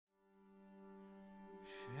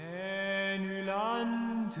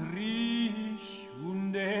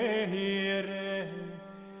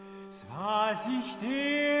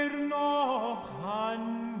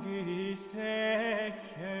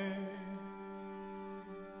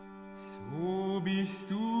bist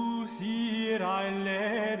du dir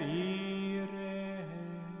aller Ehre.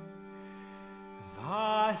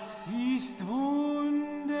 Was ist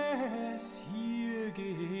Wundes hier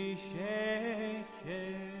geschehen?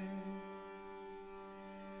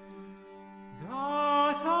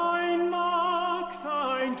 Dass ein Magd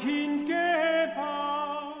ein Kind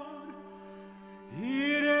gebar,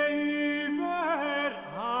 ihre über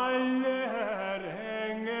aller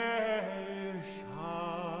Engel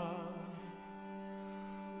Schar.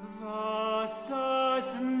 Was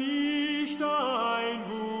das nicht ein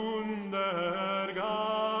Wunder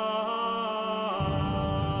gab.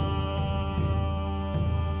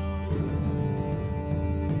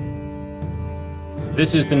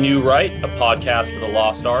 This is The New Right, a podcast for the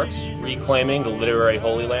lost arts, reclaiming the literary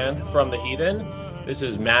holy land from the heathen. This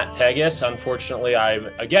is Matt Pegas. Unfortunately, I'm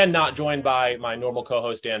again not joined by my normal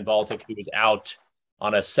co-host Dan Baltic, who is out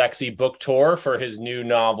on a sexy book tour for his new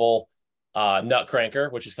novel,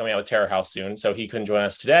 Nutcranker, which is coming out with Terror House soon. So he couldn't join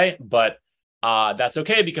us today, but that's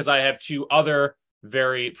okay because I have two other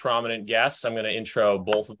very prominent guests. I'm going to intro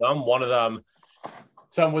both of them. One of them,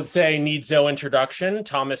 some would say, needs no introduction.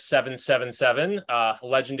 Thomas777,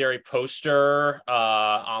 legendary poster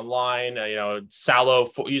online. Sallow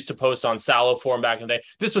used to post on Sallow Forum back in the day.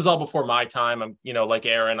 This was all before my time. I'm, like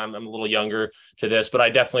Aaron, I'm a little younger to this, but I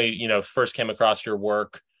definitely, first came across your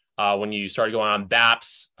work when you started going on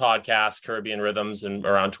BAP's podcast, Caribbean Rhythms, and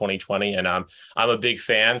around 2020. And I'm a big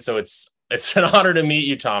fan, so it's an honor to meet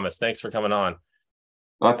you, Thomas. Thanks for coming on.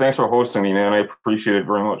 Thanks for hosting me, man. I appreciate it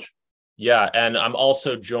very much. Yeah, and I'm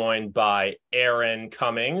also joined by Aaron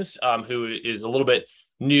Cummings, who is a little bit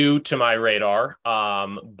new to my radar,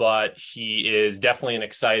 but he is definitely an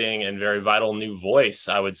exciting and very vital new voice,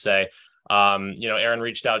 I would say. Aaron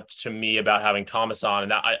reached out to me about having Thomas on,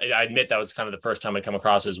 and I admit that was kind of the first time I'd come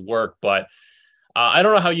across his work, but I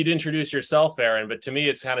don't know how you'd introduce yourself, Aaron, but to me,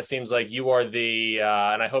 it kind of seems like you are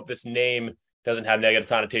and I hope this name doesn't have negative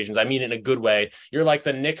connotations. I mean it in a good way. You're like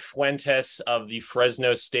the Nick Fuentes of the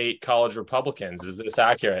Fresno State College Republicans. Is this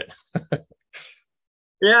accurate?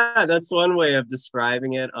 Yeah, that's one way of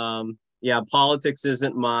describing it. Politics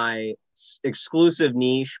isn't my exclusive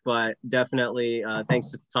niche, but definitely thanks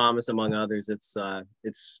to Thomas, among others, it's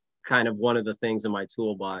kind of one of the things in my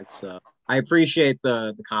toolbox. So I appreciate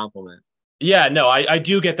the compliment. Yeah, no, I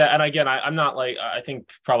do get that. And again, I'm not like, I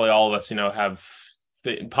think probably all of us, have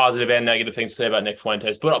the positive and negative things to say about Nick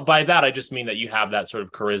Fuentes. But by that, I just mean that you have that sort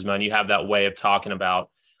of charisma and you have that way of talking about,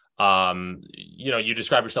 you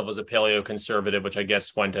describe yourself as a paleo-conservative, which I guess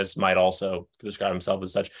Fuentes might also describe himself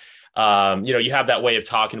as such. You have that way of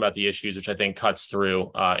talking about the issues, which I think cuts through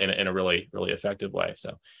in a really, really effective way.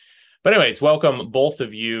 So, but anyways, welcome both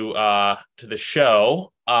of you to the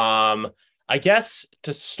show. I guess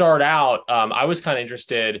to start out, I was kind of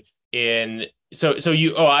interested in,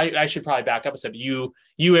 I should probably back up a step. You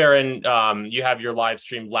Aaron, you have your live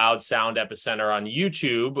stream Loud Sound Epicenter on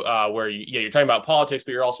YouTube, where you're talking about politics,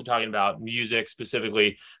 but you're also talking about music,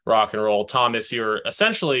 specifically rock and roll. Thomas, you're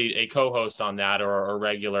essentially a co-host on that or a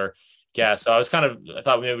regular guest. So I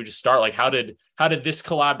thought maybe we just start, like, how did this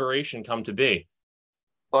collaboration come to be?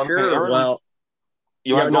 Sure. Aaron, well,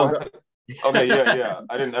 okay, yeah.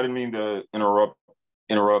 I didn't mean to interrupt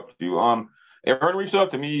you. Aaron reached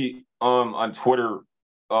out to me on Twitter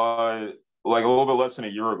like a little bit less than a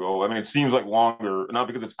year ago. I mean, it seems like longer, not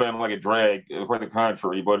because it's been like a drag, quite the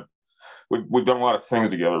contrary, but we've done a lot of things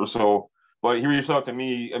together. So, but he reached out to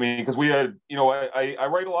me, I mean, because we had, I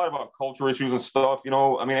write a lot about culture issues and stuff,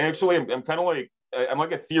 I mean, actually, I'm kind of like, I'm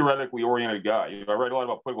like a theoretically oriented guy. I write a lot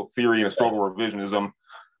about political theory and historical revisionism.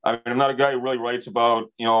 I mean, I'm not a guy who really writes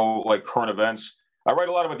about, like current events. I write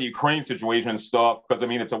a lot about the Ukraine situation and stuff because, I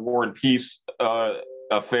mean, it's a war and peace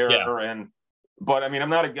affair. Yeah. But I mean, I'm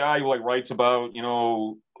not a guy who like writes about, I'm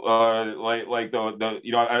not like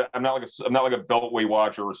a Beltway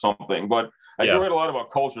watcher or something. But I do write a lot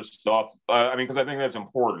about culture stuff. I mean, because I think that's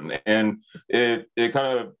important, and it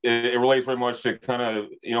relates very much to kind of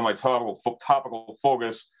my topical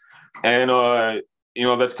focus, and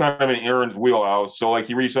that's kind of in Aaron's wheelhouse. So like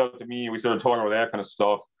he reached out to me, and we started talking about that kind of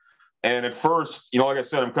stuff. And at first, like I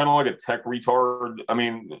said, I'm kind of like a tech retard. I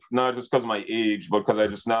mean, not just because of my age, but because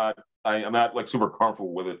I'm not like super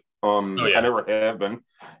comfortable with it. I never have been,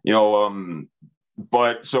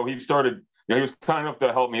 but so he started, he was kind enough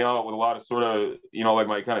to help me out with a lot of sort of, like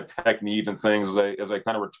my kind of tech needs and things as I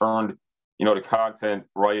kind of returned, to content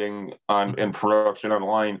writing and production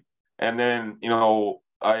online. And then,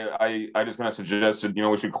 I just kind of suggested,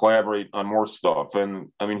 we should collaborate on more stuff. And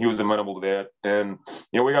I mean, he was amenable to that. And,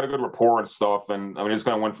 we got a good rapport and stuff. And I mean, it just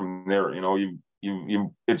kind of went from there.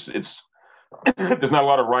 It's there's not a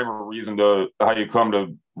lot of rhyme or reason to how you come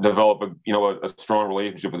to develop a strong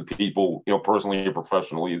relationship with people, personally or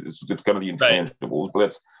professionally. It's kind of the intangibles,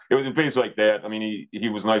 right. But it was basically like that. I mean, he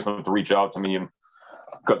was nice enough to reach out to me, and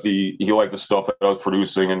because he liked the stuff that I was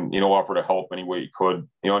producing, and offered to help any way he could.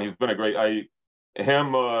 And he's been a great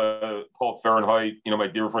Paul Fahrenheit, my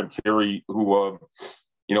dear friend Kerry, who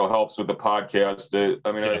helps with the podcast.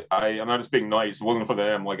 I'm not just being nice. It wasn't for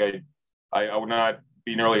them. Like I would not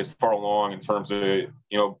be nearly as far along in terms of being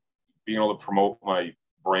able to promote my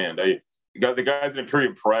brand. I got the guys in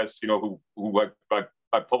Imperial Press, who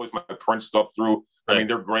I publish my print stuff through. Right. I mean,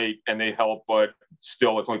 they're great and they help, but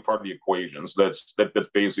still, it's only part of the equation. So that's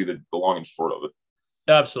basically the long and short of it.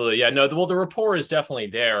 Absolutely. Yeah, no, the rapport is definitely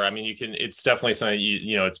there. I mean, it's definitely something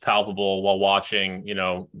it's palpable while watching,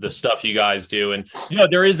 the stuff you guys do. And,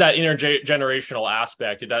 there is that intergenerational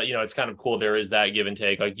aspect that, it's kind of cool. There is that give and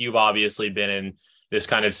take. Like, you've obviously been in this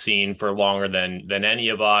kind of scene for longer than any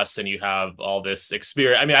of us, and you have all this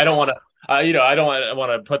experience. I mean, I don't want to, I don't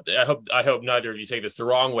want to put, I hope neither of you take this the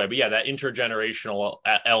wrong way, but yeah, that intergenerational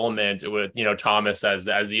element with, Thomas as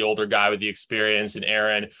the older guy with the experience, and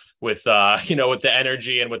Aaron with, with the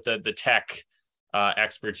energy and with the tech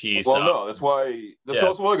expertise. Well, no, that's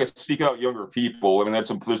also why I seek out younger people. I mean,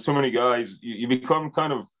 there's so many guys, you become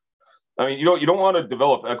kind of, I mean, you don't want to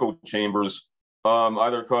develop echo chambers,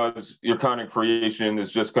 either because your content creation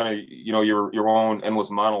is just kind of, your own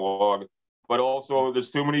endless monologue. But also, there's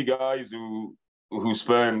too many guys who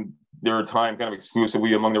spend their time kind of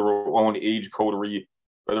exclusively among their own age coterie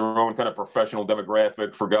or their own kind of professional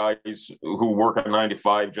demographic for guys who work a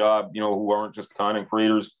 9-to-5 job, who aren't just content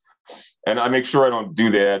creators. And I make sure I don't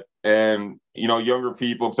do that. And, younger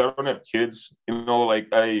people, because I don't have kids,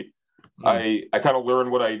 I kind of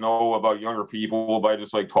learn what I know about younger people by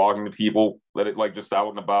just like talking to people that it like just out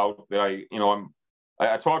and about that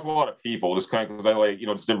I talk to a lot of people just kind of because I like,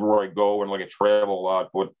 just everywhere I go, and like I travel a lot,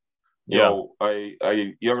 but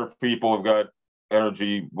younger people have got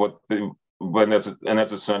energy, and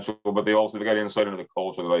that's essential, but they got insight into the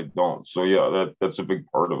culture that I don't. So yeah, that's a big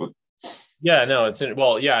part of it. Yeah, no,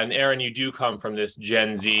 and Aaron, you do come from this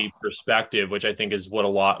Gen Z perspective, which I think is what a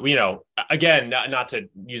lot, again, not to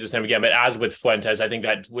use this name again, but as with Fuentes, I think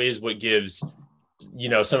that is what gives,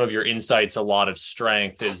 some of your insights a lot of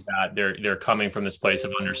strength, is that they're coming from this place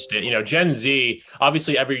of understanding. Gen Z,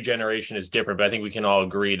 obviously every generation is different, but I think we can all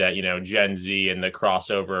agree that, Gen Z and the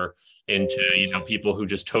crossover into, people who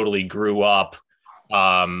just totally grew up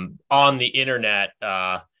on the internet,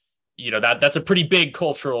 that's a pretty big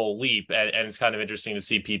cultural leap, and it's kind of interesting to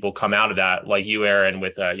see people come out of that, like you, Aaron,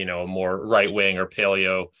 with a more right wing or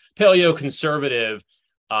paleo conservative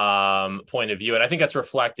point of view, and I think that's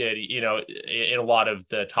reflected, in a lot of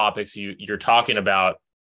the topics you're talking about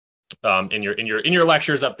in your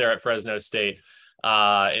lectures up there at Fresno State.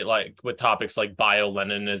 Like with topics like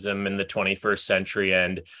bio-Leninism in the 21st century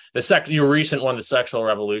and your recent one, the sexual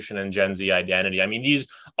revolution and Gen Z identity. I mean, these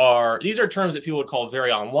are terms that people would call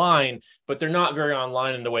very online, but they're not very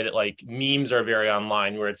online in the way that like memes are very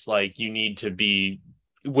online, where it's like you need to be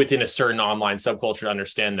within a certain online subculture to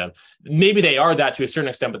understand them. Maybe they are that to a certain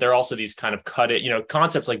extent, but they're also these kind of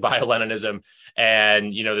concepts like bio-Leninism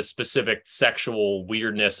and, the specific sexual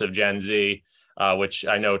weirdness of Gen Z. Which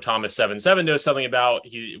I know Thomas777 knows something about.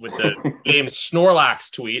 With the name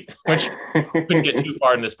Snorlax tweet, which couldn't get too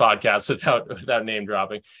far in this podcast without name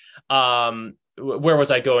dropping. Where was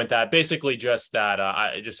I going with that? Basically, just that.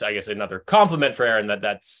 I guess another compliment for Aaron.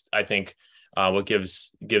 That's I think what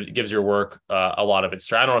gives your work a lot of its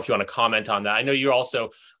strength. I don't know if you want to comment on that. I know you also.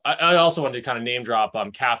 I also wanted to kind of name drop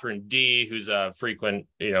Catherine D, who's a frequent,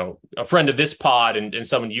 a friend of this pod and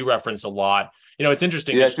someone you reference a lot. It's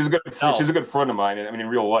interesting. Yeah, she's a good friend of mine. I mean, in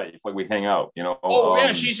real life, like we hang out, Oh,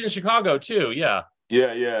 yeah, she's in Chicago too. Yeah.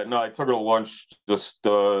 Yeah. No, I took her to lunch just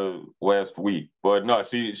last week, but no,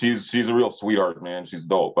 she's a real sweetheart, man. She's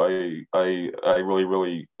dope. I really,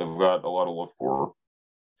 really have got a lot of love for her.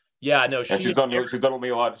 Yeah, no, she's done me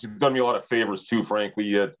a lot. She's done me a lot of favors too,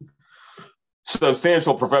 frankly.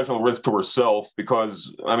 Substantial professional risk to herself,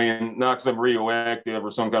 because I mean, not because I'm radioactive or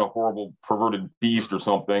some kind of horrible perverted beast or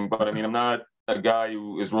something, but I mean, I'm not a guy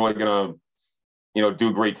who is really gonna,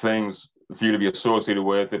 do great things for you to be associated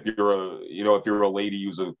with if you're a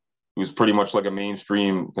lady who's pretty much like a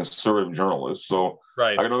mainstream conservative journalist. So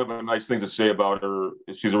right. I got nothing but nice things to say about her.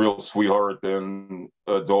 She's a real sweetheart and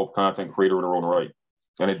a dope content creator in her own right,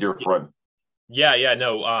 and a dear friend. Yeah,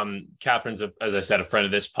 no. Catherine's, as I said, a friend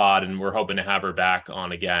of this pod, and we're hoping to have her back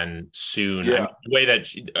on again soon. Yeah. I mean, the way that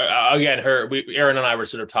Aaron and I were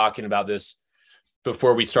sort of talking about this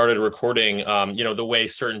before we started recording. The way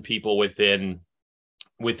certain people within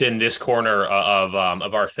within this corner of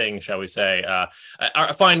our thing, shall we say,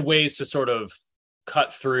 find ways to sort of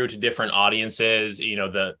cut through to different audiences.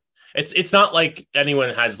 It's not like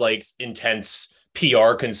anyone has like intense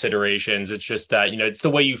PR considerations. It's just that, it's the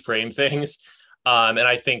way you frame things. And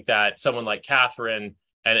I think that someone like Catherine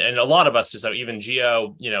and a lot of us, just even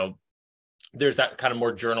Gio, there's that kind of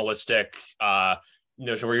more journalistic, so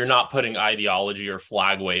where you're not putting ideology or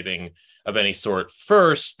flag waving of any sort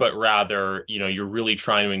first, but rather, you're really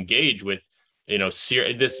trying to engage with,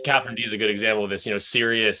 this Catherine D is a good example of this,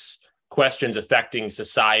 serious questions affecting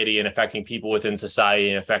society and affecting people within society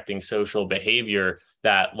and affecting social behavior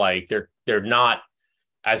that like they're not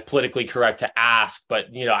as politically correct to ask. But,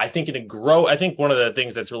 I think I think one of the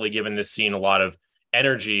things that's really given this scene a lot of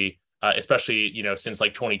energy, especially, since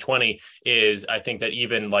like 2020, is I think that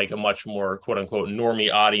even like a much more quote unquote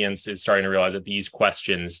normie audience is starting to realize that these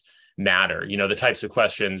questions matter, the types of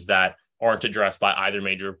questions that aren't addressed by either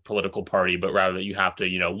major political party, but rather that you have to,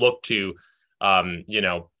 look to,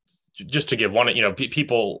 just to give one,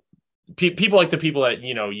 people like the people that,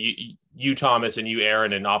 you Thomas and you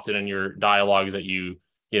Aaron, and often in your dialogues that you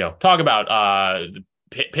talk about the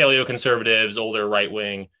paleo conservatives, older right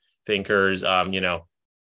wing thinkers,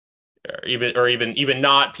 even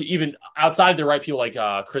not even outside the right people like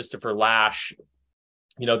Christopher Lasch,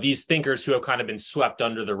 these thinkers who have kind of been swept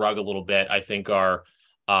under the rug a little bit, I think are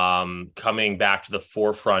coming back to the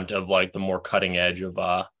forefront of like the more cutting edge of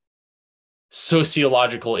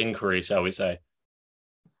sociological inquiry, shall we say.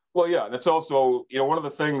 Well, yeah, that's also, one of the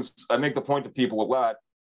things I make the point to people a lot,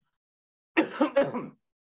 the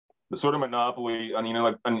sort of monopoly on,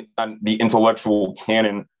 on the intellectual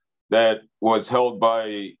canon that was held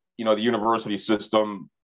by, the university system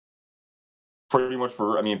pretty much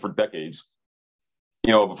for decades,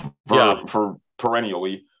 for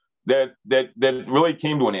perennially, that really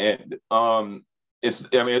came to an end. I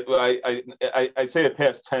say it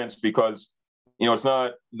past tense because, it's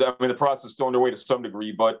not, the process is still underway to some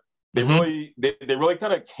degree, but they really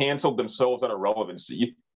kind of canceled themselves out of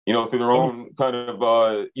relevancy, through their own kind of,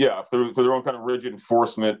 through their own kind of rigid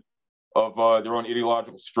enforcement of their own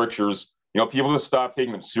ideological strictures. People just stop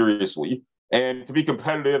taking them seriously. And to be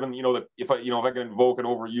competitive, and if I can invoke an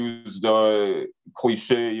overused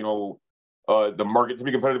cliche, the market, to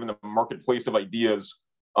be competitive in the marketplace of ideas,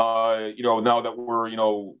 now that we're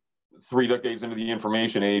 3 decades into the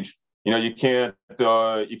information age, you can't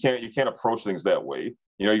approach things that way.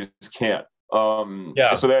 You just can't.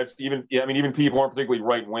 So that's even people aren't particularly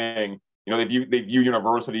right wing. They view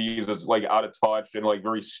universities as like out of touch and like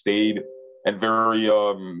very staid and very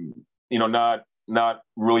not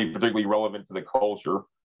really particularly relevant to the culture.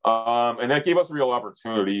 And that gave us a real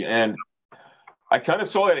opportunity. And I kind of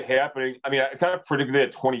saw that happening. I kind of predicted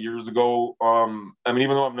that 20 years ago. Even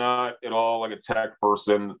though I'm not at all like a tech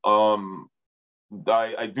person,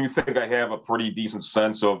 I do think I have a pretty decent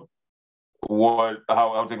sense of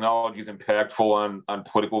how technology is impactful on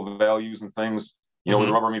political values and things. When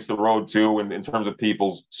the rubber meets the road too, and in terms of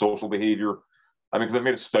people's social behavior. Because I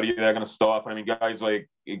made a study of that kind of stuff. Guys like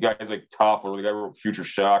Toffler, the guy who wrote Future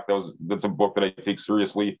Shock, that's a book that I take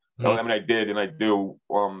seriously. I did and I do,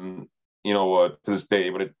 to this day.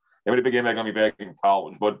 But it made a big impact on me back in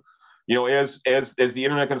college. But as the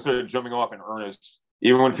internet kind of started jumping off in earnest,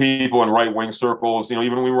 even when people in right wing circles,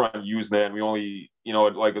 even when we were on Usenet, we only,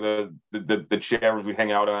 like the chat rooms we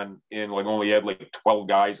hang out on in like only had like 12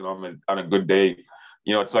 guys in them on a good day.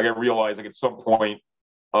 It's like I realized like at some point.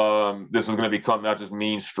 This is going to become not just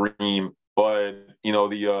mainstream, but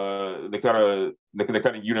the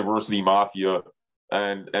kind of university mafia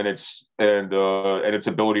and its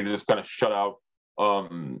ability to just kind of shut out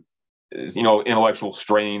intellectual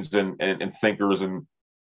strains and thinkers and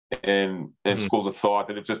schools of thought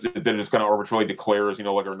that it just kind of arbitrarily declares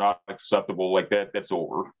like are not acceptable, like that's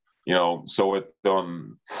over. So it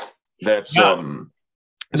that's no,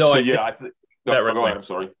 so yeah. Go ahead. I'm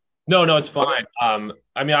sorry. No, it's fine.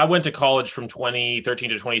 I went to college from 2013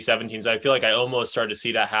 to 2017, so I feel like I almost started to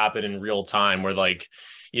see that happen in real time, where like,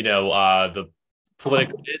 the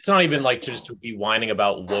political, it's not even like to just be whining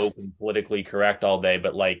about woke and politically correct all day,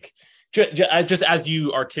 but like just as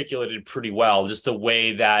you articulated pretty well, just the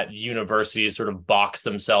way that universities sort of box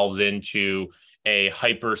themselves into a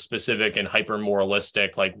hyper specific and hyper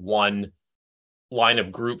moralistic, like one line of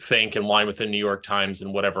groupthink in line with the New York Times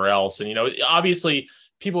and whatever else. And, obviously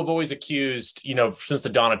people have always accused, since the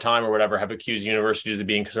dawn of time or whatever, have accused universities of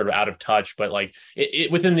being sort of out of touch. But like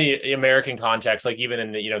it within the American context, like even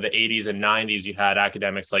in the, the 80s and 90s, you had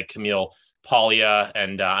academics like Camille Paglia.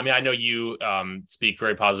 And I know you speak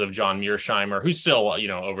very positive of John Mearsheimer, who's still,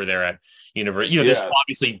 over there at university. There's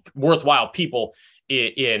obviously worthwhile people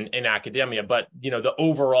in academia, but the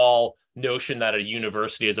overall notion that a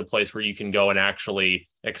university is a place where you can go and actually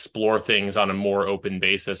explore things on a more open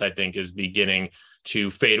basis, I think, is beginning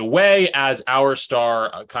to fade away as our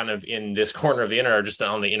star kind of in this corner of the internet, or just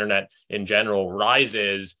on the internet in general,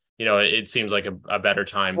 rises. It seems like a better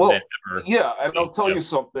time than ever. Yeah, and I'll tell you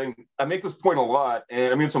something. I make this point a lot,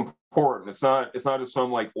 and I mean it's important. It's not just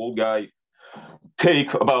some like old guy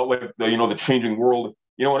take about like the changing world.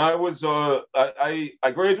 When I was I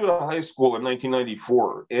graduated high school in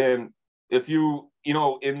 1994, and if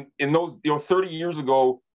in those 30 years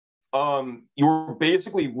ago, you were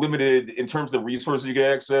basically limited in terms of the resources you could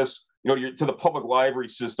access, to the public library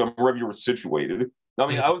system wherever you were situated. I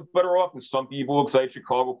mean, I was better off than some people because I had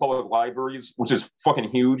Chicago public libraries, which is fucking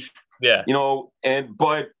huge. Yeah.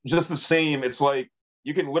 But just the same, it's like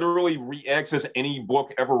you can literally re-access any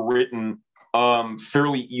book ever written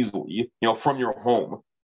fairly easily, from your home.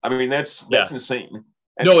 I mean, that's insane.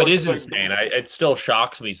 And no, it is insane. It still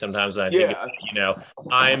shocks me sometimes when I think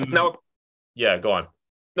go on.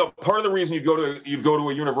 No, part of the reason you go to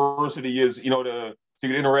a university is, to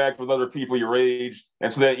interact with other people your age,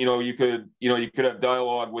 and so that you could have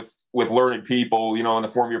dialogue with learned people, in the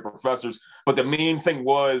form of your professors. But the main thing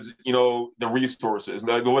was, the resources.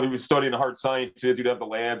 Whether you study in the hard sciences, you'd have the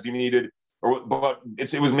labs you needed, but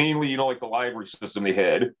it was mainly, like the library system they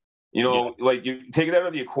had. Like you take it out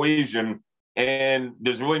of the equation, and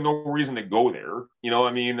there's really no reason to go there.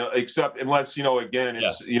 I mean, except unless again,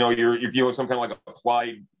 it's you're dealing with some kind of like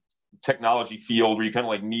applied technology field where you kind of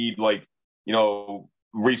like need like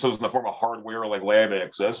resources in the form of hardware, like lab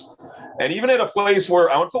access. And even at a place where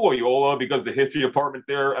I went to Loyola because the history department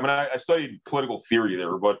there, I mean, I studied political theory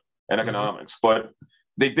there, and economics, but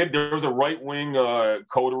there was a right-wing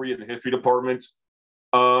coterie in the history department.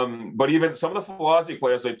 But even some of the philosophy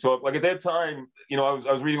class I took, like at that time, I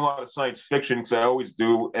was reading a lot of science fiction because I always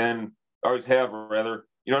do, and I always have rather.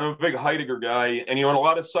 I'm a big Heidegger guy, and in a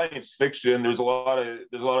lot of science fiction, there's a lot of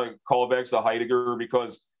callbacks to Heidegger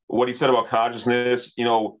because what he said about consciousness,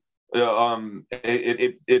 it's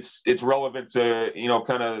relevant to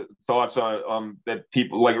kind of thoughts on that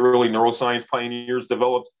people like early neuroscience pioneers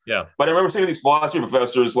developed. Yeah. But I remember seeing these philosophy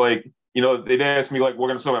professors like they'd ask me like what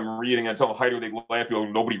kind of stuff I'm reading, and I tell them Heidegger, they'd laugh,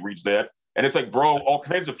 nobody reads that. And it's like, bro, all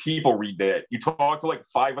kinds of people read that. You talk to like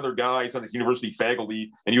 5 other guys on this university faculty,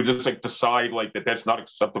 and you just like decide like that's not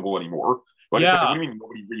acceptable anymore. But it's like, what do you mean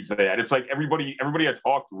nobody reads that? It's like everybody I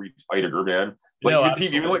talked to reads Heidegger, man. Like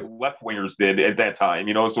even like left wingers did at that time,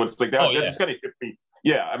 So it's like that just kind of hit me.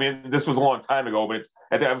 Yeah, I mean, this was a long time ago, but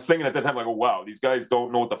I was thinking at that time like, oh wow, these guys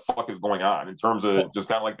don't know what the fuck is going on in terms of just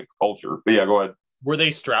kind of like the culture. But yeah, go ahead. Were they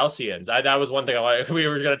Straussians? That was one thing we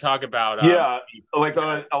were going to talk about. Like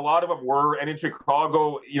a lot of them were, and in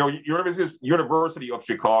Chicago, University of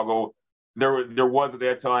Chicago, there was at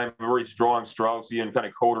that time a very strong Straussian kind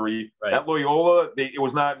of coterie. Right. At Loyola, it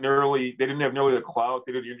was not nearly. They didn't have nearly the clout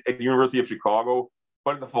they did at the University of Chicago,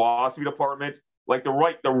 but in the philosophy department, like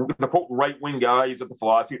the quote right-wing guys at the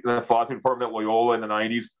philosophy department at Loyola in the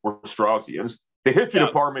 90s were Straussians. The history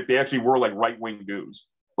department, they actually were like right-wing dudes.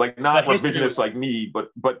 Like not revisionists like me, but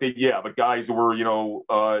guys who were,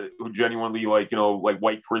 who genuinely like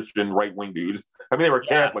white Christian right-wing dudes. I mean, they were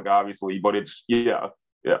Catholic, obviously, but it's, yeah.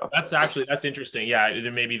 That's interesting. Yeah.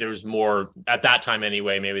 Maybe there was more at that time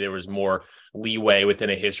anyway, maybe there was more leeway within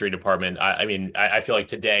a history department. I mean, I feel like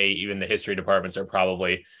today, even the history departments are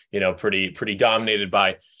probably, pretty dominated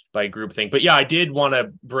by groupthink. But yeah, I did want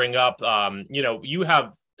to bring up, you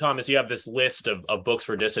have, Thomas, you have this list of books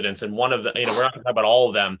for dissidents, and one of the, we're not going to talk about all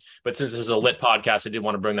of them, but since this is a lit podcast, I did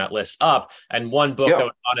want to bring that list up. And one book that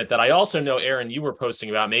was on it that I also know, Aaron, you were posting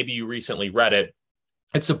about, maybe you recently read it.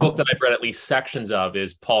 It's a book that I've read at least sections of,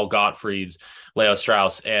 is Paul Gottfried's Leo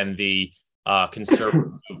Strauss and the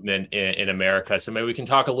conservative movement in America. So maybe we can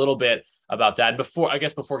talk a little bit about that. And before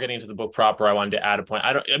getting into the book proper, I wanted to add a point.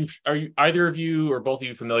 Are you, either of you or both of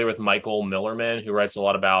you familiar with Michael Millerman, who writes a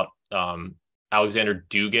lot about Alexander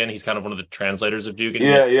Dugin? He's kind of one of the translators of Dugin.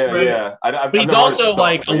 Yeah. But he's also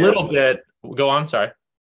like a little bit. Go on. Sorry.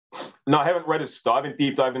 No, I haven't read his stuff. I haven't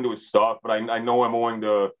deep dived into his stuff, but I know I'm owing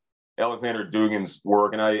to Alexander Dugin's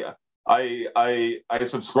work, and I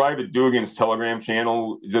subscribe to Dugin's Telegram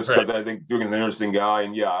channel just because I think Dugin's an interesting guy,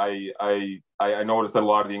 and I noticed that a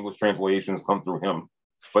lot of the English translations come through him.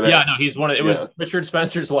 But he's one of it was Richard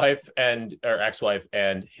Spencer's wife or ex-wife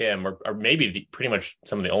and him, or maybe pretty much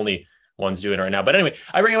some of the only ones doing it right now. But anyway,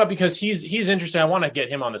 I bring him up because he's interesting. I want to get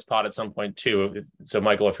him on this pod at some point too. So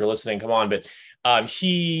Michael, if you're listening, come on. But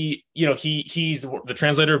he's the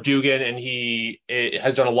translator of Dugin, and he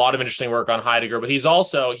has done a lot of interesting work on Heidegger. But he's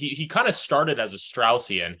also he kind of started as a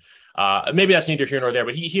Straussian. Maybe that's neither here nor there,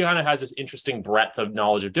 but he kind of has this interesting breadth of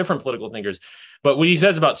knowledge of different political thinkers. But what he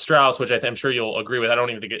says about Strauss, which I'm sure you'll agree with, I don't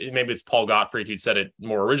even think maybe it's Paul Gottfried who said it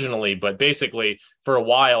more originally, but basically for a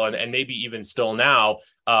while, and maybe even still now,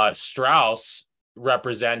 Strauss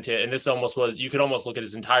represented, and this almost was, you could almost look at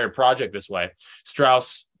his entire project this way.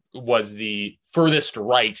 Strauss was the furthest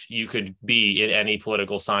right you could be in any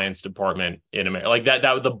political science department in America. Like that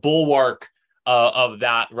the bulwark of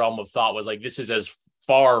that realm of thought was like, this is as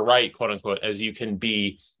far right, quote unquote, as you can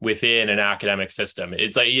be within an academic system.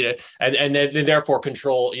 It's like, and then therefore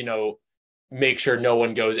control, make sure no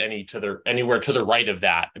one goes anywhere to the right of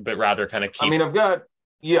that, but rather kind of keep. I mean, I've got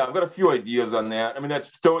a few ideas on that. I mean,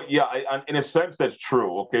 that's so, in a sense, that's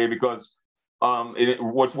true. Okay. Because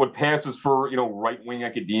what passes for, right-wing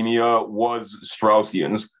academia was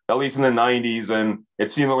Straussians, at least in the 90s. And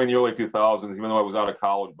it seemed like in the early 2000s, even though I was out of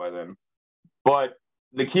college by then. But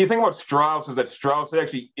the key thing about Strauss is that Strauss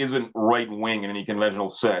actually isn't right-wing in any conventional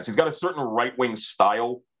sense. He's got a certain right-wing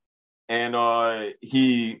style, and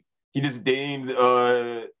he disdained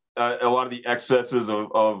a lot of the excesses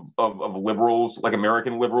of liberals, like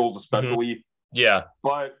American liberals especially. Mm-hmm. Yeah.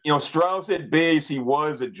 But, Strauss at base, he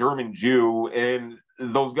was a German Jew, and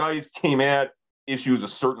those guys came at issues a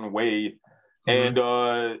certain way, and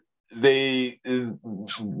they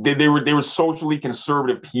were socially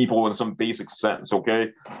conservative people in some basic sense,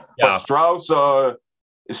 okay? Yeah. But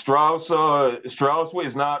Strauss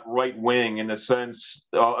is not right wing in the sense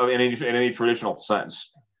in any traditional sense.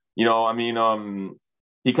 He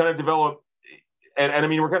kind of developed, and I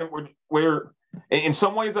mean we're in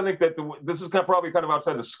some ways I think that this is probably kind of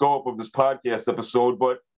outside the scope of this podcast episode,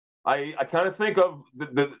 but I kind of think of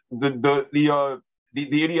the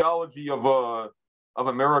ideology of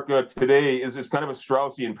America today is kind of a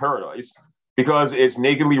Straussian paradise, because it's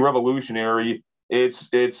nakedly revolutionary, it's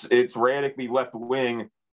radically left wing,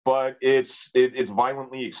 but it's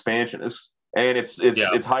violently expansionist, and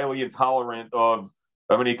it's highly intolerant of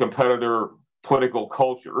any competitor political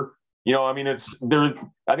culture. I think it's kind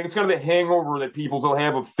of the hangover that people still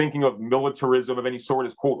have of thinking of militarism of any sort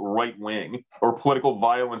as, quote, right wing, or political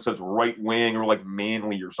violence as right wing, or like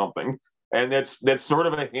manly or something. And that's sort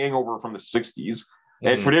of a hangover from the 60s.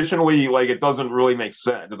 And traditionally, like, it doesn't really make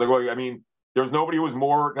sense. It's like, there's nobody who was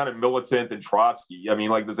more kind of militant than Trotsky.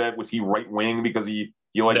 Was he right wing because he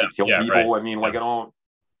liked to kill people? Right. I don't.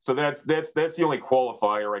 So that's the only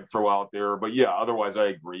qualifier I'd throw out there. But yeah, otherwise I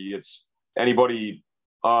agree. It's anybody.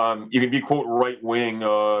 You can be, quote, right wing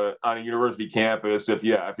on a university campus if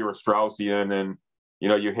you're a Straussian, and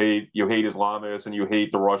you hate Islamists and you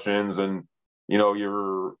hate the Russians, and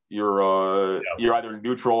you're either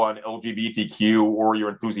neutral on LGBTQ or you're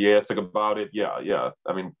enthusiastic about it. Yeah.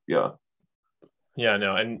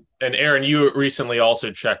 No. And Aaron, you recently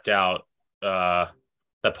also checked out that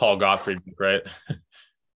Paul Gottfried book, right?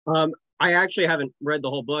 I actually haven't read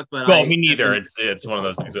the whole book, but me neither. It's one of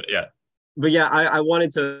those things, but yeah. But yeah, I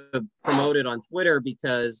wanted to promote it on Twitter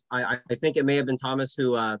because I think it may have been Thomas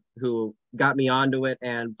who got me onto it.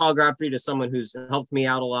 And Paul Gottfried is someone who's helped me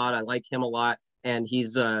out a lot. I like him a lot, and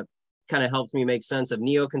he's kind of helped me make sense of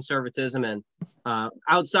neoconservatism. And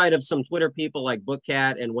outside of some Twitter people like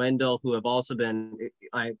Bookcat and Wendell, who have also been,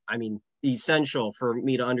 essential for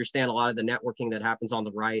me to understand a lot of the networking that happens on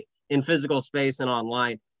the right in physical space and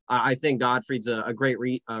online. I think Gottfried's a great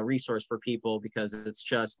resource for people, because it's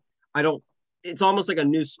just, it's almost like a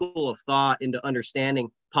new school of thought into understanding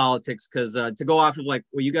politics. Because to go off of like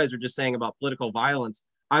what you guys were just saying about political violence,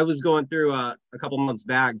 I was going through a couple months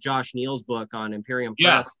back Josh Neal's book on Imperium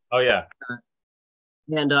Press. Oh yeah.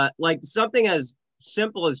 And like something as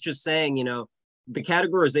simple as just saying, the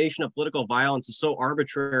categorization of political violence is so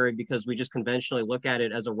arbitrary because we just conventionally look at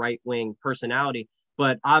it as a right-wing personality.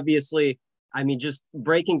 But obviously, just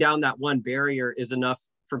breaking down that one barrier is enough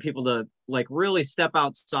for people to like really step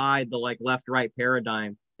outside the like left-right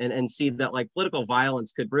paradigm and see that like political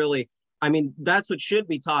violence could really, that's what should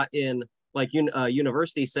be taught in like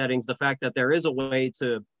university settings, the fact that there is a way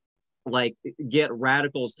to like get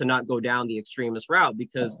radicals to not go down the extremist route,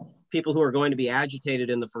 because people who are going to be agitated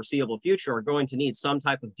in the foreseeable future are going to need some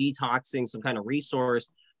type of detoxing, some kind of resource.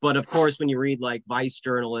 But of course, when you read like Vice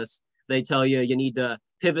journalists, they tell you need to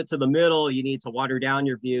pivot to the middle, you need to water down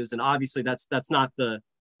your views. And obviously that's not the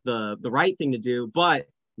right thing to do. But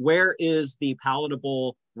where is the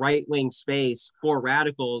palatable right-wing space for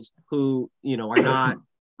radicals who, are not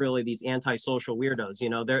really these antisocial weirdos?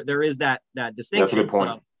 There is that distinction. That's a good point.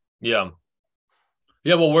 So, yeah.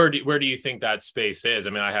 Well, where do you think that space is?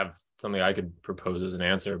 I have something I could propose as an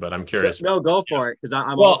answer, but I'm curious. No, go for it, because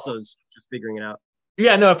I'm also just figuring it out.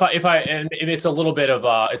 Yeah, no. If I and it's a little bit of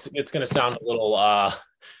it's going to sound a little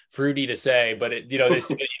fruity to say, but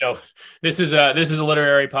this this is a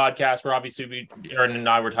literary podcast where obviously Aaron and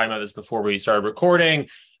I were talking about this before we started recording.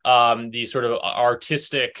 The sort of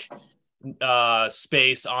artistic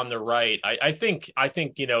space on the right. I think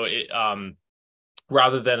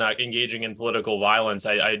rather than engaging in political violence,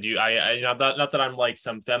 I not that I'm like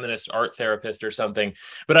some feminist art therapist or something,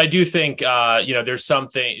 but I do think there's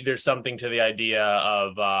something to the idea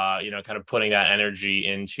of kind of putting that energy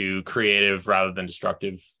into creative rather than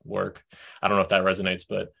destructive work. I don't know if that resonates,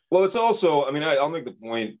 but well, it's also, I mean, I'll make the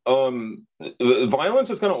point. Violence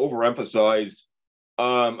is kind of overemphasized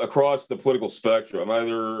across the political spectrum,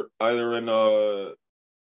 either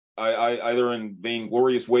in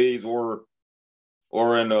vainglorious ways or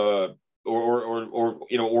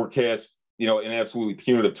cast in absolutely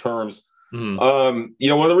punitive terms. One of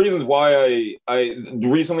the reasons why I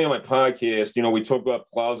recently on my podcast, we talked about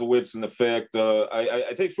Clausewitz and the fact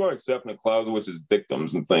I take strong exception to Clausewitz's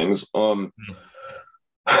dictums and things.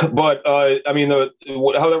 But I mean,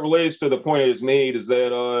 how that relates to the point it is made is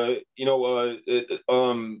that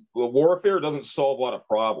warfare doesn't solve a lot of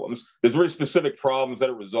problems. There's very specific problems that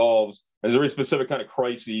it resolves, and there's very specific kind of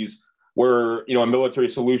crises where a military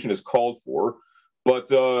solution is called for.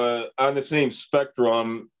 But on the same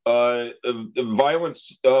spectrum,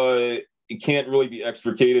 violence can't really be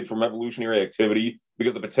extricated from revolutionary activity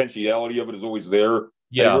because the potentiality of it is always there.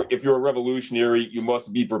 Yeah. If you're a revolutionary, you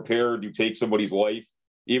must be prepared to take somebody's life,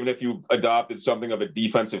 even if you adopted something of a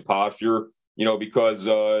defensive posture, because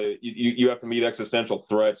you have to meet existential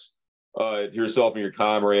threats to yourself and your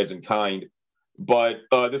comrades and kind. But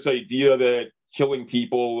this idea that killing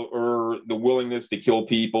people or the willingness to kill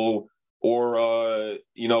people or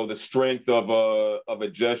the strength of a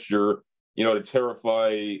gesture, to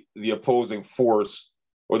terrify the opposing force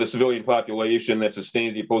or the civilian population that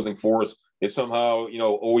sustains the opposing force is somehow,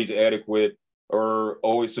 always adequate or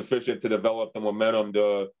always sufficient to develop the momentum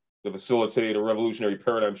to facilitate a revolutionary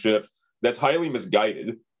paradigm shift. That's highly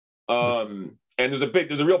misguided. And there's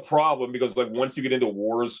a real problem because once you get into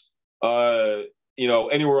wars,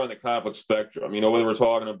 anywhere on the conflict spectrum, whether we're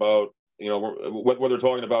talking about, whether they're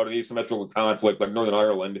talking about an asymmetrical conflict like Northern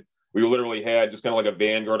Ireland, we literally had just kind of like a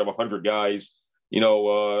vanguard of 100 guys,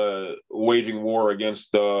 waging war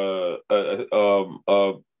against a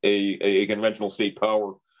conventional state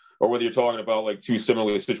power, or whether you're talking about two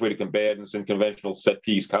similarly situated combatants in conventional set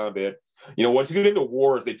piece combat. Once you get into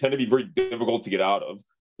wars, they tend to be very difficult to get out of.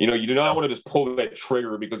 You do not want to just pull that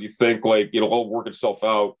trigger because you think it'll all work itself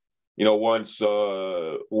out, once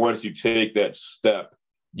you take that step.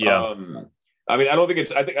 Yeah. I mean, I think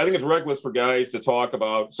it's reckless for guys to talk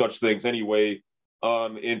about such things anyway,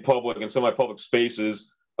 in public and semi-public spaces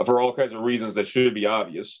for all kinds of reasons that should be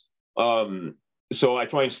obvious. So I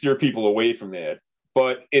try and steer people away from that.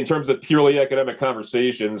 But in terms of purely academic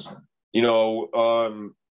conversations,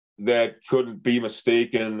 that couldn't be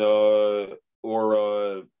mistaken or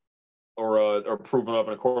proven up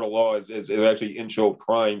in a court of law as actually in-show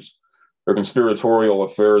crimes or conspiratorial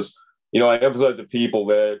affairs. I emphasize to people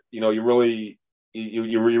that you really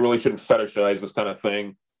shouldn't fetishize this kind of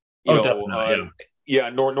thing. Nor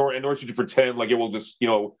should you pretend like it will just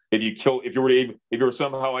if you were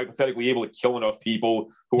somehow hypothetically able to kill enough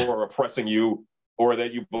people who are oppressing you or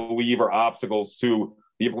that you believe are obstacles to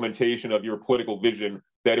the implementation of your political vision,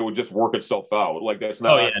 that it would just work itself out. That's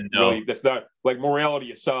not really, that's not,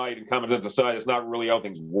 morality aside and common sense aside, that's not really how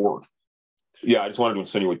things work. Yeah, I just wanted to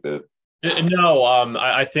insinuate that. No,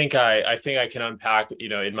 I think I can unpack,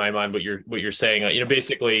 in my mind what you're saying.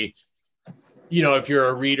 Basically, if you're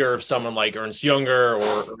a reader of someone like Ernst Jünger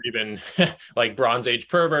or even like Bronze Age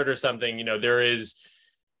Pervert or something, there is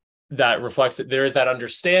that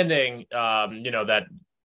understanding,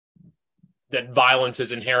 that violence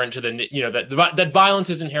is inherent to that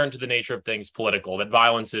violence is inherent to the nature of things political. That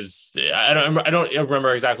violence is, I don't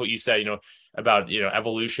remember exactly what you said, about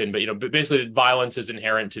evolution, but basically violence is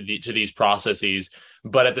inherent to these processes.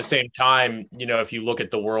 But at the same time, if you look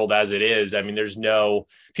at the world as it is, I mean,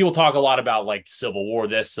 people talk a lot about civil war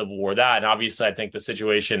this, civil war that, and obviously I think the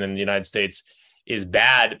situation in the United States is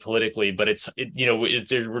bad politically, but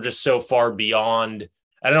we're just so far beyond.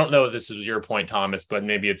 I don't know if this is your point, Thomas, but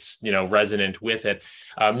maybe it's, resonant with it.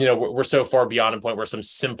 We're so far beyond a point where some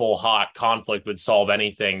simple, hot conflict would solve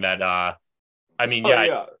anything that,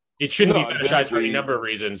 it shouldn't be fetishized for any number of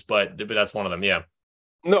reasons, but that's one of them. Yeah.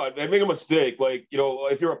 No, I make a mistake.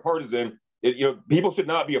 If you're a partisan, people should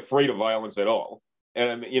not be afraid of violence at all.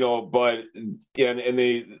 And, but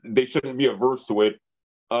they shouldn't be averse to it.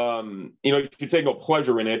 you know, you should take no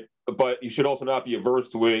pleasure in it, but you should also not be averse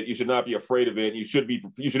to it. You should not be afraid of it. You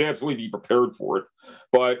should absolutely be prepared for it.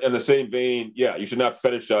 But in the same vein, yeah, you should not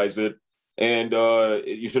fetishize it, and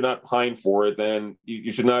you should not pine for it. And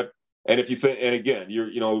you should not. And if you think, and again,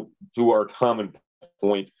 you know, to our common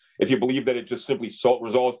point, if you believe that it just simply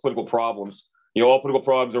resolves political problems, you know, all political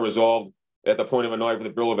problems are resolved at the point of a knife or the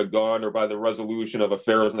barrel of a gun or by the resolution of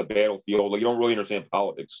affairs on the battlefield. Like, you don't really understand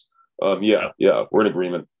politics. Yeah, we're in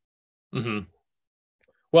agreement. Mm-hmm.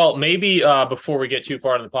 Well, maybe before we get too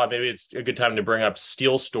far into the pod, maybe it's a good time to bring up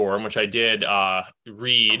Steel Storm, which I did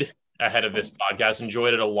read ahead of this podcast.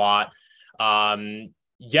 Enjoyed it a lot.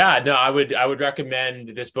 Yeah, no, I would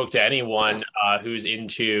recommend this book to anyone who's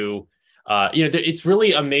into. You know, it's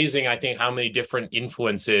really amazing, I think, how many different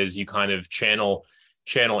influences you kind of channel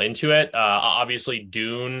into it. Obviously,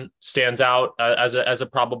 Dune stands out as a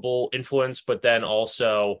probable influence, but then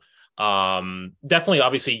also definitely,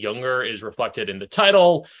 obviously, Younger is reflected in the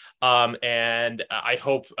title. And I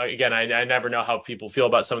hope, again, I never know how people feel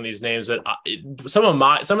about some of these names, but some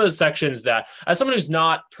of the sections that, as someone who's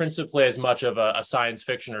not principally as much of a science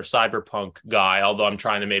fiction or cyberpunk guy, although I'm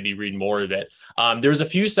trying to maybe read more of it, there's a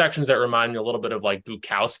few sections that remind me a little bit of like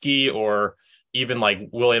Bukowski or even like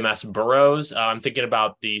William S. Burroughs. I'm thinking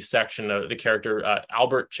about the section of the character,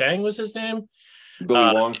 Albert Chang was his name.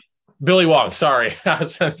 Billy Wong. Billy Wong, sorry.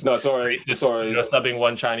 No, sorry. Sorry. You know, subbing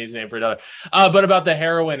one Chinese name for another. But about the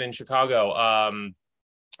heroin in Chicago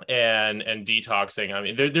and detoxing. I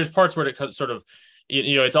mean, there's parts where it sort of,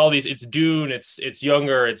 you know, it's all these, it's Dune, it's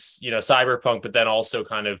Younger, it's, you know, cyberpunk, but then also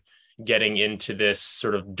kind of getting into this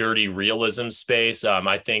sort of dirty realism space.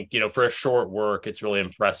 I think, you know, for a short work, it's really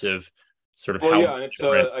impressive. Sort of. Well, yeah, and it's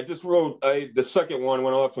I just wrote the second one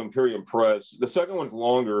went off to Imperium Press. The second one's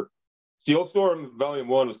longer. Steel Storm Volume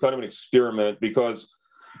 1 was kind of an experiment because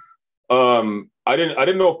I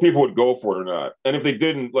didn't know if people would go for it or not. And if they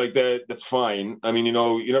didn't, like that's fine. I mean, you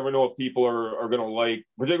know, you never know if people are going to like,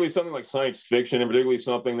 particularly something like science fiction and particularly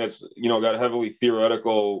something that's, you know, got heavily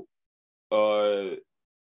theoretical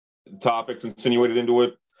topics insinuated into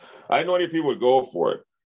it. I had no idea if people would go for it.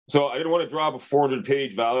 So I didn't want to drop a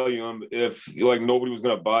 400-page volume if like nobody was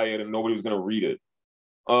going to buy it and nobody was going to read it.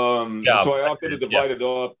 So I opted to divide it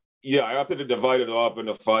up. Yeah, I opted to divide it up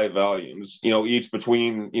into 5 volumes, you know, each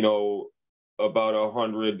between, you know, about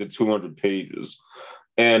 100 to 200 pages.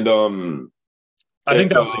 And I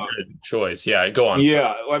think that was a good choice. Yeah, go on.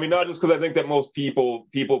 Yeah, I mean, not just because I think that most people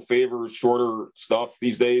favor shorter stuff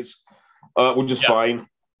these days, which is fine.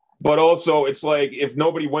 But also, it's like, if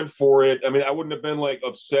nobody went for it, I mean, I wouldn't have been like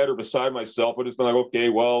upset or beside myself, but it's been like, okay,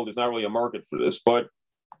 well, there's not really a market for this. But,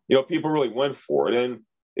 you know, people really went for it. And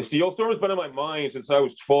Steel Storm has been in my mind since I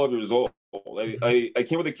was 12 years old. I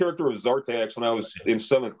came with the character of Zartax when I was in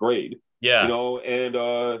 7th grade. Yeah. You know, and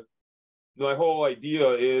my whole idea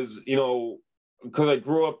is, you know, because I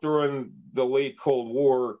grew up during the late Cold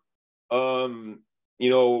War, you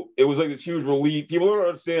know, it was like this huge relief. People don't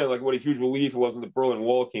understand like what a huge relief it was when the Berlin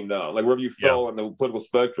Wall came down. Like wherever you fell on the political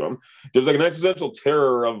spectrum, there's like an existential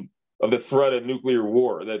terror of the threat of nuclear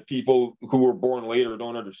war that people who were born later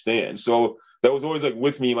don't understand. So that was always like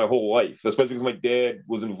with me my whole life, especially because my dad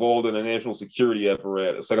was involved in a national security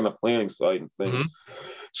apparatus, like on the planning side and things.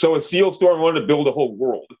 So with Steel Storm, I wanted to build a whole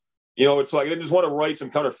world. You know, it's like I didn't just want to write some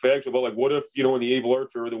counterfactual about like what if, you know, in the Able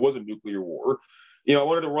Archer there was a nuclear war. You know, I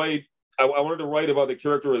wanted to write about the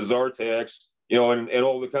character of Zartax, you know, and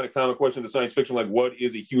all the kind of common questions of science fiction, like what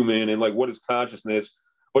is a human and like what is consciousness.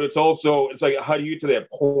 But it's also, it's like, how do you get to that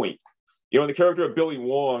point? You know, the character of Billy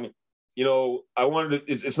Wong, you know, I wanted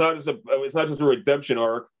to, it's not just a redemption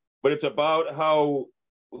arc, but it's about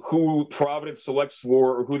who Providence selects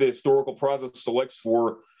for, or who the historical process selects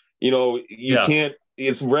for. You know, you can't,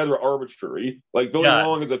 it's rather arbitrary. Like Billy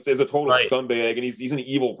Wong is a total scumbag, and he's an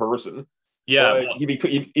evil person. Yeah, he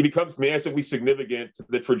becomes massively significant to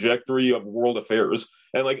the trajectory of world affairs,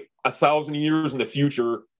 and like 1,000 years in the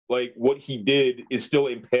future, like what he did is still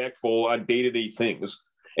impactful on day-to-day things.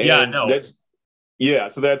 And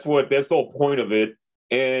so that's the whole point of it.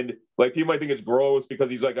 And like people might think it's gross because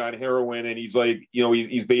he's like on heroin and he's like, you know,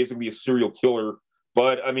 he's basically a serial killer.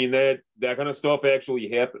 But I mean that kind of stuff actually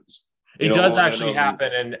happens. It does actually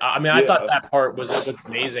happen, and I mean I thought that part was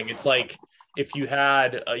amazing. It's like if you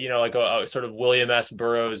had you know, like a sort of William S.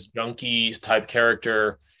 Burroughs junkies type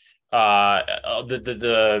character,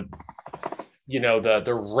 the you know, the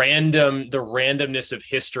randomness of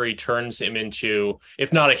history turns him into,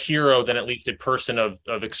 if not a hero, then at least a person of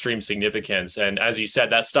extreme significance. And as you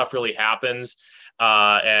said, that stuff really happens.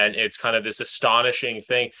 And it's kind of this astonishing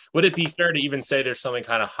thing. Would it be fair to even say there's something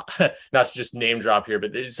kind of, not to just name drop here,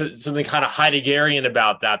 but there's something kind of Heideggerian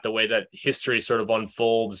about that, the way that history sort of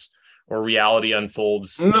unfolds or reality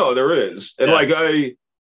unfolds? No, there is. And like I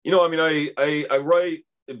write,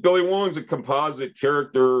 Billy Wong's a composite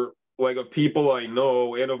character, like of people I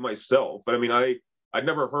know and of myself. I mean, I'd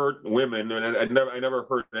never hurt women, and I never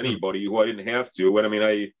hurt anybody who I didn't have to. And I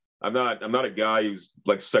mean, I'm not a guy who's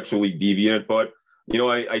like sexually deviant, but you know,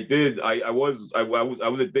 I was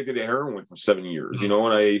addicted to heroin for 7 years, you know,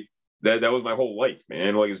 and that was my whole life,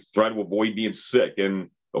 man. Like, it's trying to avoid being sick and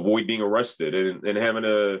avoid being arrested and having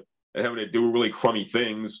to do really crummy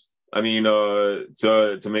things. I mean,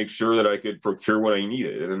 to make sure that I could procure what I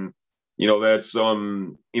needed. And, you know, that's,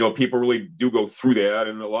 you know, people really do go through that.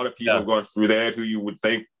 And a lot of people have gone through that who you would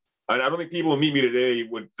think, I don't think people who meet me today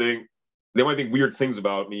would think, they might think weird things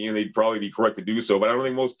about me, and they'd probably be correct to do so. But I don't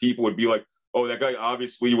think most people would be like, oh, that guy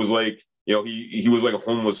obviously was like, you know, he was like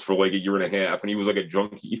homeless for like a year and a half and he was like a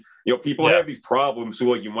junkie. You know, people have these problems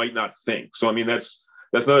who like you might not think. So, I mean, that's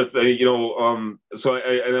another thing, you know, so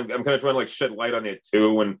I'm kind of trying to like shed light on that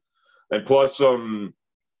too. And plus, you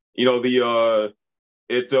know,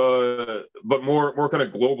 but more kind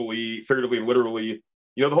of globally, figuratively and literally,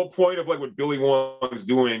 you know, the whole point of like what Billy Wong's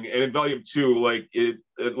doing, and in volume 2, like it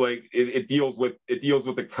deals with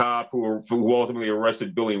the cop who ultimately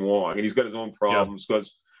arrested Billy Wong, and he's got his own problems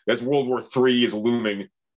because as World War III is looming,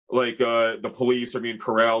 like the police are being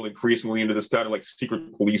corralled increasingly into this kind of like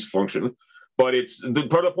secret police function. But it's part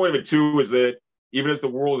of the point of it too is that even as the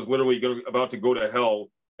world is literally about to go to hell,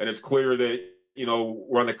 and it's clear that, you know,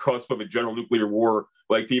 we're on the cusp of a general nuclear war,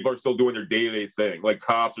 like people are still doing their day-to-day thing. Like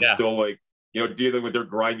cops are still like, you know, dealing with their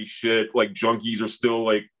grimy shit. Like junkies are still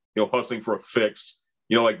like, you know, hustling for a fix.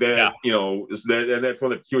 You know, like that. You know, and that's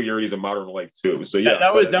one of the peculiarities of modern life too. So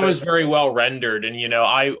that was very well rendered. And you know,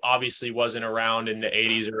 I obviously wasn't around in the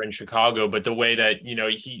 80s or in Chicago, but the way that, you know,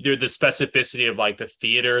 the specificity of like the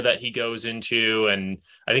theater that he goes into, and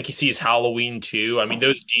I think he sees Halloween too. I mean,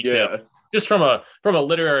 those details. Just from a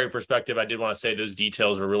literary perspective, I did want to say those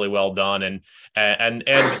details were really well done, and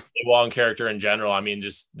the Wong character in general. I mean,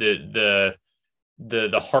 just the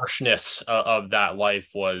harshness of that life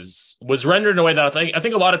was rendered in a way that I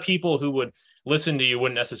think a lot of people who would listen to you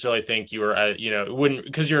wouldn't necessarily think you were, you know, wouldn't,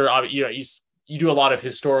 because you're, you know, you do a lot of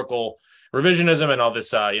historical revisionism and all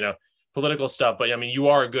this, you know, political stuff, but I mean, you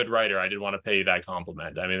are a good writer. I did want to pay you that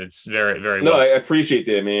compliment. I mean, it's very, very I appreciate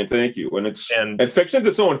that, man. Thank you. And fiction's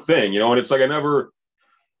its own thing, you know, and it's like the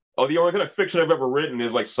only kind of fiction I've ever written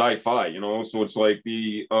is like sci-fi, you know, so it's like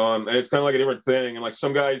and it's kind of like a different thing. And like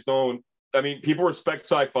some guys don't, I mean, people respect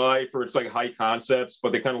sci-fi for its like high concepts,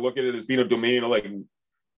 but they kind of look at it as being a domain of kind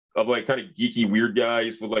of geeky weird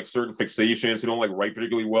guys with like certain fixations who don't like write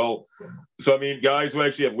particularly well. So I mean, guys who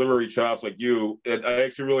actually have literary chops like you, I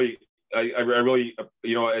actually really, I really,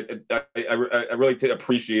 you know, I really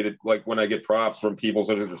appreciate it. Like when I get props from people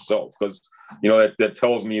such as yourself, because you know that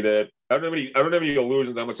tells me that I don't have any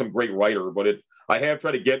illusions I'm like some great writer, but I have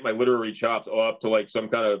tried to get my literary chops up to like some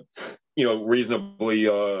kind of, you know, reasonably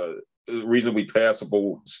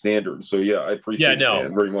passable standards. So yeah, I appreciate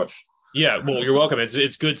it very much. Yeah, well, you're welcome.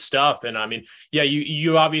 It's good stuff, and I mean, yeah,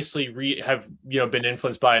 you obviously have, you know, been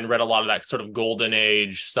influenced by and read a lot of that sort of golden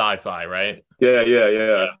age sci-fi, right?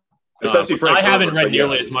 Yeah. Especially Frank I haven't Herbert, read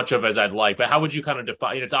nearly as much of as I'd like, but how would you kind of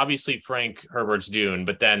define? It's obviously Frank Herbert's Dune,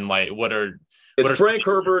 but then like, it's Frank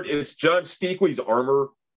Herbert. It's John Steakley's Armor.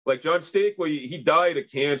 Like John Steakley, he died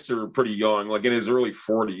of cancer pretty young, like in his early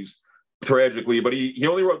 40s, tragically. But he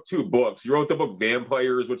only wrote 2 books. He wrote the book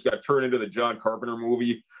Vampires, which got turned into the John Carpenter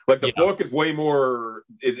movie. Like the book is way more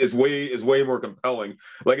more compelling.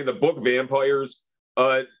 Like in the book Vampires,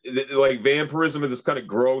 like vampirism is this kind of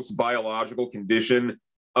gross biological condition.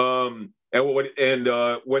 When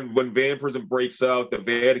vampirism breaks out, the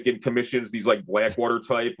Vatican commissions these like Blackwater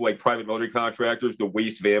type like private military contractors to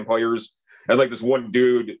waste vampires. And like this one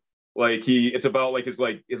dude, like it's about like his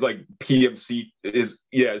PMC his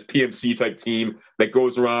PMC type team that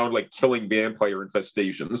goes around like killing vampire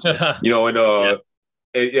infestations, you know,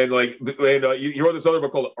 you wrote this other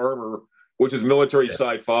book called Armor, which is military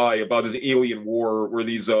sci-fi about this alien war where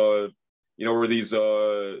these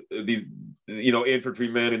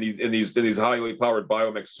infantrymen in these highly powered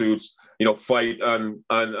biomech suits, you know, fight on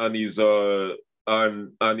these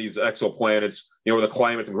exoplanets, you know, where the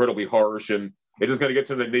climate's incredibly harsh, and it just kind of gets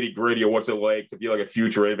into the nitty gritty of what's it like to be like a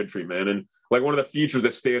future infantryman. And like one of the features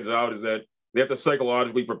that stands out is that they have to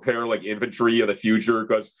psychologically prepare like infantry of the future,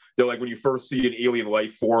 because they're like, when you first see an alien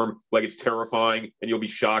life form, like it's terrifying and you'll be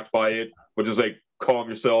shocked by it, but just like calm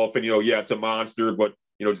yourself and, you know, yeah, it's a monster, but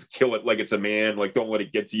just kill it like it's a man, like don't let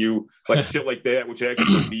it get to you, like shit like that, which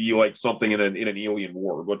actually would be like something in an alien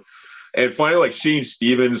war. And finally, like Shane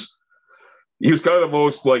Stevens, he was kind of the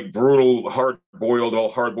most like brutal, hard-boiled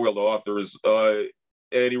authors.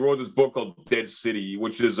 And he wrote this book called Dead City,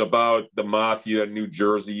 which is about the mafia in New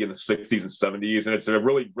Jersey in the 60s and 70s. And it's a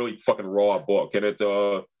really, really fucking raw book. And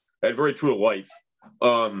and very true to life.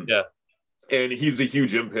 And he's a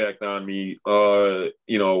huge impact on me. So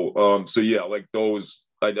yeah, like those,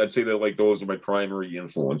 I'd say that like those are my primary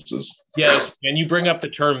influences. Yeah, and you bring up the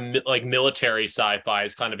term like military sci-fi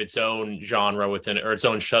is kind of its own genre within, or its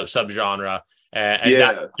own subgenre, and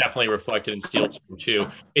that's definitely reflected in Steel Storm too.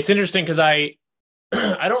 It's interesting because I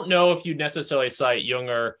don't know if you necessarily cite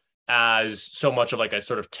Junger as so much of like a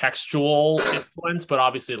sort of textual influence, but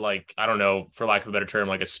obviously, like, I don't know, for lack of a better term,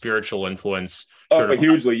 like a spiritual influence.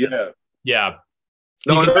 Hugely, yeah. Yeah.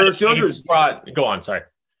 No, Junger's go on. Sorry.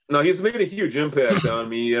 No, he's made a huge impact on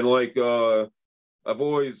me, and like I've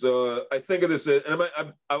always I think of this, and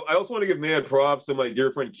I also want to give mad props to my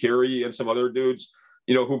dear friend Kerry and some other dudes,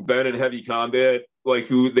 who've been in heavy combat, like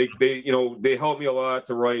who they helped me a lot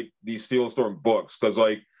to write these Steel Storm books, because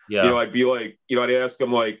like I'd be like I'd ask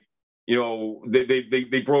them like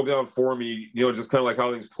they broke down for me just kind of like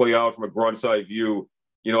how things play out from a grunt's eye view,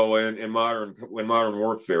 in modern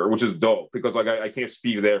warfare, which is dope, because like I can't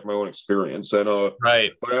speak to that from my own experience, and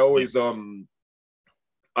right. But I always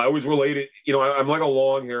relate it, I'm like a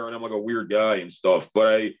long hair and I'm like a weird guy and stuff,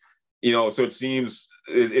 but so it seems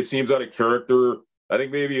out of character. I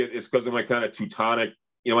think maybe it's because of my kind of Teutonic,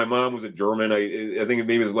 my mom was a German. I think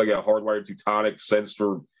maybe it's like a hardwired Teutonic sense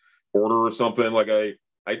for order or something. Like I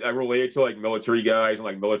relate to like military guys and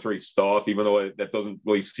like military stuff, even though that doesn't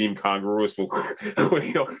really seem congruous with,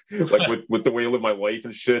 like with the way I live my life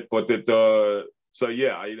and shit. But so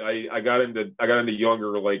yeah, I got into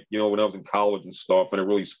Junger, like, when I was in college and stuff, and it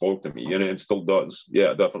really spoke to me, and it still does.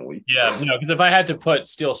 Yeah, definitely. Yeah, because if I had to put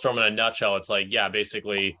Steel Storm in a nutshell, it's like, yeah,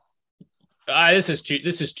 basically, this is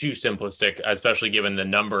too simplistic, especially given the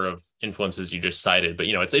number of influences you just cited. But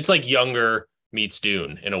it's like Junger meets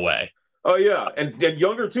Dune in a way. Oh yeah, and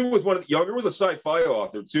Junger too Junger was a sci-fi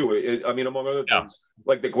author too. Among other things,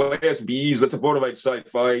 like the Glass Bees, that's a bona fide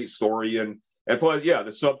sci-fi story, and plus, yeah,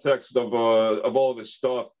 the subtext of all of this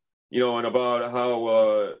stuff, and about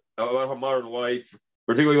how modern life,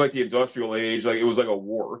 particularly like the industrial age, like it was like a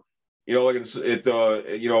war, like in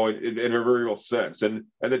a very real sense, and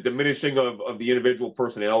the diminishing of the individual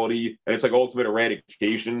personality, and it's like ultimate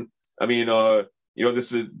eradication.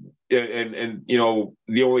 This is and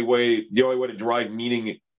the only way to derive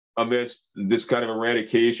meaning amidst this kind of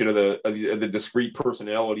eradication of the discrete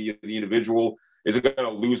personality of the individual is to kind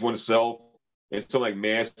of lose oneself in some like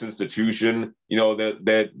mass institution,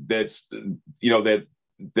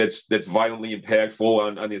 that's violently impactful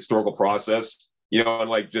on the historical process, and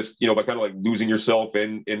like just by kind of like losing yourself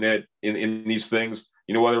in these things,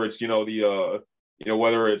 whether it's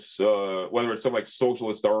whether it's some like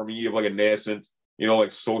socialist army of like a nascent,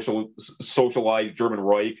 like socialized German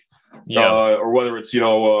Reich, or whether it's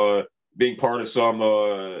being part of some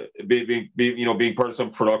being part of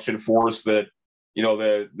some production force that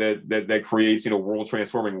that creates world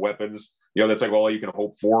transforming weapons. That's like all you can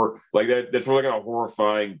hope for. Like that's really kind of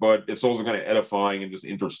horrifying, but it's also kind of edifying and just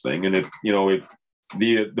interesting. And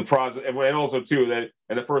the process, and also too that,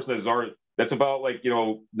 and the person is art. That's about like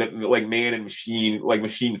like man and machine, like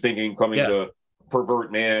machine thinking coming to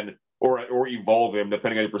pervert man or evolve him,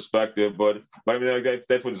 depending on your perspective. But I mean, like,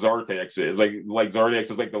 that's what Zartax is. Like Zartax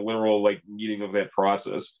is like the literal like meaning of that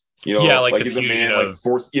process. Like he's a man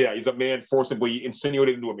he's a man forcibly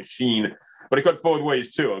insinuated into a machine. But it cuts both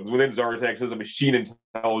ways too. Within Zartax, there's a machine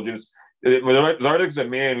intelligence. Zartax is a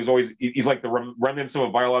man he's like the remnants of a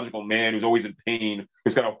biological man who's always in pain,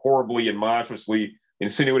 who's kind of horribly and monstrously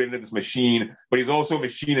insinuated into this machine, but he's also a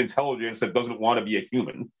machine intelligence that doesn't want to be a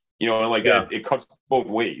human. It cuts both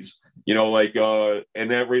ways.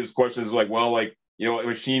 And that raises questions like, well, like, a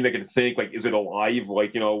machine that can think, like, is it alive?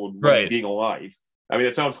 Like, right. Being alive. I mean,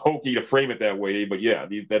 it sounds hokey to frame it that way, but yeah,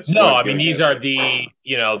 these are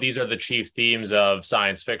the chief themes of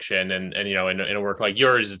science fiction, and in a work like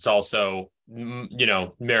yours, it's also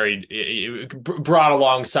brought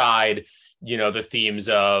alongside the themes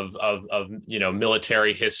of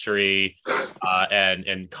military history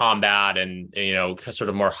and combat, and sort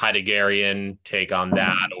of more Heideggerian take on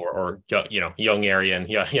that, or Jungerian,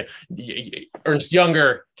 Ernst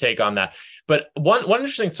Junger take on that. But one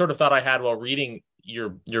interesting sort of thought I had while reading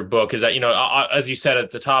your book is that, as you said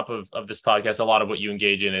at the top of this podcast, a lot of what you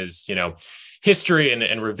engage in is history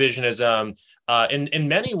and revisionism. In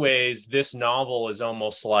many ways, this novel is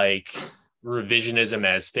almost like revisionism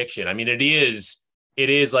as fiction. I mean, it is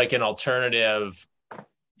like an alternative.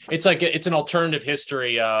 It's like it's an alternative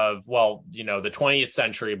history of, well, you know, the 20th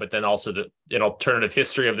century, but then also an alternative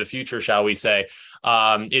history of the future, shall we say?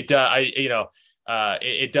 It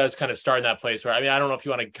does kind of start in that place where, I mean, I don't know if you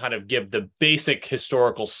want to kind of give the basic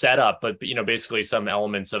historical setup, but, you know, basically some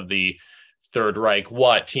elements of the Third Reich,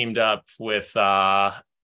 teamed up with the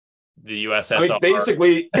USSR. I mean,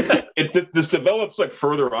 basically, this develops like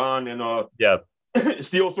further on in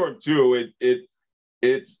Steel Storm 2.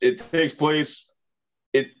 It takes place.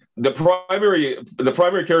 The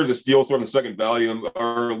primary characters of Steel Storm, the second volume,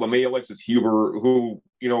 are LeMay Alexis Huber, who,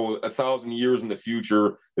 you know, 1,000 years in the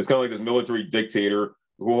future is kind of like this military dictator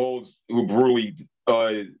who brutally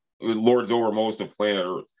lords over most of planet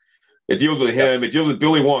Earth. It deals with him. It deals with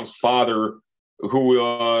Billy Wong's father, who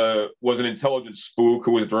was an intelligent spook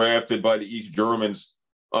who was drafted by the East Germans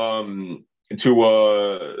to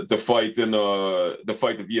fight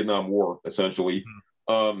the Vietnam War, essentially.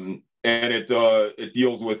 And it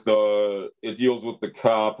deals with the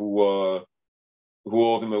cop who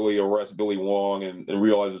ultimately arrests Billy Wong and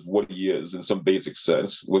realizes what he is in some basic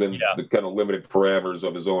sense within the kind of limited parameters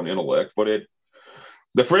of his own intellect. But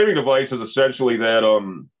the framing device is essentially that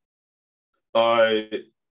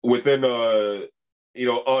within you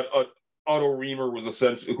know, Otto Reamer was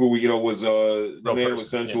essentially who, you know, was the man who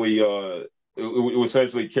essentially who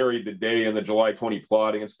essentially carried the day in the July 20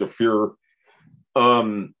 plot against the Fuhrer.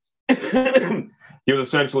 He was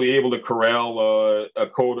essentially able to corral a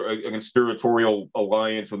conspiratorial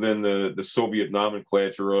alliance within the Soviet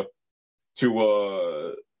nomenclature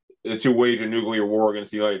to wage a nuclear war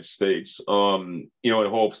against the United States. You know, in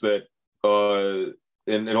hopes that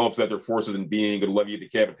their forces in being could levy a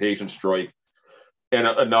decapitation strike and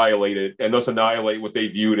annihilate it, and thus annihilate what they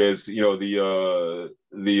viewed as, you know, the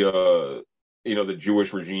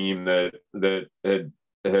Jewish regime that had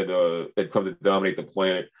come to dominate the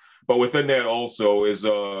planet. But within that also is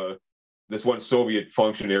this one Soviet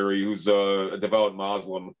functionary who's a devout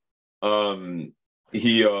Muslim.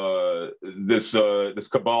 This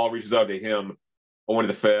cabal reaches out to him owing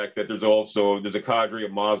to the fact that there's a cadre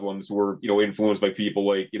of Muslims who are, you know, influenced by people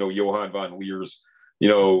like, you know, Johann von Leers, you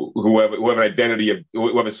know, who have an identity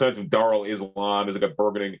who have a sense of Darul Islam as like a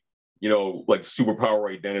burgeoning, you know, like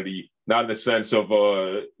superpower identity, not in the sense of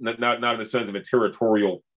not in the sense of a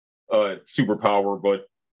territorial superpower, but,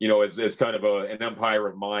 you know, as kind of an empire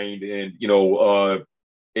of mind, and, you know,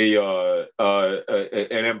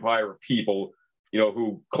 an empire of people, you know,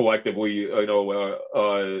 who collectively, you know,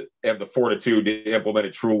 have the fortitude to implement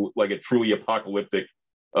a truly apocalyptic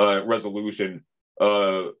resolution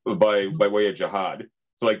by way of jihad.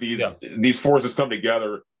 So like these forces come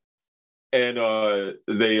together, and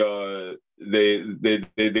they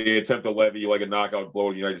attempt to levy like a knockout blow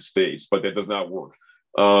to the United States, but that does not work.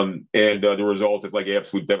 And the result is like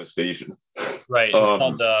absolute devastation. Right. It's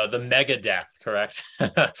called the mega death, correct?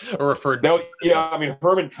 Or referred. Now, I mean,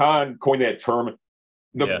 Herman Kahn coined that term.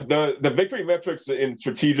 The victory metrics in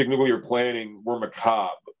strategic nuclear planning were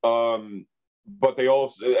macabre, but they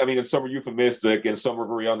also, I mean, and some are euphemistic and some are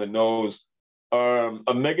very on the nose.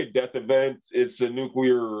 A mega death event, it's a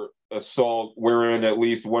nuclear assault wherein at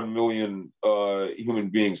least 1 million human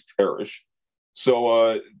beings perish.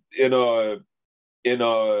 So within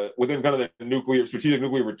kind of the strategic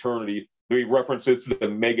nuclear fraternity, we references to the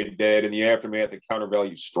mega dead in the aftermath of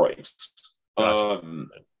counter-value strikes. Gotcha.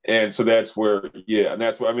 And so that's where, and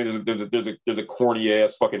that's where, I mean, there's a corny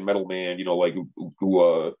ass fucking metal man, you know, like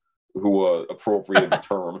who appropriated the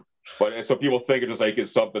term, but so people think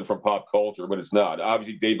it's something from pop culture, but it's not.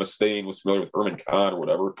 Obviously, Dave Mustaine was familiar with Herman Kahn or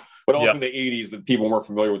whatever, but also in the 80s, the people weren't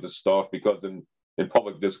familiar with this stuff because in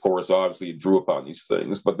public discourse, obviously, it drew upon these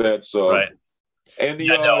things. But that's right. And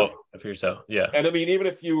I fear so. Yeah. And I mean, even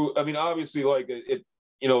if obviously, like it,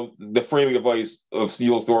 you know, the framing device of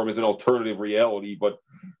Steel Storm is an alternative reality, but,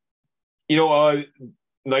 you know,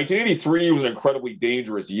 1983 was an incredibly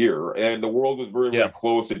dangerous year, and the world was very, very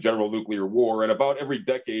close to general nuclear war. And about every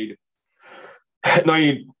decade,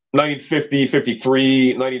 1950,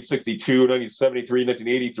 53, 1962, 1973,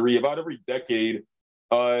 1983, about every decade,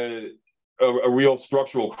 a real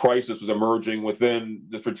structural crisis was emerging within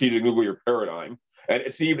the strategic nuclear paradigm. And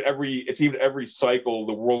it seemed every cycle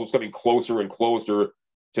the world was coming closer and closer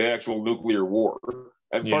to actual nuclear war.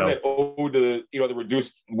 And part of that owed to, you know, the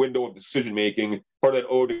reduced window of decision making. Part of that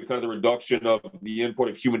owed to kind of the reduction of the input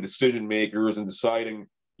of human decision makers and deciding,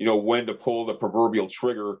 you know, when to pull the proverbial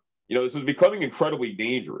trigger. You know, this was becoming incredibly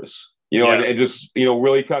dangerous. You know, and just, you know,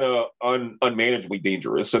 really kind of unmanageably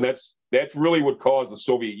dangerous. And that's really what caused the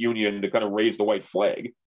Soviet Union to kind of raise the white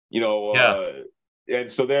flag. You know,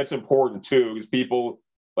 and so that's important too, because people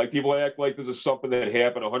act like this is something that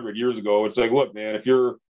happened 100 years ago. It's like, look, man, if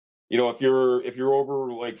you're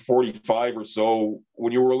over like 45 or so,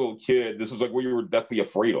 when you were a little kid, this is like what you were deathly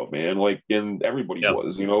afraid of, man. Like, and everybody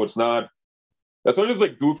was, it's not. That's why it's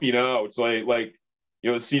like goofy now. It's like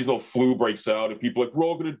the seasonal flu breaks out and people are like, we're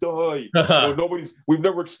all gonna die. We've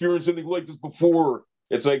never experienced anything like this before.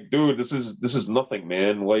 It's like, dude, this is nothing,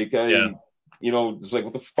 man. Like, it's like,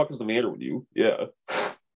 what the fuck is the matter with you? Yeah.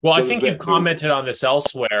 Well, so I think you've commented on this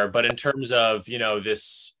elsewhere, but in terms of,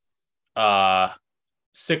 this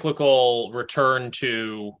cyclical return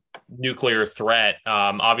to nuclear threat,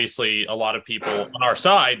 obviously a lot of people on our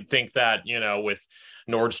side think that, with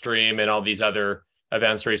Nord Stream and all these other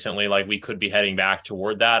events recently, like we could be heading back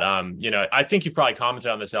toward that. I think you've probably commented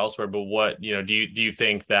on this elsewhere, but what, do you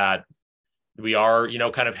think that we are,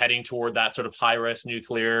 kind of heading toward that sort of high risk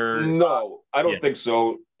nuclear? No, I don't think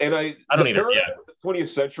so. And I don't either. The 20th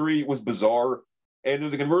century was bizarre, and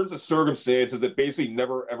there's a convergence of circumstances that basically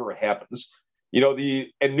never ever happens.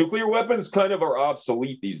 And nuclear weapons kind of are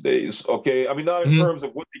obsolete these days. Okay, I mean, not in terms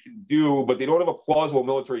of what they can do, but they don't have a plausible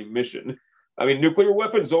military mission. I mean, nuclear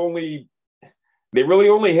weapons they really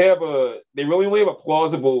only have a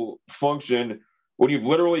plausible function when you've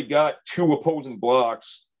literally got two opposing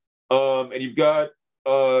blocks, and you've got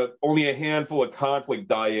only a handful of conflict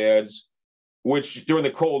dyads, which during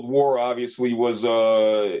the Cold War obviously was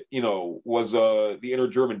the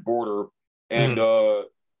inter-German border, and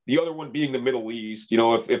the other one being the Middle East.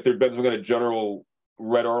 If there'd been some kind of general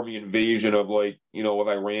Red Army invasion of of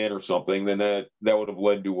Iran or something, then that would have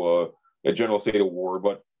led to a general state of war.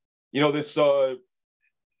 But this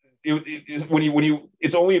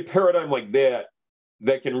it's only a paradigm like that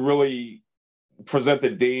can really present the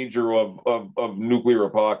danger of nuclear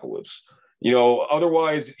apocalypse.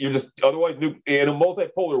 Otherwise in a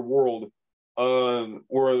multipolar world, where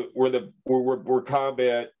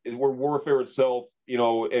warfare itself,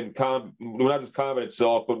 and not just combat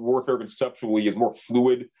itself, but warfare conceptually is more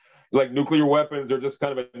fluid. Like, nuclear weapons are just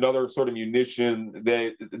kind of another sort of munition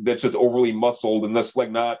that's just overly muscled and that's like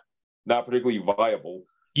not particularly viable.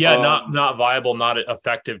 Yeah, not viable, not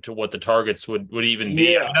effective to what the targets would even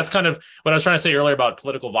be. Yeah. I mean, that's kind of what I was trying to say earlier about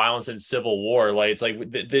political violence and civil war. Like, it's like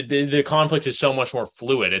the conflict is so much more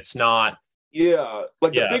fluid. It's not. Yeah,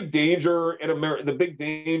 the big danger in America, the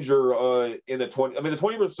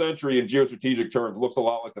 21st century in geostrategic terms looks a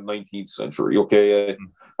lot like the 19th century. Okay,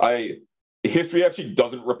 history actually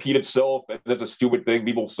doesn't repeat itself, and that's a stupid thing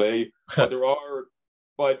people say.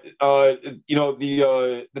 But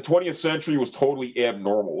the 20th century was totally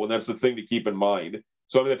abnormal, and that's the thing to keep in mind.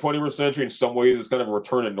 So, I mean, the 21st century in some ways is kind of a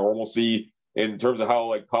return to normalcy in terms of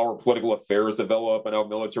how power political affairs develop and how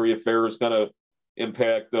military affairs kind of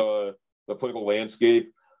impact the political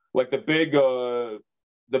landscape. Like the big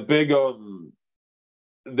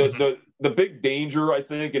danger, I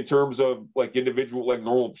think, in terms of individual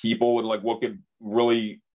normal people and what could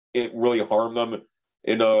really harm them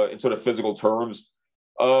in sort of physical terms.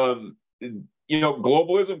 Globalism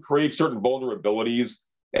creates certain vulnerabilities,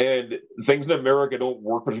 and things in America don't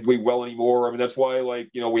work particularly well anymore. I mean, that's why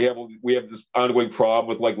we have this ongoing problem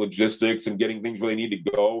with logistics and getting things where they need to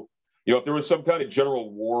go. If there was some kind of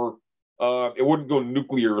general war, it wouldn't go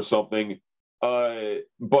nuclear or something,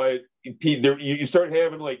 but you start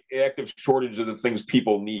having active shortages of the things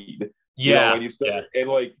people need. And you'd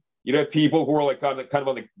have people who are kind of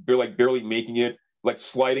on barely making it,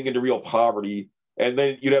 sliding into real poverty. And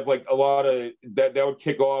then you'd have a lot of that would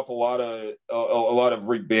kick off a lot of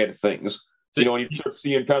very bad things. And you start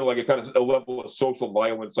seeing kind of a level of social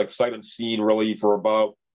violence, sight unseen, really, for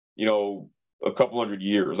about a couple hundred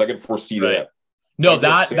years. I can foresee that. No,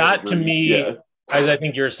 that to me, as I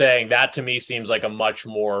think you're saying, that to me seems like a much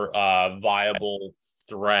more viable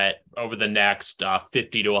threat over the next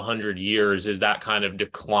 50 to 100 years. Is that kind of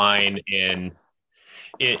decline in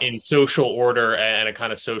social order and a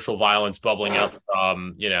kind of social violence bubbling up.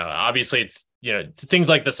 Obviously it's, things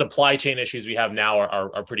like the supply chain issues we have now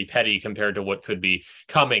are pretty petty compared to what could be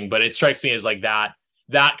coming, but it strikes me as that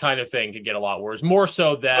kind of thing could get a lot worse, more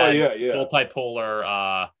so than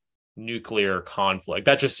multipolar nuclear conflict.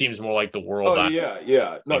 That just seems more like the world.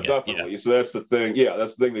 Definitely. So that's the thing. Yeah,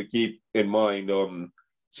 that's the thing to keep in mind.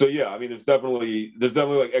 So yeah, I mean, there's definitely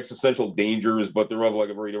existential dangers, but they're of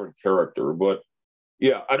a very different character. But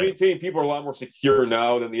yeah, I maintain people are a lot more secure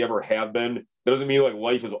now than they ever have been. That doesn't mean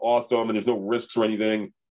life is awesome and there's no risks or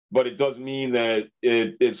anything, but it does mean that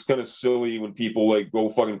it's kind of silly when people go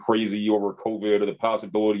fucking crazy over COVID or the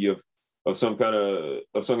possibility of some kind of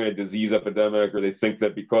disease epidemic, or they think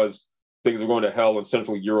that because things are going to hell in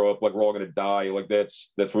Central Europe, like we're all going to die. Like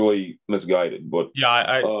that's really misguided. But Yeah,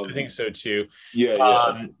 I think so too.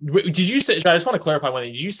 Yeah. Did you say? I just want to clarify one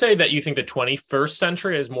thing. Did you say that you think the 21st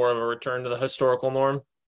century is more of a return to the historical norm?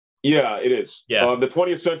 Yeah, it is. Yeah. The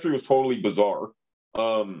 20th century was totally bizarre.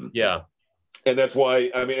 Yeah. And that's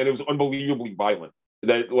why, I mean, and it was unbelievably violent.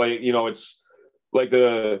 That, like, you know, it's like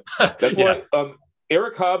that's Yeah. why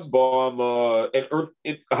Eric Hobsbawm,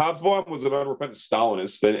 Hobsbawm was an unrepentant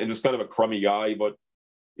Stalinist and just kind of a crummy guy, but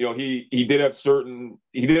you know, he did have certain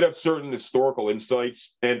historical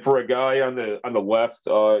insights. And for a guy on the left,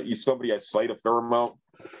 he's somebody I cite a fair amount.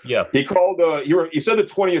 Yeah. He said the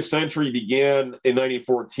 20th century began in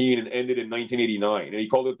 1914 and ended in 1989, and he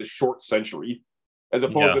called it the short century, as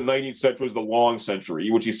opposed to the 19th century was the long century,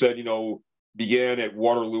 which he said, you know, began at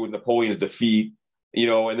Waterloo and Napoleon's defeat, you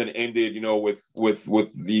know, and then ended, you know, with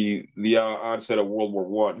the onset of World War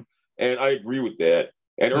One. And I agree with that.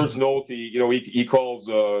 And Ernst Nolte, you know, he calls,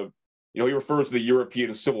 you know, he refers to the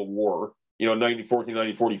European Civil War, you know, 1914,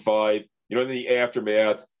 1945, you know, in the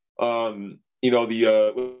aftermath, you know,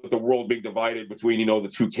 the world being divided between, you know, the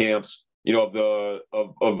two camps, you know,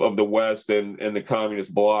 of the West and the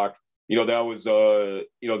communist bloc. You know, that was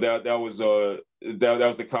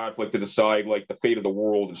the conflict to decide like the fate of the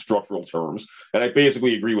world in structural terms. And I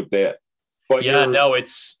basically agree with that. But yeah, no,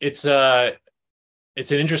 it's an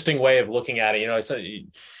interesting way of looking at it. You know, it's a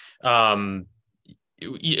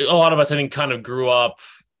lot of us, I think, kind of grew up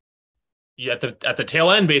at the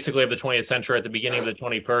tail end, basically, of the 20th century, at the beginning of the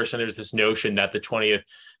 21st, and there's this notion that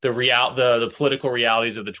the political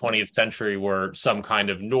realities of the 20th century were some kind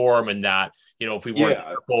of norm, and that, you know, if we weren't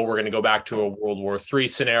careful, we're going to go back to a World War III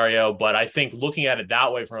scenario. But I think looking at it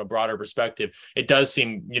that way from a broader perspective, it does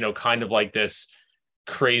seem, you know, kind of like this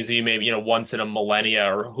crazy, maybe, you know, once in a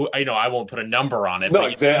millennia, or who, you know, I won't put a number on it, no,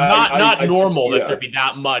 but exactly. not normal that there be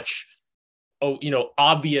that much, you know,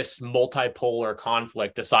 obvious multipolar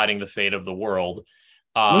conflict deciding the fate of the world.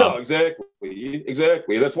 No, exactly.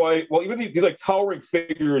 That's why. Well, even these like towering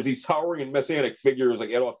figures, these towering and messianic figures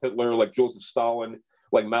like Adolf Hitler, like Joseph Stalin,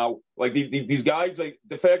 like Mao, like these guys, like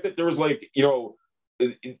the fact that there's like, you know,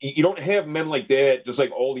 you don't have men like that just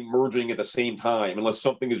like all emerging at the same time unless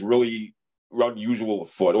something is really unusual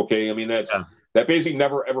afoot. Okay, I mean that basically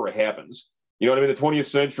never ever happens. You know what I mean? The 20th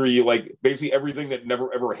century, like basically everything that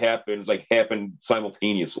never ever happens, like happened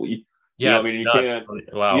simultaneously. Yeah, you know, I mean, you can't.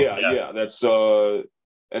 Wow. Yeah. That's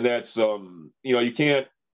and that's you know, you can't.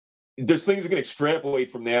 There's things you can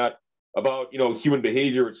extrapolate from that about, you know, human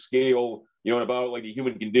behavior at scale, you know, and about like the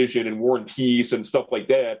human condition and war and peace and stuff like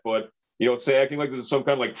that. But you know, say acting like this is some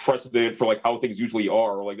kind of like precedent for like how things usually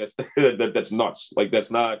are, like that's nuts. Like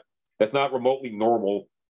that's not remotely normal.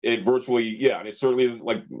 It virtually, and it certainly isn't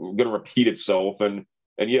like going to repeat itself. And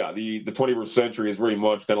yeah, the 21st century is very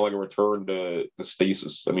much kind of like a return to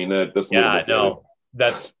stasis. I mean,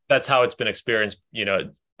 that's that's how it's been experienced, you know,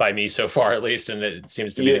 by me so far, at least, and it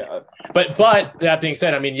seems to be. Yeah. But that being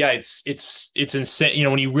said, I mean, yeah, it's insane. You know,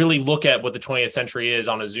 when you really look at what the 20th century is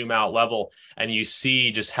on a zoom out level, and you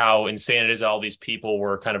see just how insane it is that all these people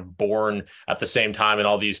were kind of born at the same time, and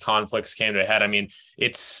all these conflicts came to a head. I mean,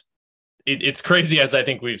 it's crazy, as I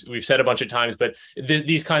think we've said a bunch of times, but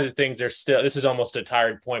these kinds of things are still, this is almost a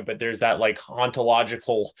tired point, but there's that like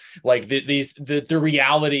ontological, like the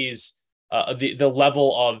realities, the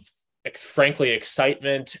level of frankly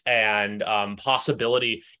excitement and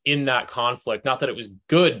possibility in that conflict. Not that it was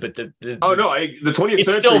good, but the 20th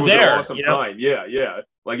century was an awesome time. Yeah.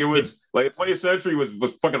 Like it was like the 20th century was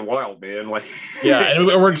fucking wild, man. Like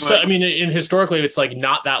and I mean, historically, it's like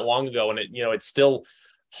not that long ago, and it, you know, it's still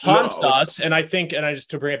haunts us. And I think, and I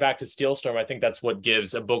just to bring it back to Steelstorm, I think that's what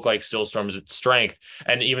gives a book like Steelstorm its strength.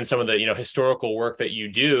 And even some of the, you know, historical work that you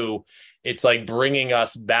do, it's like bringing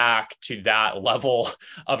us back to that level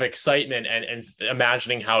of excitement and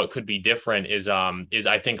imagining how it could be different is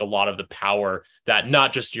I think a lot of the power that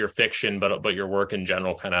not just your fiction, but your work in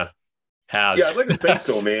general kind of has. Yeah, I'd like to think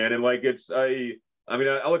so, man. And like, I mean,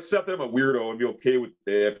 I'll accept that I'm a weirdo and be okay with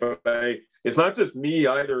that, but it's not just me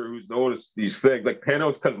either who's noticed these things. Like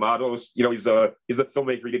Panos Cosmatos, you know, he's a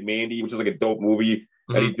filmmaker. He did Mandy, which is like a dope movie,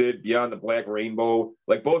 and he did Beyond the Black Rainbow.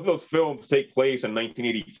 Like both of those films take place in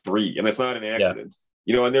 1983, and that's not an accident.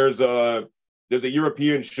 You know, and there's a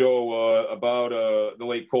European show about the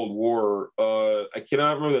late Cold War. I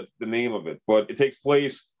cannot remember the name of it, but it takes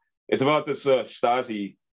place. It's about this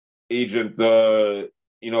Stasi agent,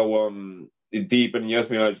 you know, deep in the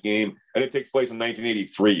espionage game, and it takes place in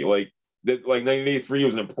 1983. Like 1983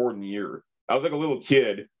 was an important year. I was like a little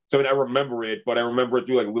kid, so I mean, I remember it, but I remember it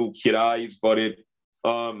through like little kid eyes. But it,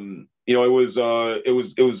 it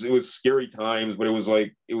was scary times, but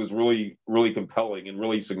it was really, really compelling and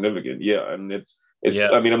really significant. Yeah. And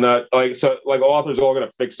I mean, I'm not like authors are all going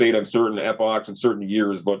to fixate on certain epochs and certain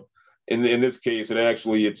years, but in this case,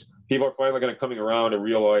 it's people are finally kind of coming around and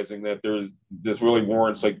realizing that this really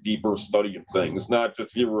warrants like deeper study of things, not just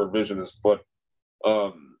if you're a revisionist, but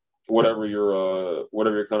whatever your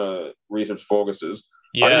kind of research focus is.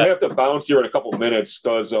 Yeah. I'm gonna have to bounce here in a couple minutes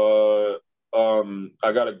because I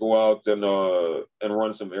got to go out and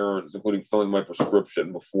run some errands, including filling my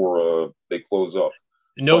prescription before they close up.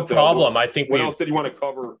 No problem. I think what else did you want to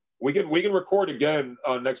cover? We can record again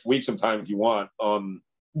next week sometime if you want.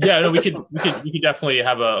 Yeah, no, we could definitely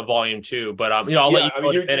have a volume 2, but I'll let you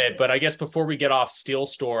know in a minute. But I guess before we get off Steel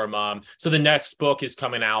Storm, so the next book is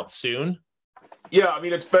coming out soon. Yeah, I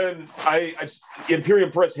mean,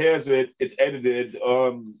 Imperium Press has it. It's edited.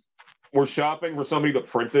 We're shopping for somebody to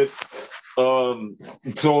print it.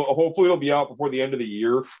 So hopefully it'll be out before the end of the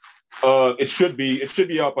year. It should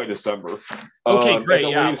be out by December. Okay, great.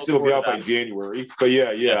 And the latest it'll be out by January. But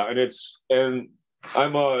yeah. And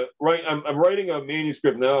I'm writing a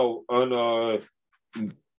manuscript now on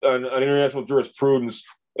international jurisprudence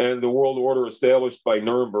and the world order established by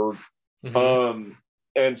Nuremberg. Mm-hmm.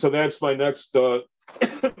 And so that's my next. The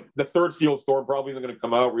third Steel Storm probably isn't going to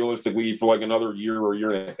come out realistically for like another year or a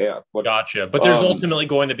year and a half. But gotcha. But there's ultimately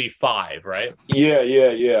going to be 5, right?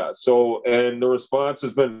 Yeah. So, and the response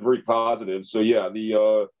has been very positive. So yeah,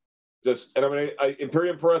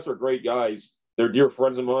 Imperium Press are great guys. They're dear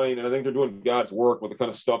friends of mine, and I think they're doing God's work with the kind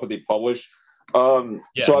of stuff that they publish. I mean,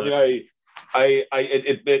 I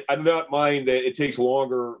do not mind that it takes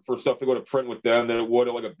longer for stuff to go to print with them than it would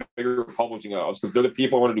at like a bigger publishing house, because they're the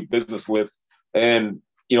people I want to do business with, and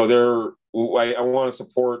I want to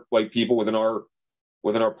support like people within our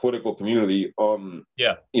political community. Over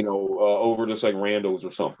just like randos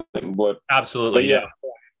or something. But absolutely, yeah.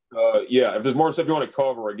 If there's more stuff you want to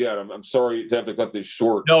cover, again, I'm sorry to have to cut this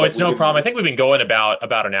short. No, it's no problem. I think we've been going about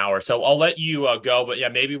an hour, so I'll let you go. But yeah,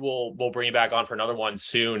 maybe we'll bring you back on for another one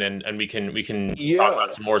soon, and we can talk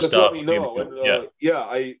about some more stuff. Let me know. And,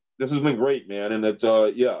 this has been great, man. And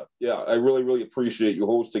I really, really appreciate you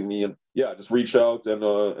hosting me. And just reach out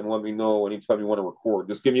and let me know anytime you want to record.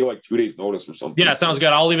 Just give me like 2 days notice or something. Yeah, sounds good.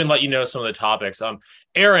 I'll even let you know some of the topics.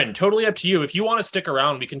 Aaron, totally up to you. If you want to stick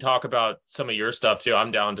around, we can talk about some of your stuff too.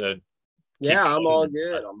 I'm down to. I'm all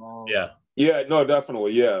good. Yeah, no,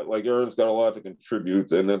 definitely. Yeah. Like Aaron's got a lot to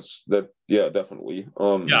contribute, and definitely.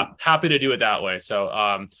 Happy to do it that way.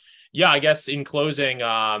 So, I guess in closing,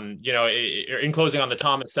 on the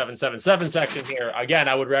Thomas777 section here, again,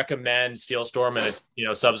 I would recommend Steel Storm and its,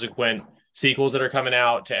 subsequent sequels that are coming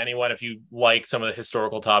out to anyone. If you like some of the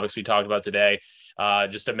historical topics we talked about today,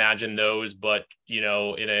 just imagine those, but, in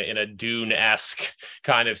a Dune-esque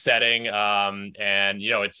kind of setting.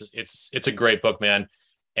 It's a great book, man.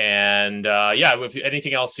 And if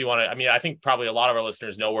anything else you want to, I think probably a lot of our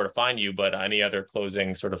listeners know where to find you, but any other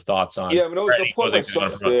closing sort of thoughts on? Yeah, I'll plug my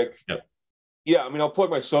Substack. I'll plug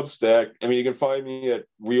my Substack. You can find me at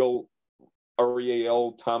Real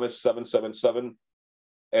Thomas777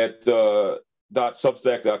 at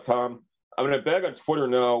 .substack.com. I'm back on Twitter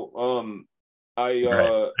now. I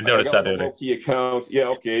noticed that a low-key account. Yeah,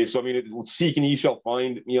 okay. So seek and ye shall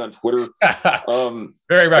find me on Twitter.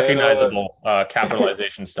 Very recognizable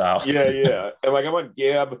capitalization style. Yeah. And I'm on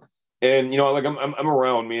Gab, and I'm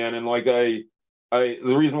around, man. And the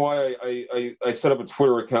reason why I set up a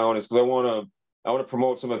Twitter account is because I want to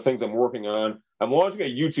promote some of the things I'm working on. I'm launching a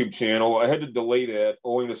YouTube channel. I had to delay that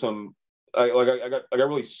owing to some. I got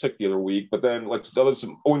really sick the other week, but then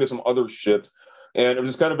owing to some other shit. And I've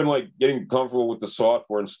just kind of been getting comfortable with the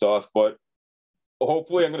software and stuff, but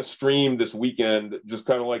hopefully I'm going to stream this weekend, just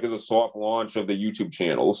kind of as a soft launch of the YouTube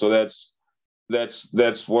channel. So that's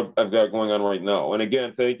what I've got going on right now. And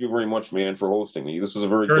again, thank you very much, man, for hosting me. This is a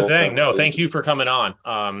very sure thing. No, thank you for coming on.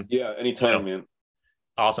 Anytime, man.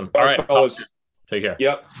 Awesome. All right, fellas. Take care.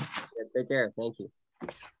 Yep. Yeah, take care. Thank you.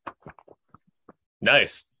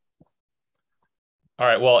 Nice. All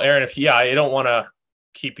right. Well, Aaron, I don't want to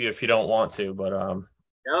keep you if you don't want to, but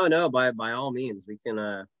no, by all means, we can.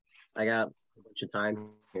 I got a bunch of time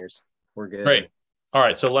here, so we're good. Great. All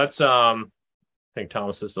right, so let's I think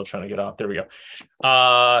Thomas is still trying to get off. There we go.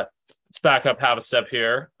 Let's back up half a step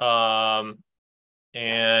here. And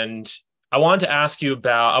I wanted to ask both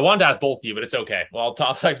of you, but it's okay. Well, I'll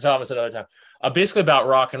talk to Thomas another time. Basically about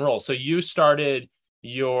rock and roll. So you started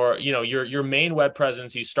your main web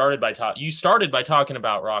presence. You started by talking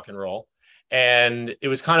about rock and roll. And it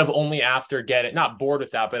was kind of only after getting not bored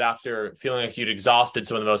with that, but after feeling like you'd exhausted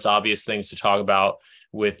some of the most obvious things to talk about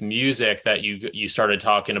with music that you started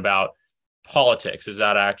talking about politics. Is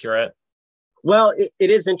that accurate? Well, it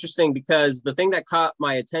is interesting because the thing that caught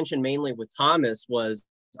my attention mainly with Thomas was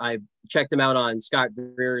I checked him out on Scott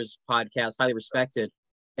Greer's podcast, highly respected,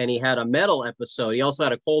 and he had a metal episode. He also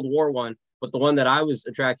had a Cold War one, but the one that I was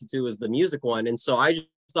attracted to was the music one. And so I just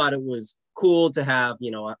thought it was cool to have, you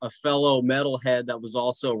know, a fellow metalhead that was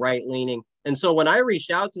also right leaning. And so when I reached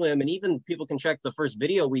out to him, and even people can check the first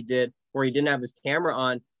video we did where he didn't have his camera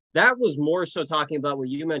on, that was more so talking about what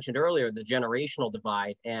you mentioned earlier, the generational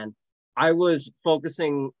divide. And I was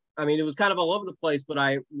focusing, I mean, it was kind of all over the place, but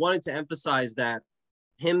I wanted to emphasize that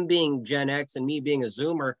him being Gen X and me being a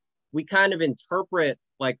Zoomer, we kind of interpret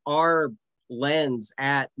like our lens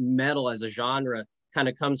at metal as a genre kind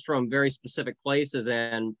of comes from very specific places.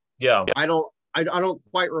 And Yeah. I don't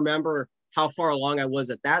quite remember how far along I was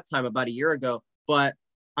at that time, about a year ago, but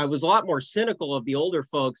I was a lot more cynical of the older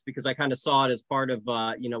folks because I kind of saw it as part of,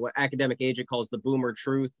 you know, what academic age calls the boomer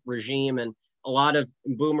truth regime. And a lot of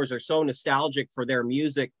boomers are so nostalgic for their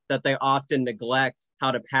music that they often neglect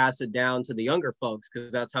how to pass it down to the younger folks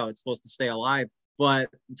because that's how it's supposed to stay alive. But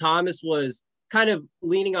Thomas was kind of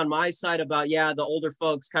leaning on my side about, yeah, the older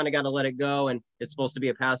folks kind of got to let it go and it's supposed to be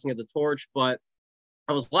a passing of the torch. But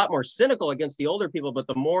I was a lot more cynical against the older people. But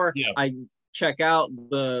the more I check out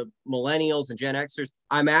the millennials and Gen Xers,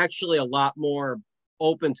 I'm actually a lot more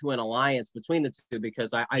open to an alliance between the two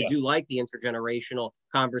because I do like the intergenerational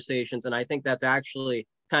conversations. And I think that's actually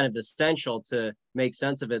kind of essential to make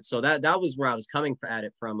sense of it. So that was where I was coming at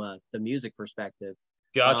it from the music perspective.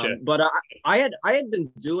 Gotcha. But I had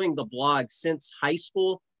been doing the blog since high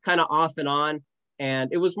school, kind of off and on.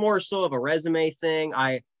 And it was more so of a resume thing.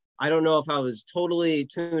 I don't know if I was totally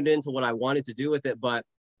tuned into what I wanted to do with it, but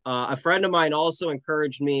a friend of mine also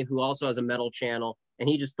encouraged me, who also has a metal channel, and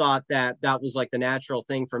he just thought that that was like the natural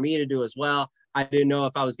thing for me to do as well. I didn't know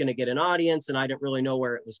if I was going to get an audience, and I didn't really know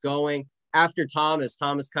where it was going. After Thomas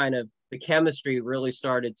kind of, the chemistry really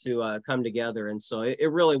started to come together. And so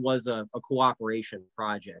it really was a cooperation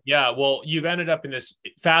project. Yeah, well, you've ended up in this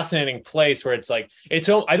fascinating place where it's like, I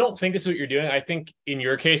don't think this is what you're doing. I think in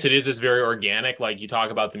your case, it is this very organic, like you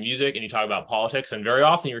talk about the music and you talk about politics, and very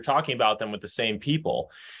often you're talking about them with the same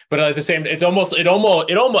people. But at the same, it almost, I don't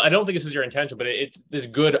think this is your intention, but it's this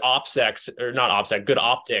good good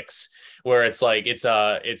optics, where it's like,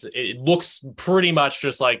 it looks pretty much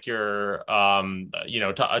just like you're,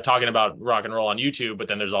 talking about rock and roll on YouTube, but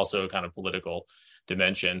then there's also a kind of political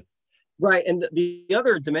dimension. Right. And the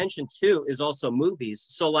other dimension too is also movies.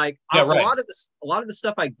 So like a lot of the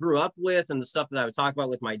stuff I grew up with and the stuff that I would talk about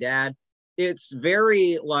with my dad, it's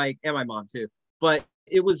very like, and my mom too, but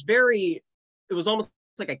it was almost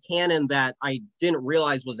like a canon that I didn't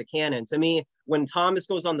realize was a canon. To me, when Thomas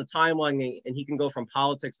goes on the timeline and he can go from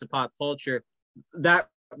politics to pop culture, that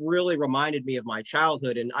really reminded me of my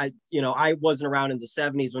childhood. And I wasn't around in the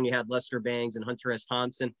 70s when you had Lester Bangs and Hunter S.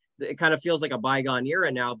 Thompson. It kind of feels like a bygone era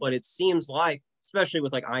now, but it seems like, especially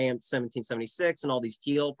with like I Am 1776 and all these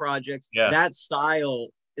Teal projects, that style,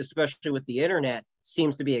 especially with the internet,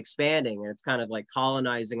 seems to be expanding, and it's kind of like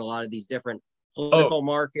colonizing a lot of these different political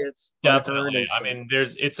markets. Definitely. I mean,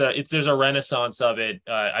 there's a renaissance of it.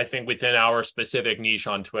 I think within our specific niche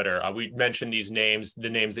on Twitter, we mentioned these names, the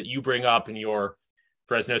names that you bring up in your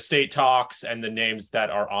Fresno State talks, and the names that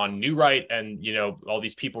are on New Right, and all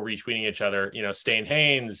these people retweeting each other. Stain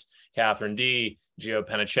Haynes, Catherine D, Gio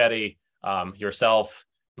Penichetti, yourself,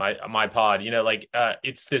 my pod.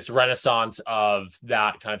 It's this renaissance of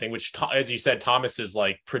that kind of thing, which, as you said, Thomas is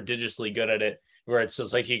like prodigiously good at it, where it's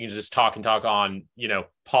just like he can just talk on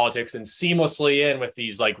politics and seamlessly in with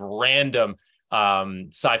these like random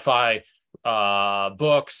sci-fi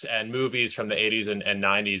books and movies from the 80s and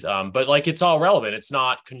 90s, but like it's all relevant. It's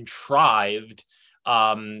not contrived.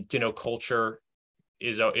 Culture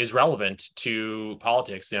is relevant to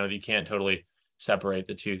politics. You can't totally separate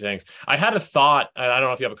the two things. I had a thought, and I don't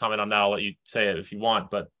know if you have a comment on that. I'll let you say it if you want,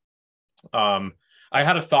 but I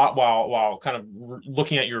had a thought while kind of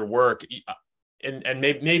looking at your work, and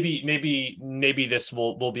maybe this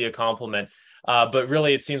will be a compliment. But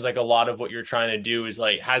really, it seems like a lot of what you're trying to do is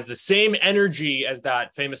like has the same energy as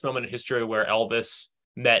that famous moment in history where Elvis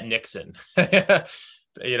met Nixon. I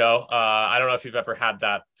don't know if you've ever had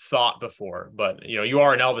that thought before, but you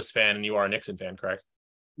are an Elvis fan and you are a Nixon fan, correct?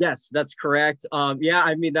 Yes, that's correct. I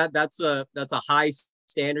mean that's a high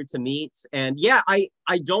standard to meet, and I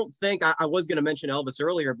don't think I was going to mention Elvis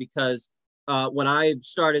earlier because when I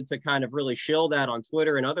started to kind of really shill that on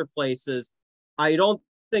Twitter and other places, I don't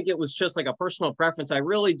think it was just like a personal preference. I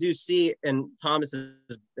really do see, and Thomas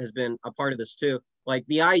has been a part of this too, like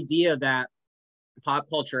the idea that pop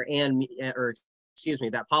culture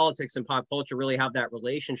that politics and pop culture really have that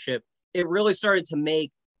relationship. It really started to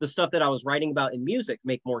make the stuff that I was writing about in music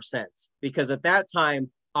make more sense, because at that time,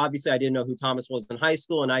 obviously I didn't know who Thomas was in high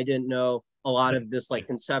school, and I didn't know a lot of this like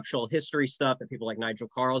conceptual history stuff that people like Nigel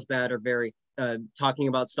Carlsbad are very talking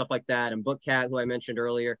about, stuff like that, and Bookcat, who I mentioned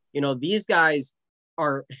earlier. You know, these guys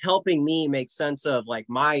are helping me make sense of like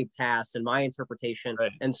my past and my interpretation.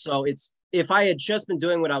 Right. And so it's, if I had just been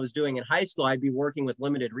doing what I was doing in high school, I'd be working with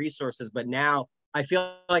limited resources. But now I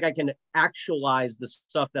feel like I can actualize the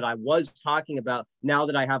stuff that I was talking about now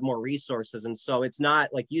that I have more resources. And so it's not,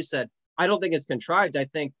 like you said, I don't think it's contrived. I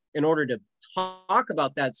think in order to talk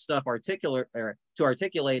about that stuff to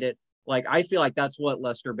articulate it, like I feel like that's what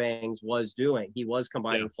Lester Bangs was doing. He was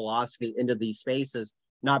combining philosophy into these spaces,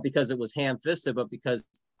 not because it was ham-fisted, but because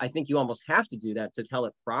I think you almost have to do that to tell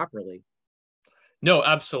it properly. No,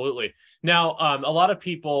 absolutely. Now, a lot of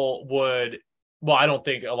people would, well, I don't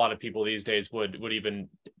think a lot of people these days would even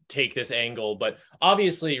take this angle, but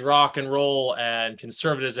obviously rock and roll and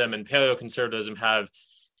conservatism and paleoconservatism have,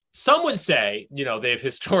 some would say, you know, they've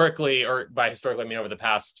historically, or by historically I mean over the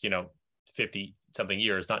past, 50 something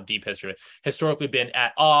years, not deep history, historically been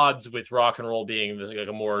at odds with rock and roll being like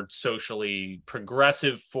a more socially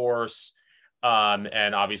progressive force,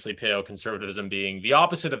 and obviously paleoconservatism being the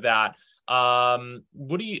opposite of that.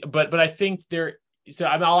 What do you, but I think there, so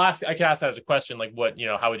I can ask that as a question, like what,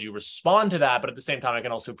 how would you respond to that? But at the same time, I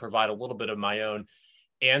can also provide a little bit of my own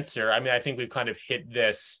answer. I mean, I think we've kind of hit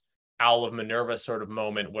this Owl of Minerva sort of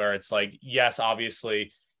moment where it's like, yes,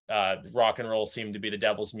 obviously, rock and roll seemed to be the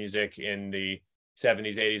devil's music in the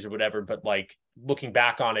 70s, 80s or whatever, but like looking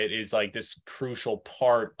back on it is like this crucial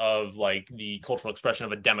part of like the cultural expression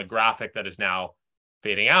of a demographic that is now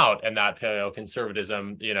fading out, and that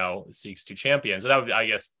paleoconservatism, seeks to champion. So that would be, I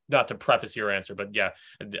guess, not to preface your answer, but yeah,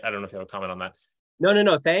 I don't know if you have a comment on that.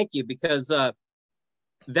 No, thank you, because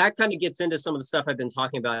that kind of gets into some of the stuff I've been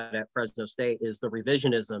talking about at Fresno State, is the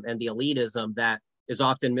revisionism and the elitism that is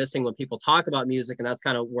often missing when people talk about music. And that's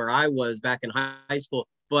kind of where I was back in high school.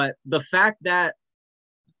 But the fact that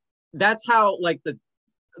that's how, like,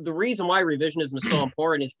 the reason why revisionism is so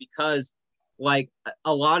important is because, like,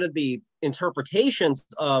 a lot of the interpretations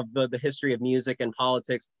of the history of music and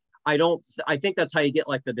politics, I think that's how you get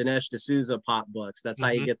like the Dinesh D'Souza pop books. That's how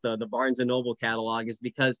you get the Barnes and Noble catalog, is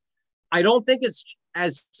because I don't think it's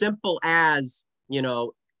as simple as,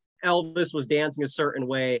 Elvis was dancing a certain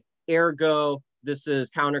way, ergo this is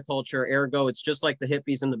counterculture, ergo it's just like the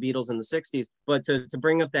hippies and the Beatles in the 60s. But to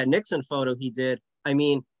bring up that Nixon photo he did, I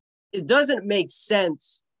mean, it doesn't make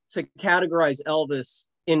sense to categorize Elvis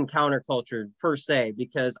in counterculture per se,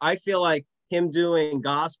 because I feel like him doing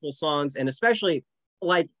gospel songs, and especially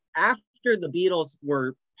like after the Beatles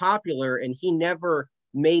were popular and he never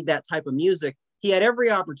made that type of music, he had every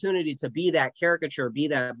opportunity to be that caricature, be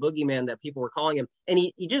that boogeyman that people were calling him. And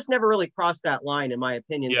he just never really crossed that line, in my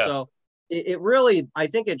opinion. Yeah. So it really, I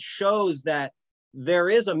think it shows that there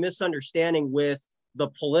is a misunderstanding with the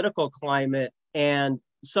political climate and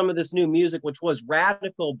some of this new music, which was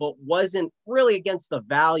radical, but wasn't really against the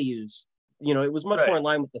values. It was much more in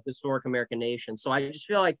line with the historic American nation. So I just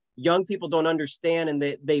feel like young people don't understand, and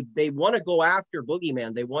they want to go after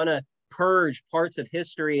boogeyman. They want to purge parts of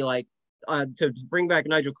history, like to bring back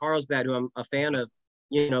Nigel Carlsbad, who I'm a fan of.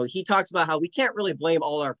 He talks about how we can't really blame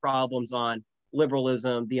all our problems on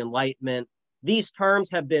liberalism, the Enlightenment. These terms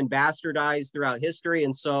have been bastardized throughout history,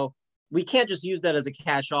 and so we can't just use that as a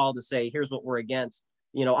catch-all to say, here's what we're against.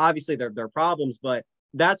 Obviously there are problems, but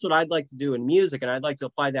that's what I'd like to do in music. And I'd like to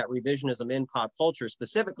apply that revisionism in pop culture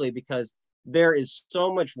specifically, because there is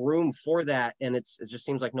so much room for that. And it just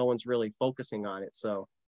seems like no one's really focusing on it. So.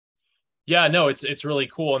 Yeah, no, it's really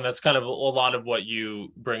cool. And that's kind of a lot of what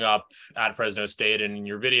you bring up at Fresno State and in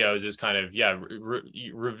your videos is kind of,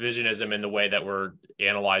 revisionism in the way that we're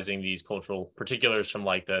analyzing these cultural particulars from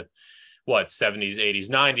like the 70s, 80s,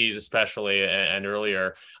 90s, especially, and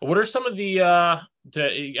earlier. What are some of the,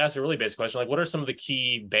 to ask a really basic question, like what are some of the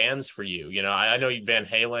key bands for you? I know Van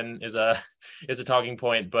Halen is a talking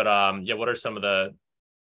point, but what are some of the...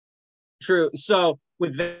 True. So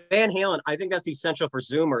with Van Halen, I think that's essential for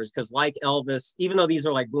Zoomers, because like Elvis, even though these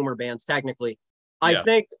are like boomer bands technically, I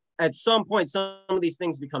think at some point some of these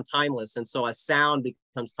things become timeless, and so a sound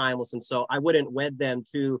becomes timeless, and so I wouldn't wed them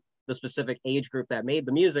to the specific age group that made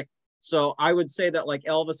the music. So I would say that like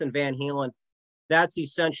Elvis and Van Halen, that's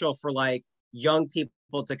essential for like young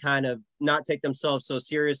people to kind of not take themselves so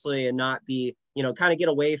seriously and not be, kind of get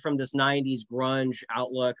away from this 90s grunge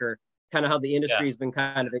outlook, or kind of how the industry has been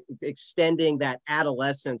kind of extending that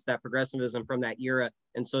adolescence, that progressivism from that era.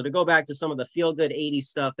 And so to go back to some of the feel-good 80s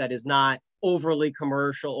stuff that is not overly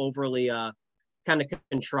commercial, overly kind of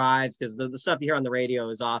contrived, because the stuff you hear on the radio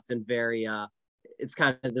is often very, it's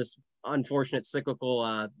kind of this unfortunate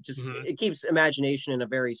cyclical, it keeps imagination in a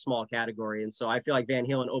very small category. And so I feel like Van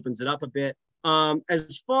Halen opens it up a bit.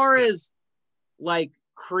 As far as like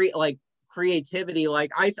creativity,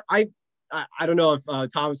 like I don't know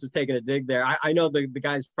if Thomas is taking a dig there. I know the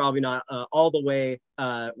guy's probably not all the way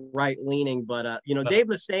right leaning, but Dave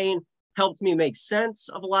Mustaine helped me make sense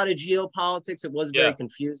of a lot of geopolitics. It was very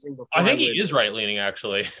confusing before. I think he is right leaning,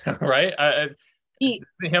 actually. Right?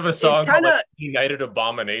 They have a song called United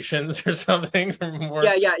Abominations or something.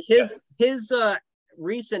 His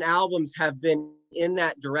recent albums have been in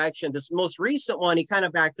that direction. This most recent one, he kind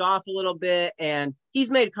of backed off a little bit, and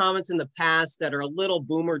he's made comments in the past that are a little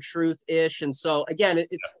boomer truth-ish. And so again,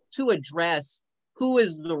 it's to address who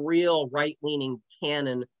is the real right-leaning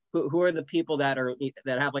canon, who are the people that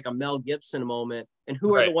have like a Mel Gibson moment, and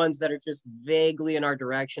who are the ones that are just vaguely in our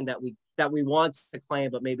direction that we want to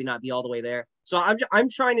claim, but maybe not be all the way there. So I'm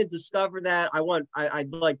trying to discover that.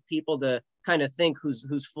 I'd like people to kind of think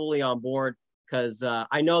who's fully on board, because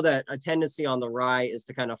I know that a tendency on the right is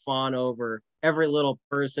to kind of fawn over every little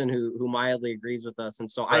person who mildly agrees with us.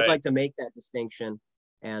 And so I'd like to make that distinction.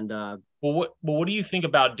 And what do you think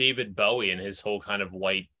about David Bowie and his whole kind of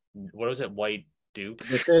white Duke?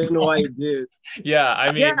 The thin white Duke. Yeah,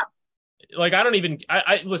 I mean, like, I don't even.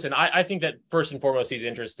 I listen. I think that first and foremost, he's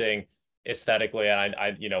interesting aesthetically, and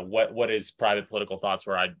I what his private political thoughts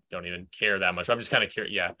were, I don't even care that much. I'm just kind of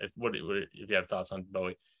curious. Yeah, if you have thoughts on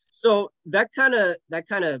Bowie. So that kind of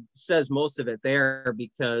says most of it there,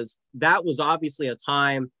 because that was obviously a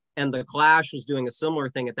time, and the Clash was doing a similar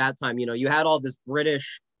thing at that time. You had all these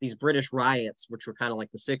British riots, which were kind of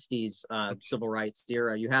like the 60s civil rights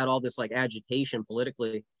era. You had all this like agitation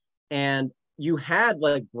politically, and you had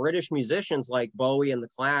like British musicians like Bowie and the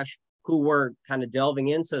Clash who were kind of delving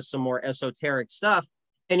into some more esoteric stuff.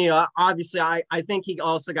 And, obviously I think he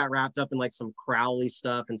also got wrapped up in like some Crowley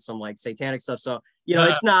stuff and some like satanic stuff. So,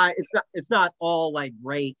 it's not all like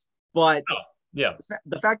great, but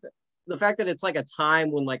the fact that it's like a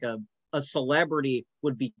time when like a celebrity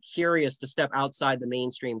would be curious to step outside the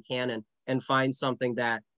mainstream canon and find something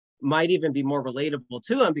that might even be more relatable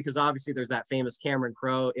to him, because obviously there's that famous Cameron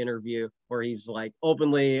Crowe interview where he's like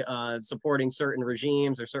openly supporting certain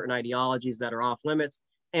regimes or certain ideologies that are off limits.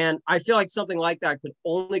 And I feel like something like that could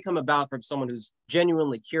only come about from someone who's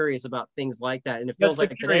genuinely curious about things like that. And it feels like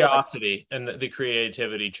the curiosity and the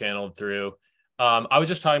creativity channeled through. I was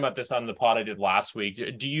just talking about this on the pod I did last week.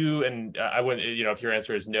 Do you, and I wouldn't, if your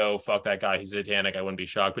answer is no, fuck that guy, he's satanic, I wouldn't be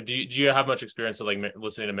shocked. But do you have much experience with like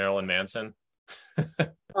listening to Marilyn Manson?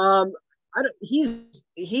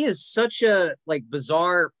 He is such a like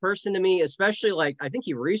bizarre person to me, especially like I think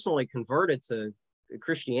he recently converted to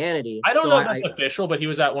Christianity. I don't know if that's official, but he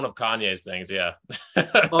was at one of Kanye's things. Yeah.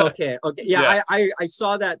 Okay. Yeah. I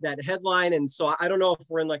saw that headline, and so I don't know if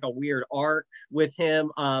we're in like a weird arc with him.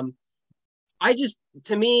 To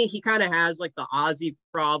me, he kind of has like the Ozzy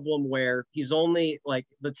problem where he's only like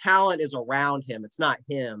the talent is around him. It's not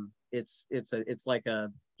him. It's like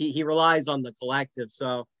he relies on the collective.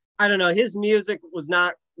 So I don't know. His music was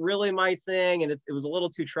not really my thing, and it was a little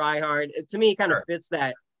too try hard. To me, it kind of fits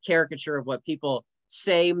that caricature of what people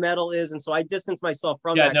say metal is, and so I distance myself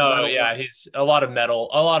from that. He's a lot of metal,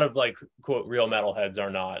 a lot of like quote real metalheads are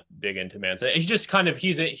not big into Manson. He's just kind of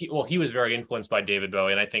he was very influenced by David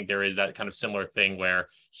Bowie, and I think there is that kind of similar thing where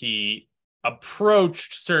he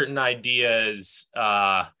approached certain ideas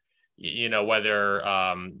whether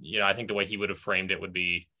I think the way he would have framed it would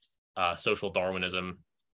be social Darwinism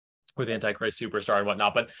with Antichrist Superstar and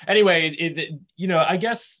whatnot. But anyway, I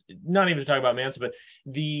guess not even to talk about Manson, but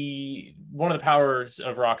one of the powers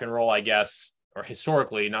of rock and roll, I guess, or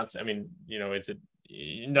historically, it's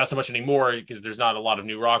not so much anymore because there's not a lot of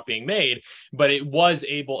new rock being made, but it was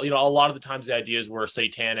able, a lot of the times the ideas were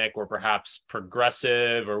satanic or perhaps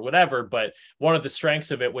progressive or whatever. But one of the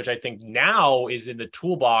strengths of it, which I think now is in the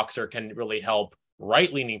toolbox or can really help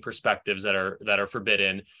right-leaning perspectives that are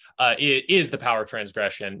forbidden, is the power of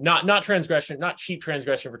transgression, not transgression, not cheap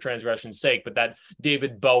transgression for transgression's sake, but that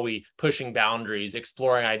David Bowie pushing boundaries,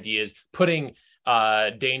 exploring ideas, putting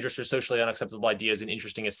dangerous or socially unacceptable ideas in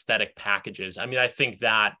interesting aesthetic packages. I think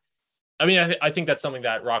that's something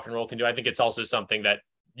that rock and roll can do. I think it's also something that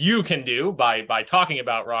you can do by talking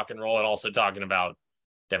about rock and roll and also talking about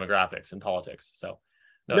demographics and politics. So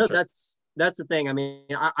that's the thing.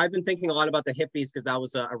 I've been thinking a lot about the hippies because that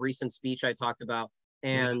was a recent speech I talked about.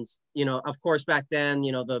 And, you know, of course, back then,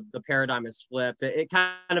 you know, the paradigm has flipped. It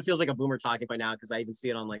kind of feels like a boomer talking by now, because I even see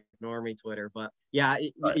it on like normie Twitter. But yeah,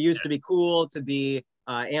 it used to be cool to be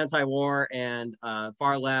anti-war and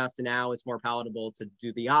far left. And now it's more palatable to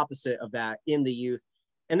do the opposite of that in the youth.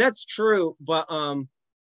 And that's true. But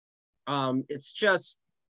it's just,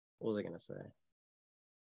 what was I going to say?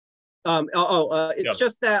 It's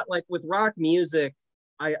just that, like, with rock music,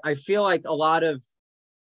 I feel like a lot of,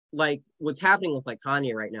 like, what's happening with like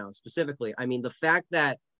Kanye right now specifically, I mean, the fact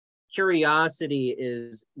that curiosity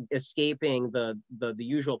is escaping the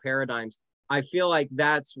usual paradigms, I feel like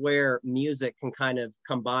that's where music can kind of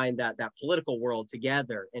combine that political world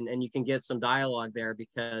together, and you can get some dialogue there,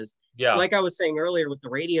 because like I was saying earlier with the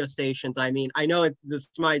radio stations, I mean, I know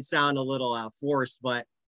this might sound a little forced, but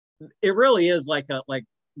it really is like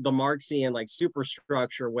the Marxian like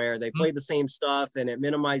superstructure, where they play the same stuff and it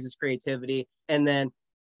minimizes creativity, and then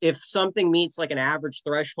if something meets like an average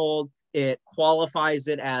threshold, it qualifies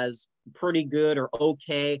it as pretty good or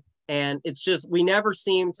okay. And it's just, we never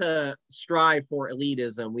seem to strive for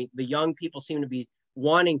elitism. The young people seem to be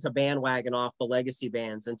wanting to bandwagon off the legacy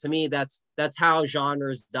bands. And to me, that's how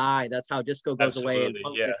genres die. That's how disco goes away and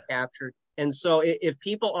punk gets captured. And so if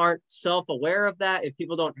people aren't self-aware of that, if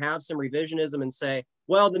people don't have some revisionism and say,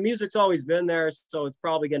 well, the music's always been there, so it's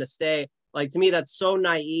probably going to stay. Like, to me, that's so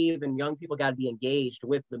naive, and young people got to be engaged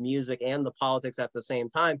with the music and the politics at the same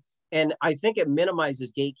time. And I think it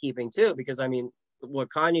minimizes gatekeeping too, because I mean, what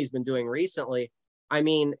Kanye's been doing recently, I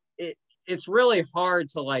mean, it's really hard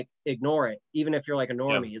to like ignore it, even if you're like a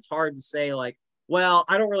normie. It's hard to say like, well,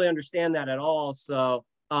 I don't really understand that at all, so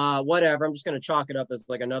whatever, I'm just going to chalk it up as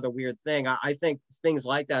like another weird thing. I think things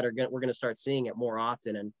like that we're going to start seeing it more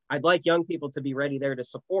often, and I'd like young people to be ready there to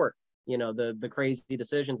support, you know, the crazy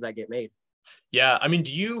decisions that get made. Yeah, I mean,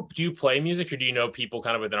 do you play music, or do you know people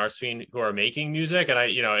kind of within our scene who are making music?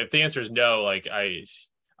 And you know, if the answer is no, like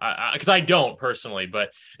because I don't personally, but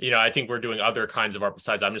you know, I think we're doing other kinds of art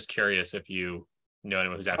besides. I'm just curious if you know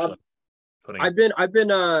anyone who's actually putting. I've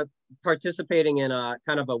been participating in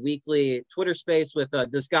kind of a weekly Twitter space with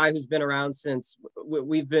this guy who's been around since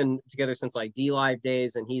we've been together since like D Live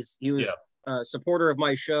days, and he was a supporter of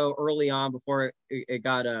my show early on before it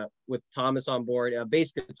got with Thomas on board. A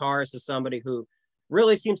bass guitarist is somebody who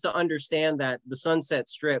really seems to understand that the Sunset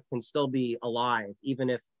Strip can still be alive, even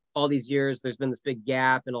if all these years there's been this big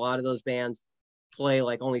gap and a lot of those bands play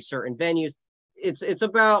like only certain venues. It's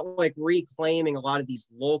about like reclaiming a lot of these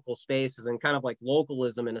local spaces and kind of like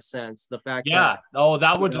localism in a sense. The fact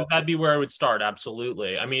that'd be where it would start.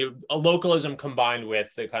 Absolutely. I mean, a localism combined with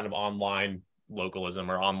the kind of online localism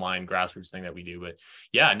or online grassroots thing that we do. But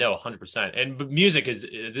yeah, no, 100%. And music is,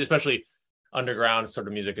 especially underground sort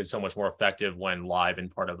of music, is so much more effective when live and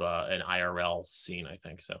part of an IRL scene, I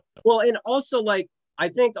think. So well, and also like I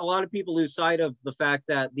think a lot of people lose sight of the fact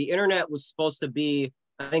that the internet was supposed to be,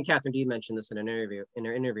 I think Catherine D mentioned this in her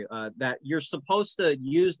interview, that you're supposed to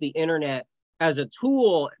use the internet as a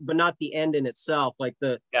tool, but not the end in itself. Like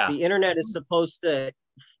the internet is supposed to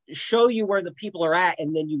show you where the people are at,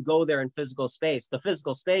 and then you go there in physical space. The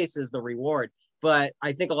physical space is the reward. But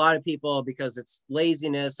I think a lot of people, because it's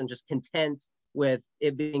laziness and just content with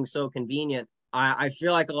it being so convenient, I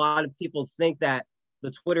feel like a lot of people think that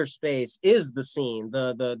the Twitter space is the scene,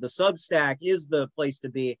 the Substack is the place to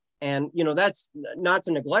be. And, you know, that's not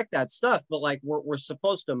to neglect that stuff, but like we're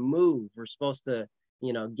supposed to move. We're supposed to,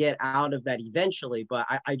 you know, get out of that eventually. But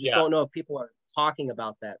I just don't know if people are talking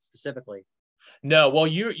about that specifically. No, well,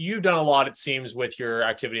 you've done a lot, it seems, with your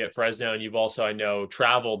activity at Fresno, and you've also, I know,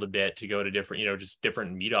 traveled a bit to go to different, you know, just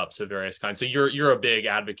different meetups of various kinds. So you're a big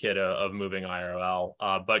advocate of moving IRL,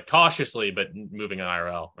 but cautiously, but moving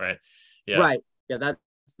IRL, right? Yeah, right. Yeah,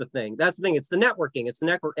 that's the thing. That's the thing. It's the networking. It's the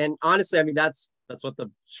network. And honestly, I mean, that's what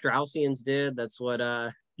the Straussians did. That's what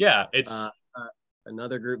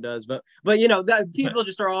another group does. But you know, that people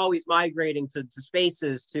just are always migrating to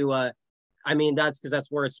spaces to I mean, that's because that's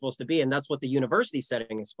where it's supposed to be, and that's what the university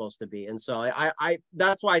setting is supposed to be. And so I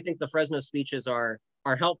that's why I think the Fresno speeches are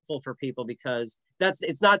helpful for people, because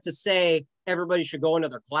it's not to say everybody should go into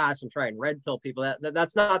their class and try and red pill people.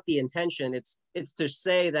 That's not the intention. It's to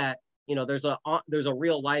say that, you know, there's a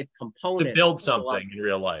real life component to build something in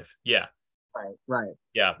real life. Yeah. Right.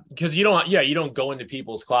 Yeah, because you don't go into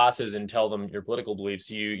people's classes and tell them your political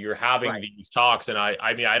beliefs. You're having these talks, and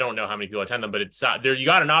I mean, I don't know how many people attend them, but it's there. You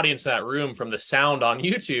got an audience in that room from the sound on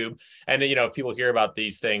YouTube, and you know, if people hear about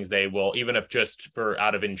these things, they will, even if just for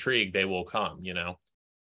out of intrigue, they will come. You know.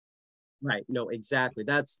 Right. No, exactly.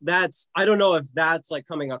 That's I don't know if that's like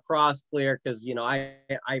coming across clear, because you know, I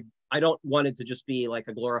don't want it to just be like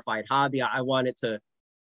a glorified hobby. I want it to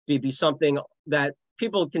be something that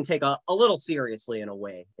people can take a little seriously in a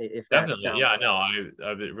way, if that Definitely. sounds Yeah, right. no,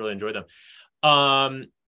 I really enjoyed them.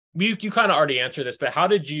 You kind of already answered this, but how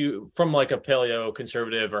did you, from like a paleo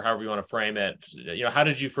conservative or however you want to frame it, how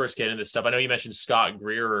did you first get into this stuff? I know you mentioned Scott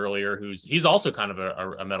Greer earlier, he's also kind of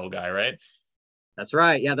a metal guy, right? That's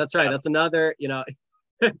right. Yeah, that's right. That's another,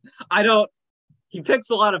 I don't, he picks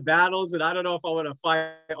a lot of battles, and I don't know if I want to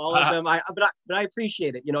fight all of them. But I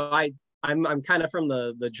appreciate it. I'm kind of from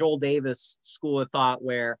the Joel Davis school of thought,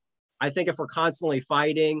 where I think if we're constantly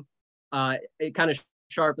fighting, it kind of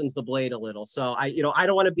sharpens the blade a little. So I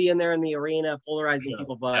don't want to be in there in the arena polarizing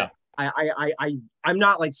people, but I'm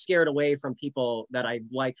not like scared away from people that I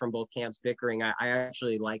like from both camps bickering. I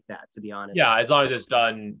actually like that, to be honest. Yeah, as long as it's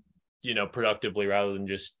done, productively rather than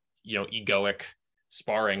just, egoic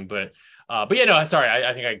sparring. But yeah, no, sorry.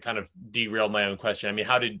 I think I kind of derailed my own question. I mean,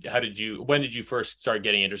 when did you first start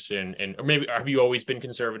getting interested in, or maybe have you always been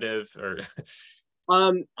conservative or?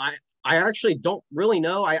 I actually don't really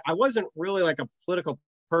know. I wasn't really like a political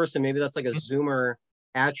person. Maybe that's like a Zoomer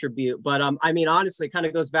attribute, but I mean, honestly, it kind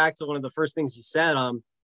of goes back to one of the first things you said.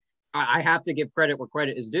 I have to give credit where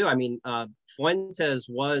credit is due. I mean, Fuentes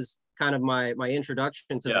was kind of my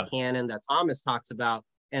introduction to the canon that Thomas talks about.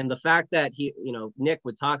 And the fact that Nick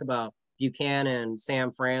would talk about Buchanan,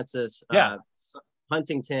 Sam Francis,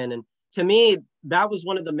 Huntington. And to me, that was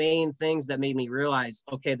one of the main things that made me realize,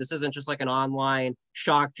 okay, this isn't just like an online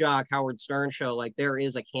shock jock Howard Stern show. Like, there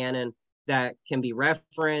is a canon that can be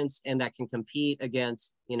referenced and that can compete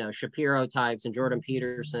against, Shapiro types and Jordan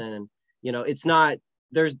Peterson. And, it's not,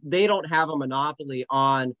 they don't have a monopoly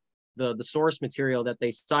on the source material that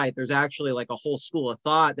they cite. There's actually like a whole school of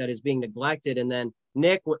thought that is being neglected. And then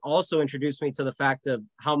Nick would also introduce me to the fact of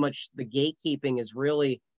how much the gatekeeping is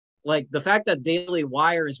really, like, the fact that Daily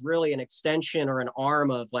Wire is really an extension or an arm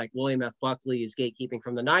of like William F. Buckley's gatekeeping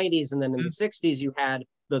from the 90s. And then in the 60s, you had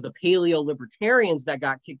the paleo libertarians that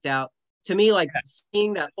got kicked out. To me, like,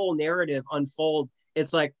 seeing that whole narrative unfold,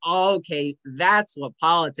 it's like, oh, okay, that's what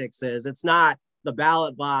politics is. It's not the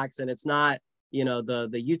ballot box, and it's not, the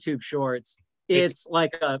YouTube shorts. It's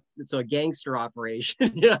like it's a gangster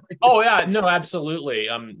operation. Oh yeah, no, absolutely.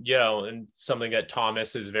 And something that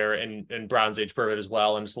Thomas is very, and Brown's Age Pervert as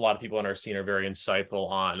well, and just a lot of people in our scene are very insightful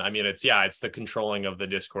on. I mean, it's the controlling of the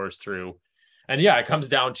discourse through, and it comes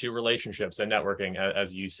down to relationships and networking,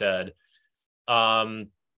 as you said. Let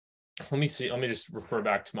me see. Let me just refer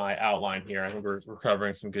back to my outline here. I think we're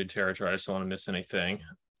covering some good territory. I just don't want to miss anything.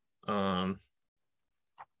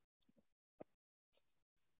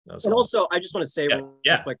 And also, I just want to say real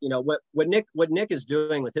quick, what Nick is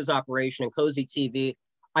doing with his operation and Cozy TV,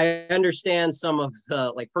 I understand some of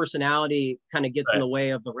the like personality kind of gets in the way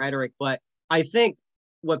of the rhetoric, but I think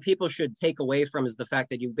what people should take away from is the fact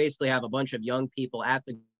that you basically have a bunch of young people at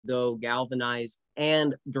the go, galvanized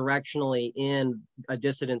and directionally in a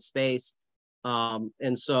dissident space.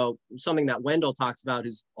 And so something that Wendell talks about,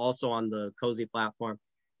 who's also on the Cozy platform,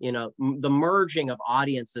 the merging of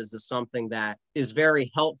audiences is something that is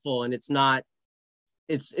very helpful. And it's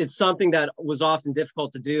something that was often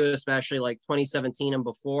difficult to do, especially like 2017 and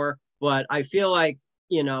before. But I feel like,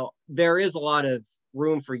 there is a lot of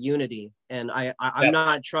room for unity. And I'm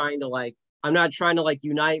not trying to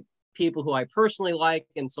unite people who I personally like.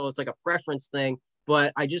 And so it's like a preference thing,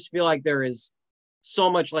 but I just feel like there is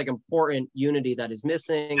so much like important unity that is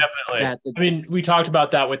missing. Definitely. I mean, we talked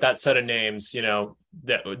about that with that set of names,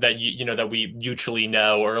 that we mutually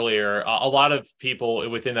know earlier. A lot of people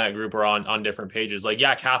within that group are on different pages. Like,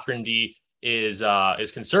 Catherine D is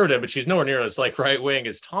conservative, but she's nowhere near as like right wing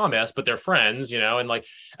as Thomas, but they're friends,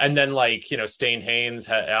 and then Stain Haynes.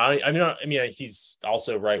 I mean, he's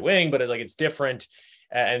also right wing, but it's different.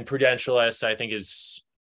 And Prudentialist, I think, is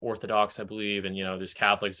Orthodox, I believe, and there's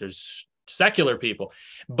Catholics, there's secular people,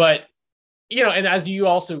 but and as you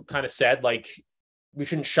also kind of said, like, we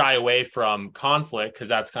shouldn't shy away from conflict because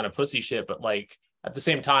that's kind of pussy shit, but like at the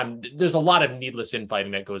same time, there's a lot of needless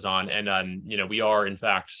infighting that goes on, and we are in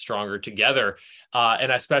fact stronger together,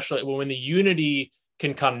 and especially when the unity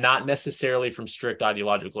can come not necessarily from strict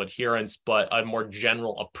ideological adherence, but a more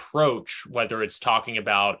general approach, whether it's talking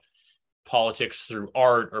about politics through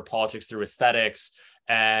art or politics through aesthetics.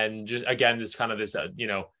 And just again, this kind of this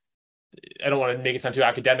I don't want to make it sound too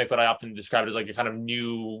academic, but I often describe it as like a kind of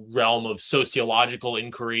new realm of sociological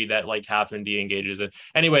inquiry that like Catherine D engages in.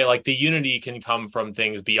 Anyway, like, the unity can come from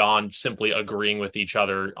things beyond simply agreeing with each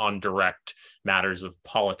other on direct matters of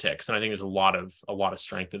politics, and I think there's a lot of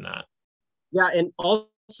strength in that. Yeah, and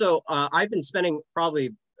also I've been spending probably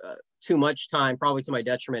too much time, probably to my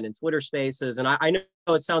detriment, in Twitter Spaces, and I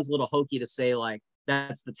know it sounds a little hokey to say like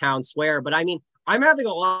that's the town square, but I mean, I'm having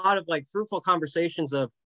a lot of like fruitful conversations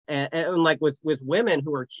of, and like with women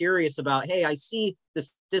who are curious about, hey, I see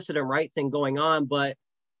this dissident right thing going on, but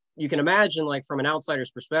you can imagine, like, from an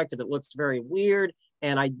outsider's perspective, it looks very weird.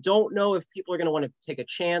 And I don't know if people are going to want to take a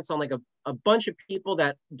chance on like a bunch of people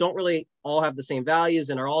that don't really all have the same values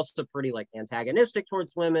and are also pretty like antagonistic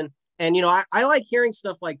towards women. And, you know, I like hearing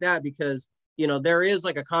stuff like that because, you know, there is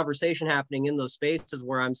like a conversation happening in those spaces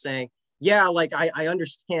where I'm saying, yeah, like I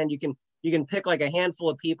understand you can pick like a handful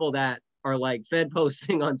of people that are like fed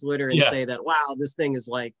posting on Twitter and say that, wow, this thing is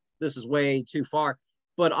like, this is way too far.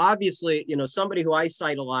 But obviously, you know, somebody who I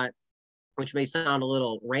cite a lot, which may sound a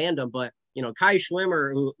little random, but, you know, Kai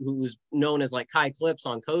Schwimmer, who's known as like Kai Clips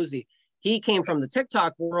on Cozy, he came from the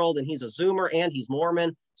TikTok world and he's a Zoomer and he's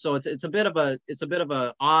Mormon. So it's a bit of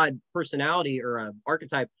a odd personality or a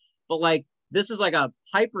archetype, but like, this is like a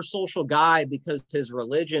hyper social guy because his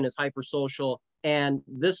religion is hyper social. And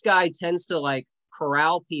this guy tends to like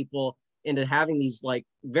corral people into having these like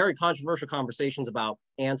very controversial conversations about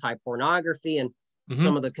anti-pornography and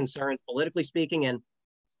some of the concerns politically speaking. And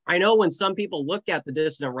I know when some people look at the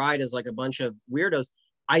dissident right as like a bunch of weirdos,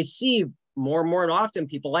 I see more and more often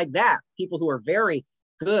people like that, people who are very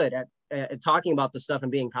good at talking about this stuff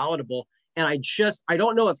and being palatable. And I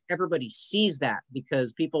don't know if everybody sees that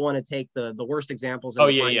because people want to take the worst examples. Oh,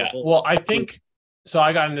 yeah. Well, I think so.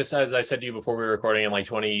 I got in this, as I said to you before we were recording, in like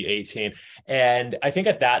 2018. And I think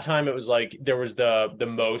at that time it was like there was the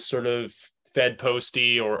most sort of Fed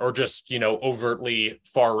posty or just, you know, overtly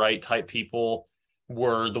far right type people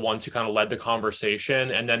were the ones who kind of led the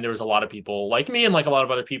conversation. And then there was a lot of people like me and like a lot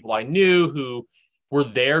of other people I knew who were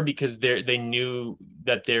there because they knew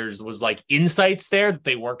that was like insights there that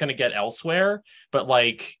they weren't going to get elsewhere. But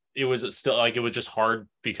like, it was still like, it was just hard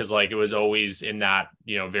because like, it was always in that,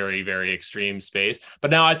 you know, very, very extreme space.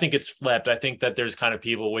 But now I think it's flipped. I think that there's kind of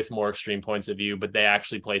people with more extreme points of view, but they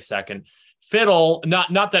actually play second fiddle.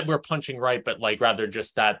 Not that we're punching right, but like rather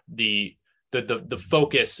just that the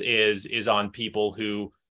focus is on people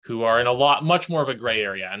who are in much more of a gray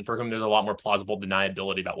area and for whom there's a lot more plausible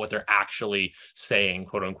deniability about what they're actually saying,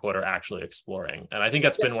 quote unquote, or actually exploring. And I think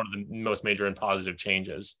that's been one of the most major and positive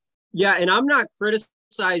changes. Yeah. And I'm not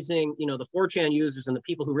criticizing, you know, the 4chan users and the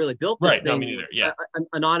people who really built this thing. No, me neither. Yeah.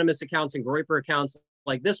 Anonymous accounts and Groyper accounts.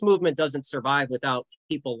 Like, this movement doesn't survive without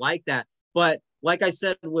people like that. But like I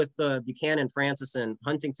said, with Buchanan, Francis, and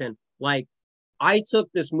Huntington, like, I took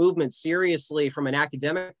this movement seriously from an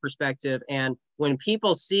academic perspective. And when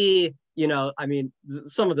people see, you know, I mean,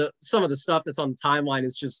 some of the stuff that's on the timeline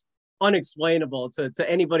is just unexplainable to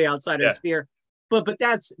anybody outside our sphere. But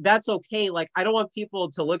that's okay. Like, I don't want people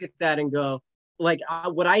to look at that and go, like,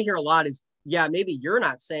 what I hear a lot is, yeah, maybe you're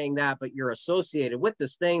not saying that, but you're associated with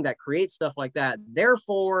this thing that creates stuff like that.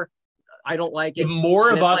 Therefore, I don't like it. The more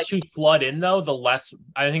of us who flood in, though, the less,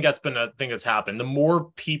 I think that's been a thing that's happened. The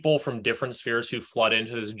more people from different spheres who flood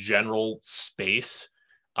into this general space,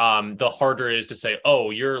 the harder it is to say, oh,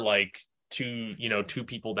 you're like two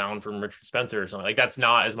people down from Richard Spencer or something. Like, that's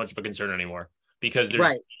not as much of a concern anymore because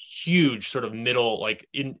there's huge sort of middle, like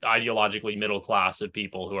ideologically middle class of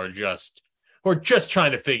people who are just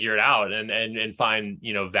trying to figure it out and find,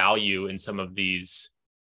 you know, value in some of these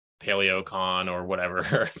paleocon or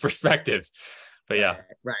whatever perspectives. But yeah,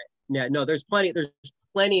 no, there's plenty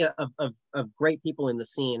of great people in the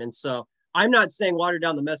scene. And so I'm not saying water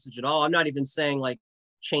down the message at all. I'm not even saying like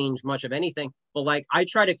change much of anything, but like, I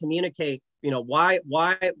try to communicate, you know, what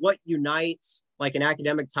unites like an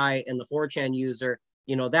academic type and the 4chan user,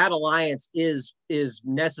 you know, that alliance is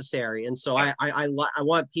necessary. And so I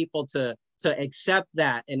want people to accept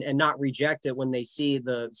that and not reject it when they see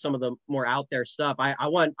some of the more out there stuff. I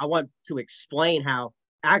want to explain how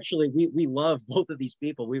actually we love both of these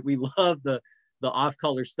people. We love the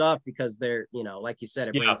off-color stuff because they're, you know, like you said,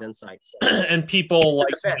 it brings insights. So. And people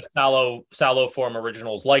like sallow form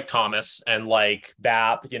originals like Thomas and like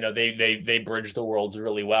BAP, you know, they bridge the worlds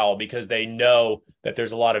really well because they know that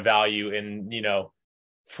there's a lot of value in, you know,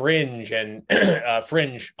 fringe and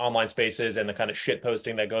fringe online spaces and the kind of shit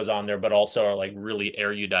posting that goes on there, but also are like really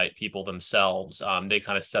erudite people themselves. They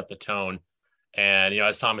kind of set the tone. And, you know,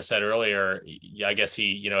 as Thomas said earlier, I guess he,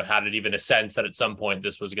 you know, had it even a sense that at some point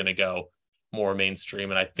this was going to go more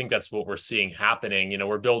mainstream. And I think that's what we're seeing happening. You know,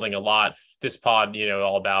 we're building a lot, this pod, you know,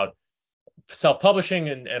 all about self-publishing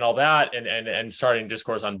and all that and starting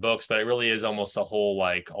discourse on books, but it really is almost a whole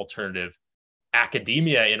like alternative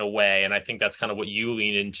academia in a way. And I think that's kind of what you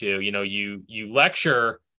lean into. You know, you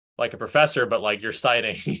lecture like a professor, but like you're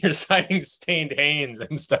citing Stained Haynes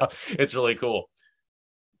and stuff. It's really cool.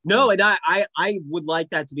 No, and I would like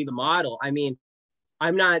that to be the model. I mean,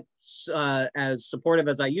 I'm not as supportive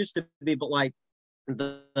as I used to be, but like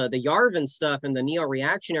the Yarvin stuff and the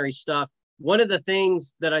neo-reactionary stuff, one of the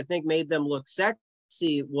things that I think made them look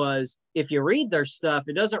sexy was, if you read their stuff,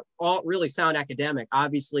 it doesn't all really sound academic.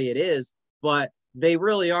 Obviously it is, but they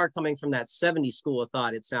really are coming from that 70s school of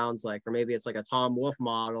thought, it sounds like, or maybe it's like a Tom Wolfe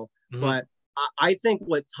model. Mhm. But I think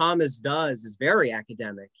what Thomas does is very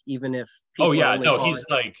academic, even if people Oh yeah, only no, follow he's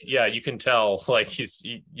like, yeah, you can tell, like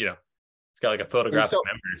you know, he's got like a and photographic so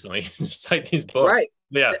memory or something. Just like these books. right.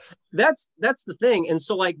 Yeah. That's the thing. And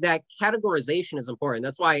so like that categorization is important.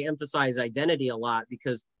 That's why I emphasize identity a lot,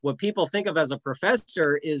 because what people think of as a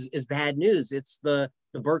professor is bad news. It's the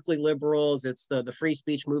Berkeley liberals, it's the free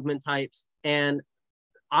speech movement types. And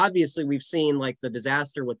obviously we've seen like the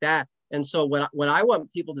disaster with that. And so what I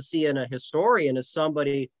want people to see in a historian is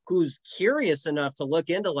somebody who's curious enough to look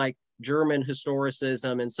into like German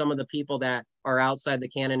historicism and some of the people that are outside the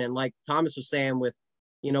canon. And like Thomas was saying with,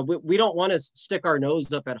 we don't want to stick our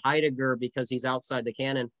nose up at Heidegger because he's outside the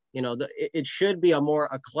canon. It should be a more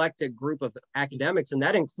eclectic group of academics. And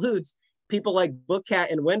that includes people like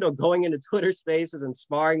Bookcat and Window going into Twitter spaces and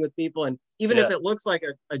sparring with people. And even if it looks like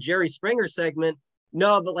a Jerry Springer segment,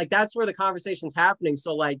 no, but like that's where the conversation's happening.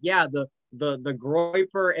 So like, yeah, the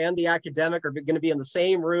Groyper and the academic are going to be in the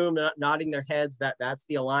same room, nodding their heads. That's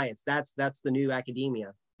the alliance. That's the new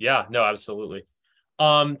academia. Yeah, no, absolutely.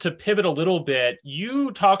 To pivot a little bit,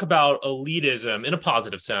 you talk about elitism in a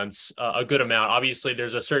positive sense, a good amount. Obviously,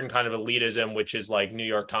 there's a certain kind of elitism, which is like New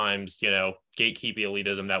York Times, gatekeeping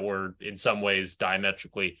elitism that we're in some ways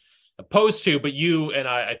diametrically opposed to. But you and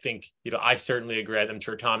I think, I certainly agree. I'm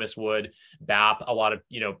sure Thomas would, BAP, a lot of,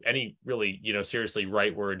 any really, seriously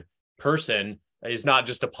rightward person is not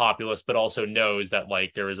just a populist, but also knows that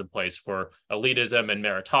like there is a place for elitism and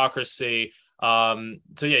meritocracy.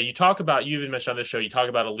 So yeah, you even mentioned on this show, you talk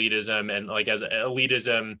about elitism and like as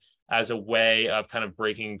elitism as a way of kind of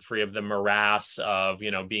breaking free of the morass of,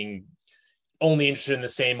 being only interested in the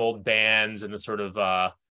same old bands and the sort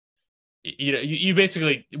of, you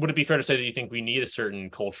basically, would it be fair to say that you think we need a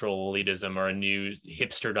certain cultural elitism or a new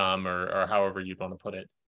hipsterdom or however you'd want to put it?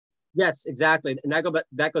 Yes, exactly. And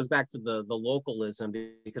that goes back to the localism,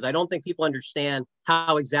 because I don't think people understand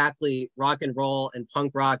how exactly rock and roll and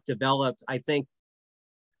punk rock developed. I think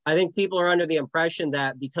people are under the impression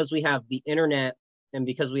that because we have the internet and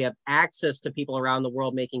because we have access to people around the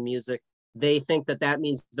world making music, they think that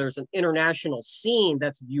means there's an international scene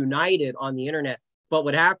that's united on the internet. But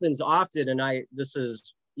what happens often, and this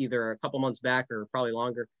is either a couple months back or probably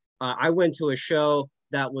longer, I went to a show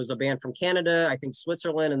that was a band from Canada, I think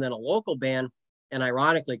Switzerland, and then a local band. And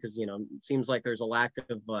ironically, because, it seems like there's a lack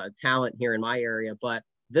of talent here in my area, but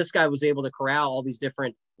this guy was able to corral all these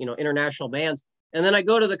different, international bands. And then I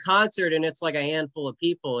go to the concert and it's like a handful of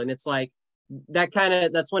people. And it's like,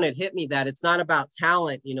 that's when it hit me that it's not about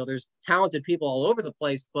talent. There's talented people all over the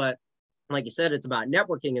place, but like you said, it's about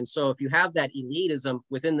networking. And so if you have that elitism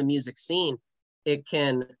within the music scene, it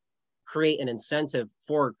can create an incentive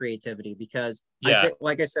for creativity, because I think,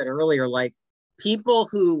 like I said earlier, like people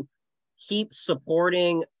who keep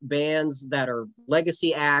supporting bands that are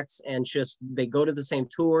legacy acts and just they go to the same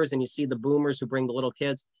tours, and you see the boomers who bring the little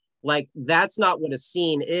kids, like that's not what a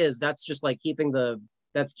scene is. That's just like keeping the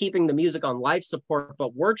music on life support.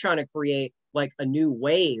 But we're trying to create like a new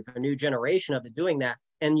wave, a new generation of it doing that.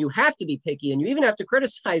 And you have to be picky, and you even have to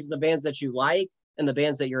criticize the bands that you like and the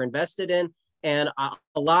bands that you're invested in. And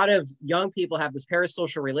a lot of young people have this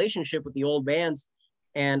parasocial relationship with the old bands.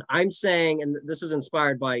 And I'm saying, and this is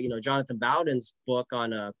inspired by, Jonathan Bowden's book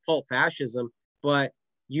on cult fascism, but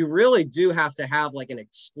you really do have to have like an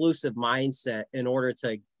exclusive mindset in order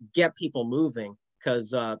to get people moving.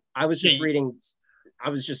 Because I was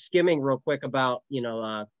just skimming real quick about,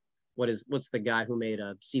 what's the guy who made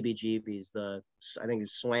CBGB's, I think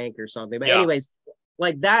it's Swank or something. But anyways,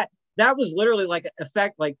 like that was literally like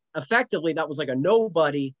effectively that was like a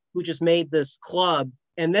nobody who just made this club,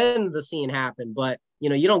 and then the scene happened. But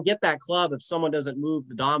you don't get that club if someone doesn't move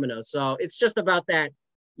the domino. So it's just about that,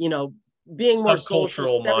 being more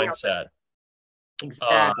cultural mindset.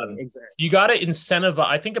 Exactly. You got to incentivize.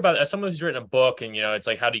 I think about, as someone who's written a book, and it's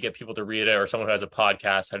like, how do you get people to read it, or someone who has a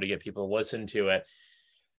podcast, how do you get people to listen to it?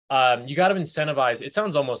 You got to incentivize. It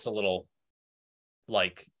sounds almost a little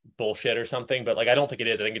like bullshit or something, but like I don't think it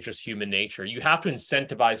is. I think it's just human nature. You have to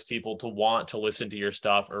incentivize people to want to listen to your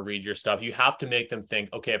stuff or read your stuff. You have to make them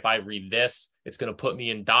think, okay, if I read this, it's going to put me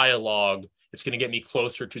in dialogue. It's going to get me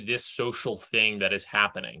closer to this social thing that is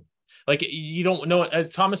happening. Like, you don't know,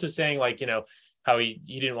 as Thomas was saying, like, how he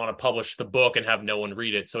didn't want to publish the book and have no one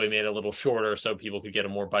read it, so he made it a little shorter so people could get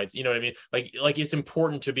more bites. You know what I mean? Like it's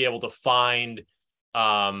important to be able to find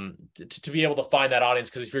to be able to find that audience.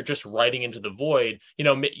 Because if you're just writing into the void,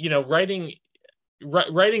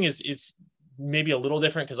 writing is maybe a little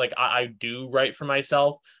different, because like I do write for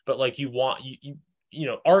myself, but like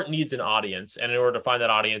art needs an audience, and in order to find that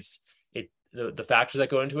audience, the factors that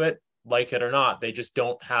go into it, like it or not, they just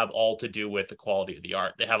don't have all to do with the quality of the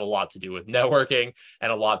art. They have a lot to do with networking,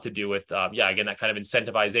 and a lot to do with again, that kind of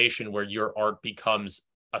incentivization where your art becomes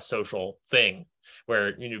a social thing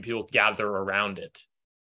where people gather around it.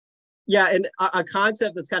 Yeah, and a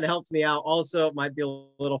concept that's kind of helped me out also, it might be a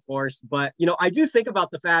little forced, but I do think about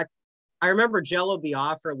the fact, I remember Jello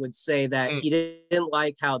Biafra would say that he didn't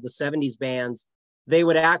like how the 70s bands, they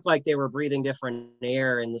would act like they were breathing different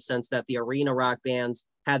air, in the sense that the arena rock bands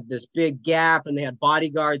had this big gap and they had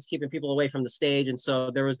bodyguards keeping people away from the stage. And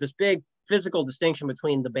so there was this big physical distinction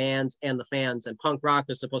between the bands and the fans, and punk rock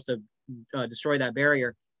was supposed to destroy that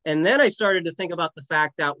barrier. And then I started to think about the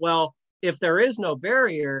fact that, well, if there is no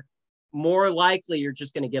barrier, more likely you're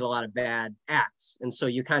just going to get a lot of bad acts. And so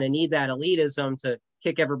you kind of need that elitism to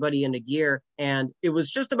kick everybody into gear. And it was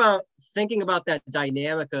just about thinking about that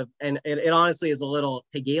dynamic of, and it honestly is a little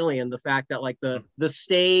Hegelian, the fact that like the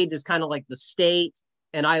stage is kind of like the state.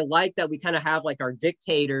 And I like that we kind of have like our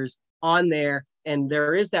dictators on there, and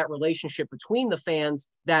there is that relationship between the fans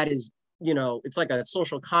that is, it's like a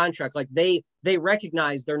social contract. Like they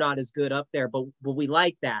recognize they're not as good up there, but we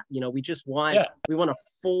like that. We just want, we want to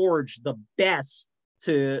forge the best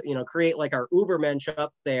to, create like our Ubermensch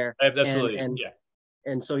up there. Absolutely.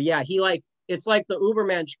 And so, it's like the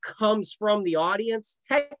Ubermensch comes from the audience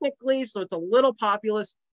technically. So it's a little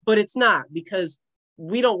populist, but it's not, because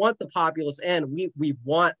we don't want the populace end. We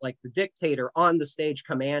want like the dictator on the stage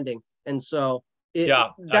commanding. And so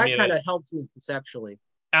that kind of helped me conceptually.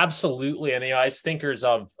 Absolutely. And as thinkers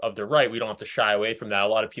of the right, we don't have to shy away from that. A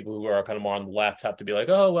lot of people who are kind of more on the left have to be like,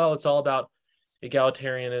 oh, well, it's all about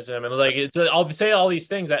egalitarianism. And like, I'll say all these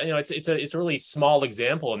things that, it's a really small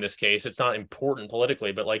example in this case. It's not important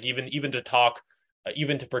politically, but like even to talk,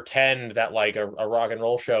 even to pretend that like a rock and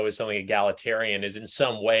roll show is something egalitarian is in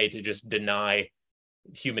some way to just deny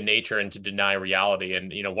human nature and to deny reality.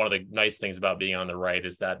 And one of the nice things about being on the right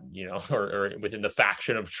is that or within the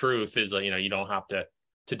faction of truth is that you don't have to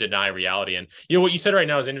deny reality. And what you said right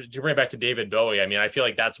now is interesting. To bring it back to David Bowie, I mean, I feel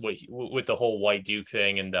like that's what with the whole White Duke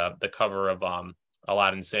thing and the cover of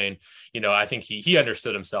Aladdin Sane, I think he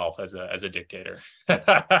understood himself as a dictator. So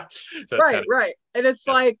right. And it's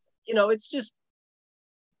like, it's just,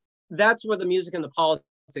 that's where the music and the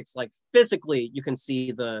politics, like physically you can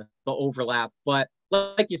see the overlap. But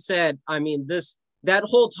like you said, I mean, that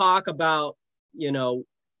whole talk about,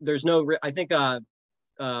 there's no, I think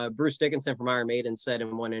Bruce Dickinson from Iron Maiden said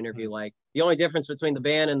in one interview, like, the only difference between the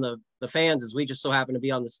band and the fans is we just so happen to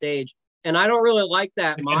be on the stage. And I don't really like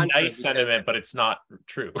that mantra. Nice sentiment, but it's not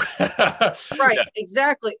true. Right,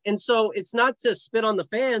 exactly. And so it's not to spit on the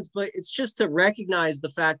fans, but it's just to recognize the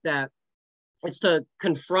fact that it's to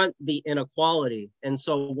confront the inequality. And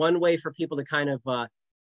so one way for people to kind of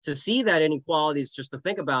to see that inequality is just to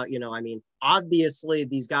think about, I mean, obviously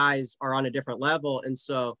these guys are on a different level. And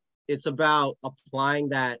so it's about applying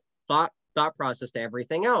that thought process to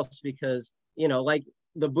everything else, because, like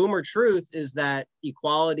the boomer truth is that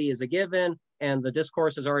equality is a given and the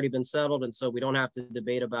discourse has already been settled. And so we don't have to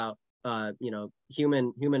debate about,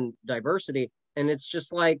 human diversity. And it's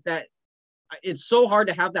just like that. It's so hard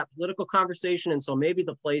to have that political conversation. And so maybe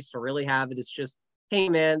the place to really have it is just, hey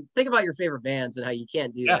man, think about your favorite bands and how you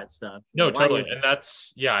can't do that stuff. No, totally. And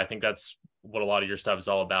that's, I think that's what a lot of your stuff is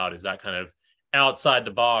all about, is that kind of outside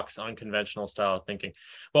the box, unconventional style of thinking.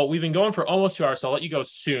 Well, we've been going for almost 2 hours, so I'll let you go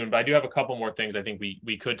soon, but I do have a couple more things I think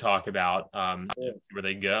we could talk about, see where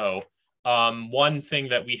they go. One thing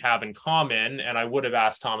that we have in common, and I would have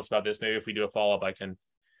asked Thomas about this, maybe if we do a follow-up, I can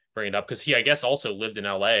bring it up, because he, I guess, also lived in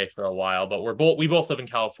LA for a while, but we both live in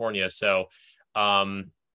California. So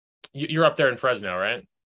you're up there in Fresno, right?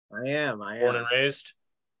 I am. Born and raised?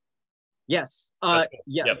 Yes. Yes.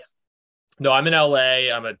 Yep. No, I'm in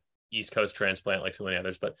LA. I'm a East Coast transplant like so many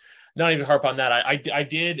others, but not even harp on that.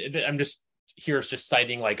 I'm just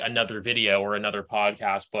citing like another video or another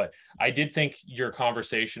podcast, but I did think your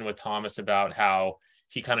conversation with Thomas about how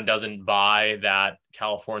he kind of doesn't buy that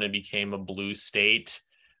California became a blue state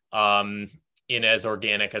in as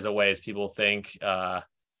organic as a way as people think,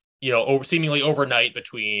 seemingly overnight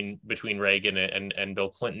between Reagan and Bill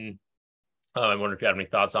Clinton. I wonder if you have any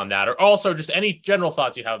thoughts on that, or also just any general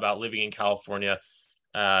thoughts you have about living in California.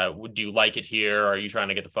 Would you like it here? Or are you trying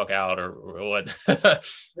to get the fuck out, or what?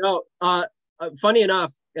 No, funny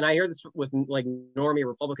enough, and I hear this with like normie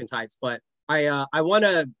Republican types, but I want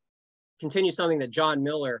to continue something that John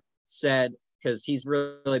Miller said because he's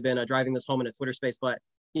really been driving this home in a Twitter space. But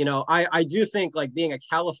you know, I do think like being a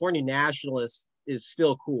California nationalist is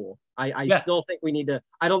still cool. I still think we need to.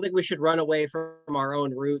 I don't think we should run away from our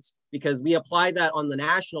own roots, because we apply that on the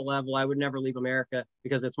national level. I would never leave America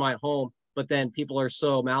because it's my home. But then people are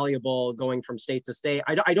so malleable going from state to state.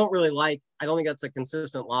 I don't really like. I don't think that's a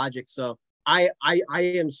consistent logic. So I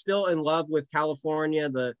am still in love with California,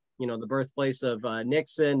 the birthplace of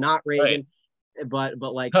Nixon, not Reagan, but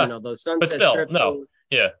like those sunset strips. No,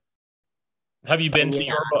 yeah. Have you been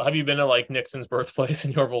to Have you been to like Nixon's birthplace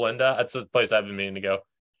in Yorba Linda? That's a place I've been meaning to go.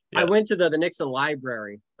 Yeah. I went to the Nixon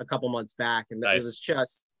Library a couple months back, and nice.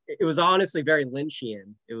 It was honestly very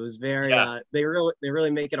Lynchian. It was very they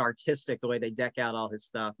really make it artistic the way they deck out all his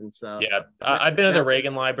stuff. And so I've been to the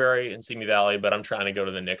Reagan Library in Simi Valley, but I'm trying to go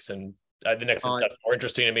to the Nixon. The Nixon stuff's more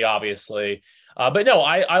interesting to me, obviously. But no,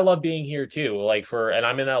 I love being here too. And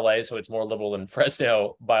I'm in LA, so it's more liberal than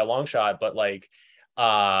Fresno by a long shot. But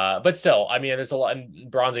but still, I mean, there's a lot. And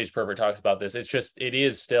Bronze Age Pervert talks about this. It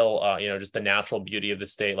is still, just the natural beauty of the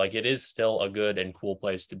state. Like, it is still a good and cool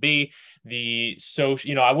place to be. I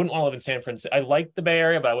wouldn't want to live in San Francisco. I like the Bay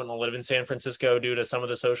Area, but I wouldn't want to live in San Francisco due to some of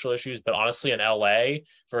the social issues. But honestly, in LA,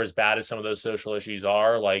 for as bad as some of those social issues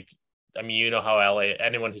are, I mean, you know how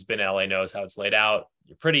anyone who's been to LA knows how it's laid out.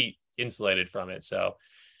 You're pretty insulated from it. So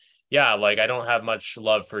yeah, I don't have much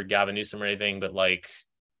love for Gavin Newsom or anything, but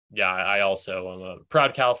I also am a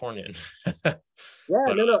proud Californian. In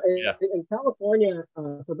California,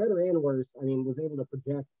 for better and worse, I mean, was able to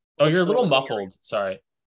project. Oh, you're a little muffled. Sorry.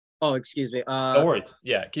 Oh, excuse me. No worries.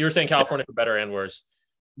 Yeah, you were saying California for better and worse.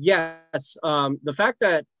 Yes. The fact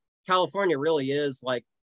that California really is like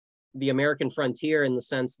the American frontier, in the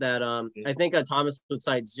sense that I think Thomas would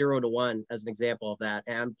cite 0 to 1 as an example of that,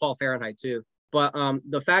 and Paul Fahrenheit too. But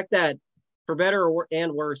the fact that for better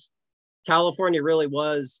and worse, California really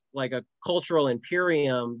was like a cultural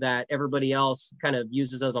imperium that everybody else kind of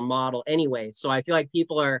uses as a model anyway. So I feel like you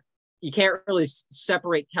can't really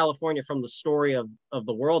separate California from the story of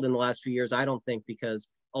the world in the last few years, I don't think, because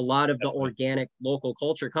a lot of the organic local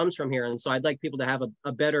culture comes from here. And so I'd like people to have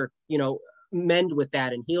a better, mend with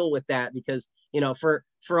that and heal with that, because,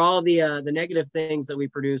 for all the negative things that we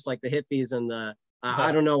produce, like the hippies and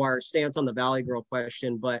I don't know our stance on the Valley Girl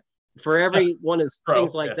question, but for every one of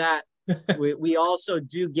things like that, we also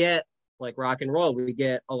do get like rock and roll. We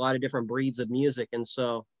get a lot of different breeds of music. And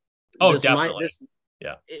so definitely.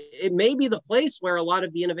 It may be the place where a lot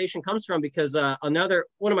of the innovation comes from, because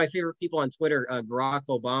one of my favorite people on Twitter, Barack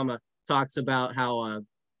Obama, talks about how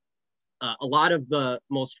a lot of the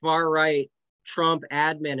most far right Trump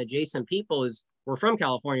admin adjacent people were from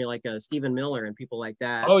California, like Stephen Miller and people like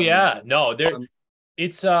that. Oh yeah, no,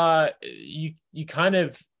 it's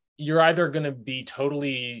you're either going to be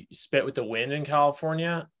totally spit with the wind in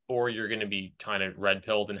California, or you're going to be kind of red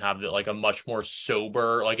pilled and have a much more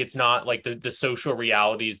sober, it's not like the social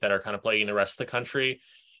realities that are kind of plaguing the rest of the country.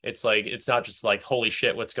 It's not just holy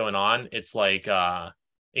shit, what's going on. It's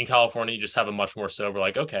in California, you just have a much more sober,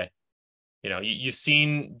 okay, you've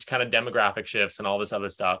seen kind of demographic shifts and all this other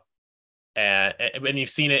stuff. And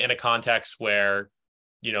you've seen it in a context where,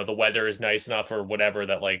 the weather is nice enough or whatever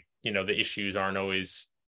that the issues aren't always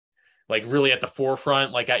really at the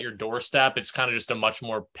forefront, at your doorstep. It's kind of just a much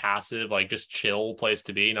more passive, just chill place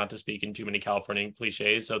to be, not to speak in too many California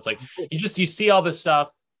cliches. So it's you see all this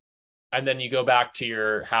stuff, and then you go back to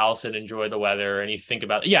your house and enjoy the weather, and you think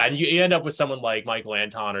about and you end up with someone like Michael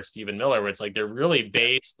Anton or Stephen Miller, where it's they're really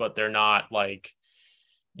base, but they're not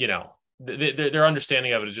their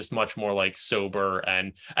understanding of it is just much more sober,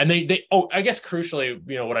 and they I guess crucially,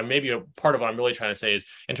 what I'm maybe a part of what I'm really trying to say is,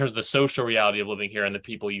 in terms of the social reality of living here and the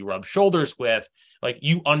people you rub shoulders with,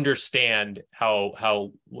 you understand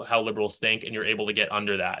how liberals think, and you're able to get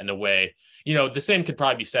under that in a way. The same could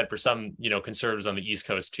probably be said for some conservatives on the East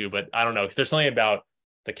Coast too, but I don't know if there's something about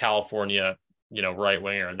the California right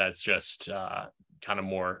winger that's just kind of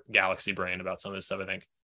more galaxy brain about some of this stuff, I think.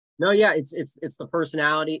 No, yeah, it's the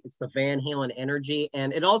personality, it's the Van Halen energy,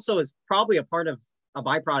 and it also is probably a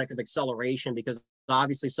byproduct of acceleration, because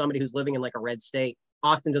obviously somebody who's living in a red state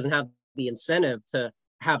often doesn't have the incentive to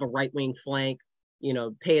have a right-wing flank,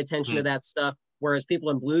 pay attention to that stuff, whereas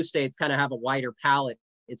people in blue states kind of have a wider palette,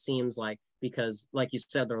 it seems like, because like you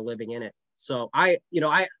said, they're living in it. So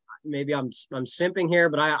maybe I'm simping here,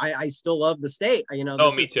 but I still love the state. Me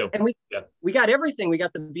too. And we got everything. We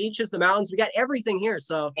got the beaches, the mountains. We got everything here.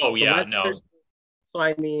 So So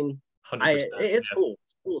I mean, it's cool.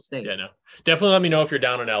 It's a cool state. Yeah, no, definitely. Let me know if you're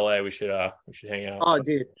down in LA. We should hang out. Oh,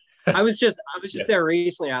 dude, I was just there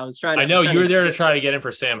recently. I was trying. I know you were there to try to get in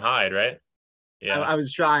for Sam Hyde, right? Yeah, I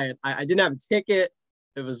was trying. I didn't have a ticket.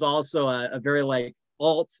 it was also a very like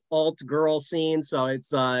alt girl scene. So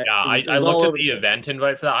it's Yeah, it I was all looked at over the event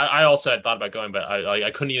invite for that. I also had thought about going, but I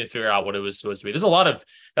couldn't even figure out what it was supposed to be. There's a lot of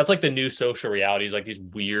that's like the new social realities, like these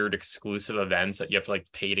weird exclusive events that you have to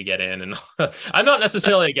like pay to get in. And I'm not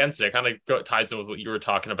necessarily against it. It kind of ties in with what you were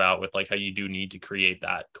talking about with like how you do need to create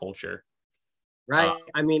that culture. right.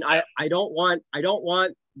 I mean, I don't want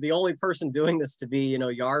the only person doing this to be,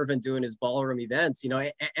 Yarvin doing his ballroom events.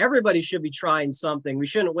 Everybody should be trying something. We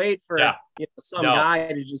shouldn't wait for some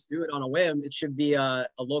guy to just do it on a whim. It should be a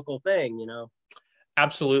local thing.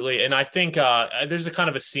 Absolutely. And I think there's a kind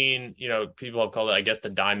of a scene, people have called it, I guess, the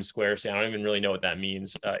Dime Square scene. I don't even really know what that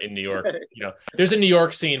means in New York. There's a New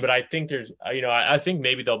York scene, but I think there's, I think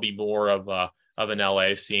maybe there'll be more of an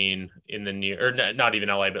LA scene in the near, or not even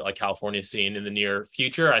LA, but like California scene in the near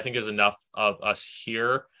future. I think there's enough of us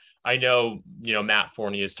here. I know, Matt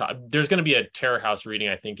Forney is there's going to be a Terror House reading,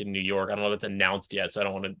 I think, in New York. I don't know if it's announced yet, so I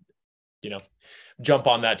don't want to, jump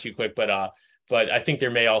on that too quick, but I think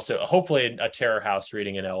there may also, hopefully, a Terror House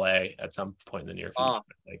reading in LA at some point in the near future.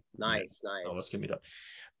 Nice. Oh, this can be done.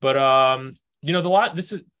 But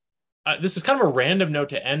this is kind of a random note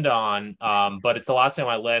to end on, but it's the last thing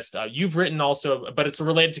on my list. You've written also, but it's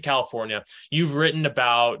related to California. You've written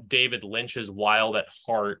about David Lynch's Wild at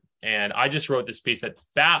Heart, and I just wrote this piece that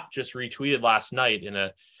FAP just retweeted last night in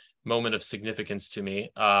a moment of significance to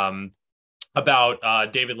me.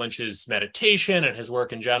 About David Lynch's meditation and his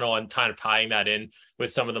work in general, and kind of tying that in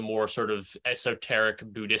with some of the more sort of esoteric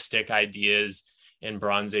Buddhistic ideas and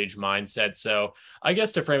Bronze Age mindset. So I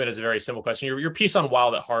guess to frame it as a very simple question, your piece on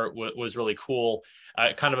Wild at Heart was really cool.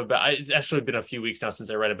 Kind of about, it's actually been a few weeks now since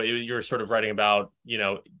I read it, but you were sort of writing about,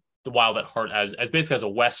 the Wild at Heart as basically as a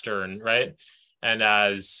Western, right? And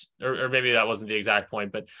or maybe that wasn't the exact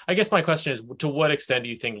point, but I guess my question is, to what extent do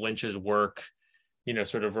you think Lynch's work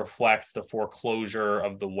sort of reflects the foreclosure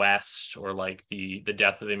of the West, or like the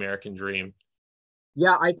death of the American dream?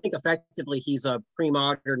 Yeah, I think effectively he's a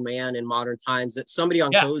pre-modern man in modern times. That somebody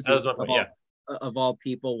on Cozy of all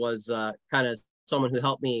people was kind of someone who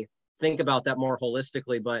helped me think about that more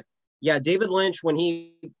holistically. But yeah, David Lynch, when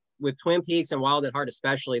with Twin Peaks and Wild at Heart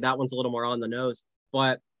especially, that one's a little more on the nose.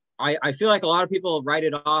 But I feel like a lot of people write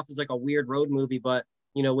it off as like a weird road movie, but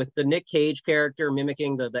with the Nick Cage character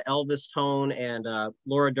mimicking the Elvis tone, and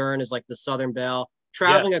Laura Dern is like the Southern Belle,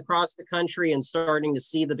 traveling across the country and starting to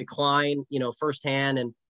see the decline, firsthand.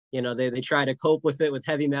 And, they try to cope with it with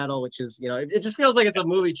heavy metal, which is, it just feels like it's a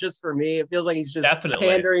movie just for me. It feels like he's just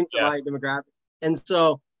pandering to my demographic. And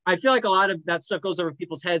so I feel like a lot of that stuff goes over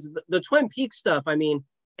people's heads. The Twin Peaks stuff, I mean,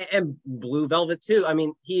 and Blue Velvet too. I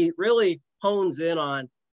mean, he really hones in on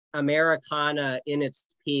Americana in its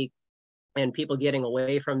peak, and people getting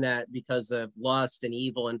away from that because of lust and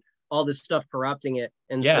evil and all this stuff corrupting it.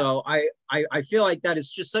 And so I feel like that is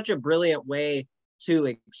just such a brilliant way to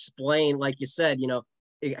explain, like you said,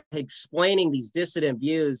 explaining these dissident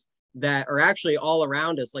views that are actually all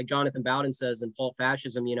around us. Like Jonathan Bowden says in Pulp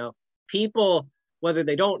Fascism, people, whether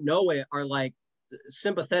they don't know it, are like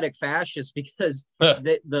sympathetic fascists because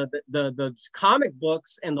the comic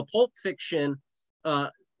books and the pulp fiction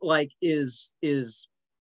is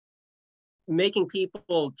making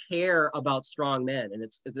people care about strong men. And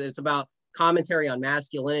it's about commentary on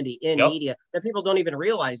masculinity in media that people don't even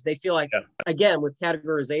realize. They feel like, again, with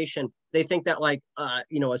categorization, they think that like, a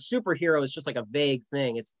superhero is just like a vague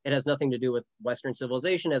thing. It has nothing to do with Western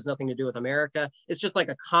civilization. It has nothing to do with America. It's just like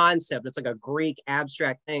a concept. It's like a Greek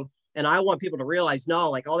abstract thing. And I want people to realize, no,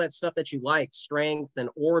 like all that stuff that you like, strength and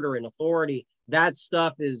order and authority, that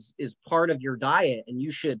stuff is part of your diet, and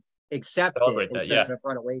you should accept it instead of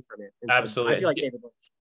run away from it. And absolutely. So I feel like David Lynch.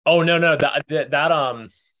 Oh, no, I think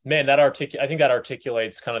that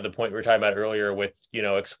articulates kind of the point we were talking about earlier with,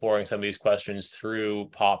 exploring some of these questions through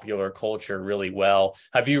popular culture really well.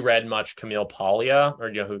 Have you read much Camille Paglia, or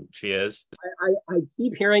do you know who she is? I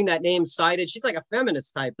keep hearing that name cited. She's like a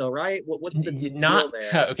feminist type though, right? What's the deal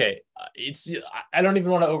there? Okay. I don't even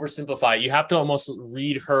want to oversimplify. You have to almost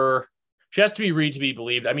read her. She has to be read to be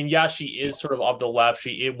believed. I mean, she is sort of the left.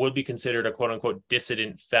 It would be considered a quote unquote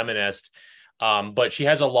dissident feminist. But she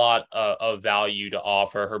has a lot of value to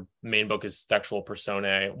offer. Her main book is Sexual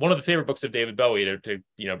Personae, one of the favorite books of David Bowie, to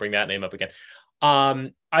bring that name up again.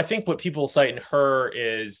 I think what people cite in her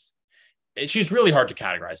is she's really hard to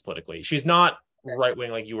categorize politically. She's not right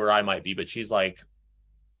wing like you or I might be, but she's like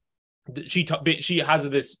she has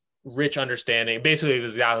this rich understanding. Basically,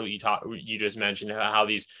 exactly what you just mentioned, how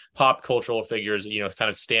these pop cultural figures, kind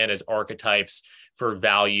of stand as archetypes for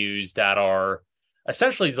values that are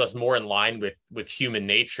essentially just more in line with human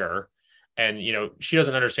nature. And she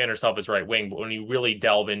doesn't understand herself as right wing, but when you really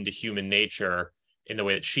delve into human nature, in the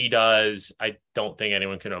way that she does, I don't think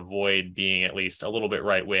anyone can avoid being at least a little bit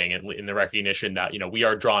right wing in the recognition that, we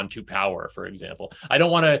are drawn to power, for example. I don't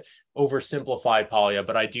want to oversimplify Polya,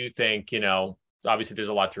 but I do think, obviously there's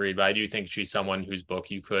a lot to read, but I do think she's someone whose book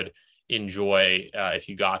you could enjoy if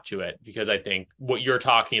you got to it, because I think what you're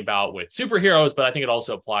talking about with superheroes, but I think it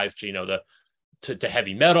also applies to, to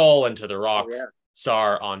heavy metal and to the rock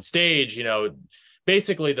star on stage,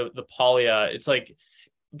 basically the Polya, it's like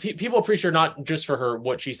people appreciate her not just for her,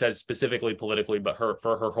 what she says specifically politically, but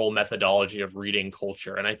for her whole methodology of reading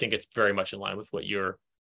culture. And I think it's very much in line with what you're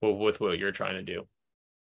trying to do.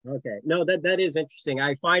 Okay. No, that is interesting.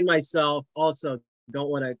 I find myself also, don't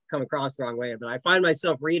want to come across the wrong way, but I find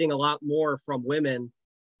myself reading a lot more from women,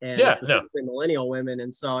 and specifically millennial women.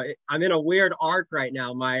 And so I'm in a weird arc right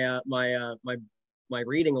now. My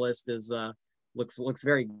reading list is looks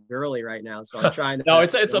very girly right now. So I'm trying to no,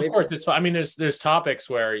 it's of course it's, I mean, there's topics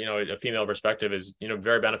where, a female perspective is,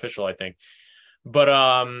 very beneficial, I think. But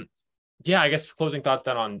I guess closing thoughts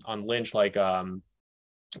then on Lynch, like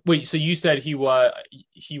wait, so you said he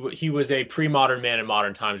was a pre-modern man in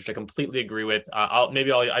modern times, which I completely agree with. I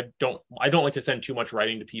don't like to send too much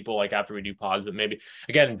writing to people like after we do pods, but maybe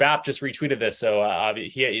again, BAP just retweeted this, so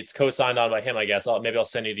it's co-signed on by him, I guess. Maybe I'll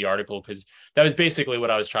send you the article, because that was basically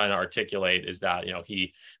what I was trying to articulate, is that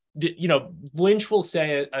Lynch will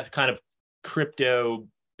say a kind of crypto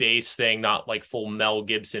base thing, not like full Mel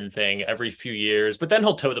Gibson thing, every few years, but then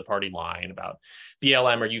he'll toe the party line about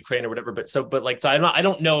BLM or Ukraine or whatever. So I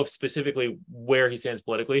don't know if specifically where he stands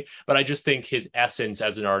politically, but I just think his essence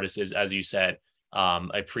as an artist is, as you said,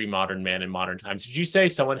 a pre-modern man in modern times. Did you say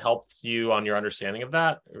someone helped you on your understanding of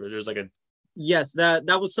that? Or there's like a yes, that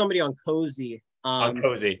was somebody on Cozy. On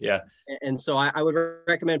Cozy, yeah. And so I would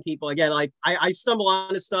recommend people, again, like I stumble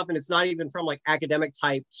on this stuff, and it's not even from like academic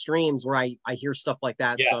type streams where I hear stuff like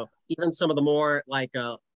that. Yeah. So even some of the more like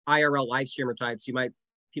IRL live streamer types,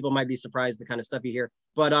 people might be surprised the kind of stuff you hear.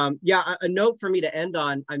 But a note for me to end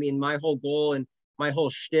on. I mean, my whole goal and my whole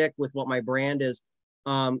shtick with what my brand is,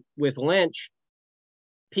 with Lynch,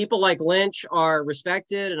 people like Lynch are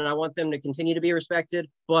respected, and I want them to continue to be respected.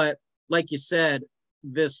 But like you said,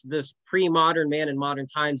 this pre-modern man in modern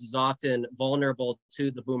times is often vulnerable to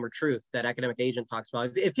the boomer truth that academic agent talks about.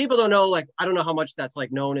 If people don't know, like, I don't know how much that's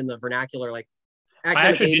like known in the vernacular, like I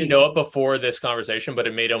actually didn't know it before this conversation, but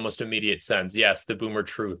it made almost immediate sense. Yes, the boomer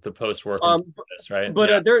truth, the post-work, right?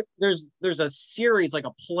 But there's a series, like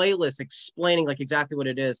a playlist explaining like exactly what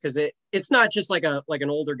it is, because it's not just like an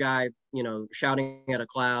older guy, shouting at a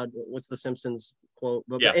cloud. What's the Simpsons quote?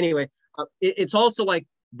 But anyway, it's also like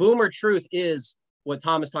boomer truth is what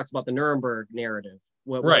Thomas talks about, the Nuremberg narrative,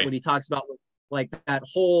 what he talks about, like that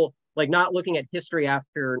whole, like not looking at history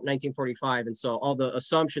after 1945. And so all the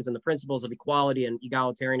assumptions and the principles of equality and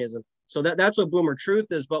egalitarianism. So that's what boomer truth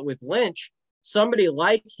is. But with Lynch, somebody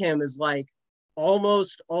like him is like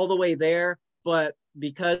almost all the way there, but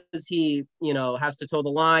because he, has to toe the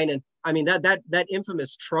line. And I mean, that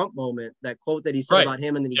infamous Trump moment, that quote that he said about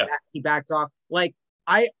him, and then he backed off. Like,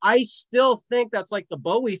 I still think that's like the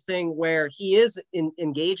Bowie thing, where he is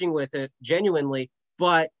engaging with it genuinely,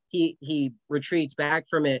 but he retreats back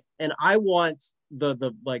from it. And I want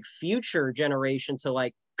the like future generation to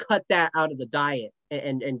like cut that out of the diet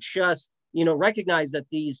and just, recognize that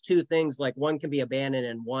these two things, like one can be abandoned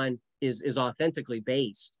and one is authentically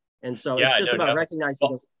based. And so it's just about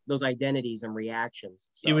recognizing those identities and reactions.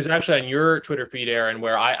 So. It was actually on your Twitter feed, Aaron,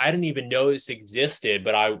 where I didn't even know this existed,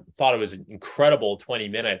 but I thought it was an incredible 20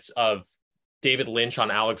 minutes of David Lynch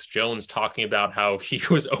on Alex Jones talking about how he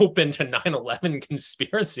was open to 9/11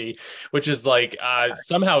 conspiracy, which is like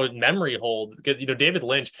somehow memory hold, because, David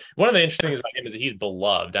Lynch, one of the interesting things about him is that he's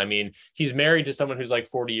beloved. I mean, he's married to someone who's like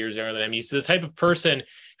 40 years younger than him. He's the type of person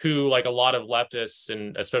who, like, a lot of leftists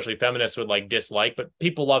and especially feminists would like dislike, but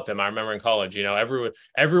people love him. I remember in college,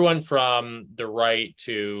 everyone from the right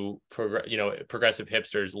to progressive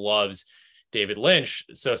hipsters loves David Lynch.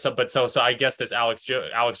 So I guess this Alex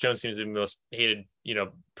Jones seems to be the most hated,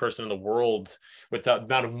 person in the world, with the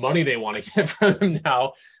amount of money they want to get from him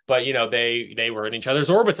now. But they were in each other's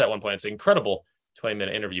orbits at one point. It's an incredible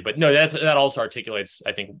 20-minute interview. But no, that also articulates,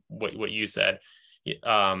 I think, what you said,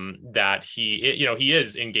 that he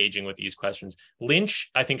is engaging with these questions.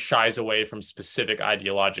 Lynch, I think, shies away from specific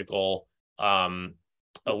ideological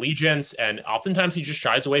allegiance, and oftentimes he just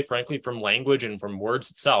shies away, frankly, from language and from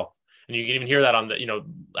words itself. And you can even hear that on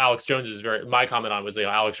Alex Jones is my comment on was,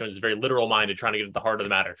 Alex Jones is very literal minded, trying to get at the heart of the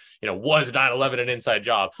matter. Was 9/11 an inside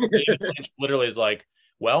job? Literally is like,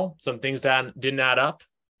 well, some things that didn't add up.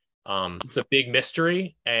 It's a big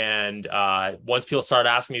mystery. And once people start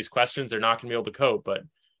asking these questions, they're not going to be able to cope. But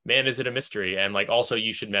man, is it a mystery? And like, also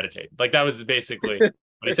you should meditate. Like that was basically what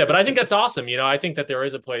he said. But I think that's awesome. You know, I think that there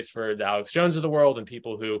is a place for the Alex Jones of the world and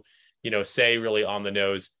people who, you know, say really on the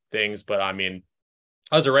nose things. But I mean,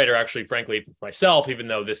 as a writer, actually, frankly, myself, even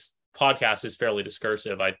though this podcast is fairly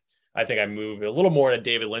discursive, I think I move a little more in a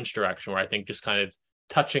David Lynch direction, where I think just kind of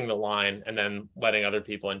touching the line and then letting other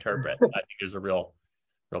people interpret. I think there's a real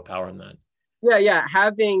power in that. Yeah.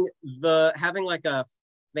 Having like a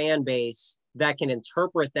fan base that can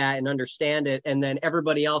interpret that and understand it, and then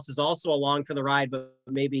everybody else is also along for the ride, but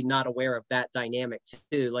maybe not aware of that dynamic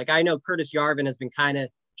too. Like I know Curtis Yarvin has been kind of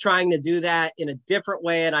trying to do that in a different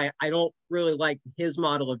way, and I don't really like his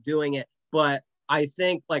model of doing it, but I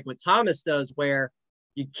think like what Thomas does, where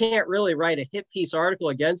you can't really write a hit piece article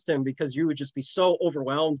against him because you would just be so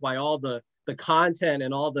overwhelmed by all the content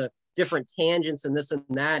and all the different tangents and this and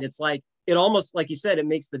that. It's like, it almost, like you said, it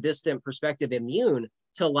makes the distant perspective immune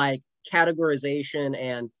to like categorization.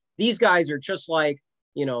 And these guys are just like,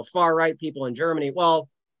 you know, far right people in Germany. Well,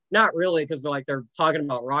 not really, because they're talking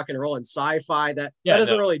about rock and roll and sci-fi. That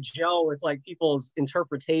doesn't really gel with like people's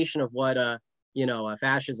interpretation of what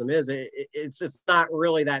fascism is. It's not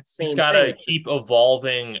really that same thing. Gotta keep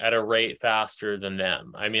evolving at a rate faster than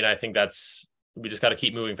them. I mean, I think we just got to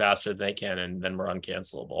keep moving faster than they can, and then we're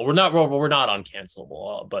uncancelable. We're not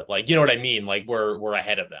uncancelable, but like, you know what I mean? Like we're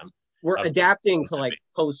ahead of them. We're adapting to like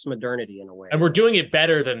post-modernity in a way, and we're doing it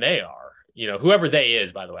better than they are. You know, whoever they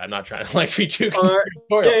is, by the way, I'm not trying to like be too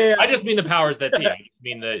conspiratorial. Yeah. I just mean the powers that be. I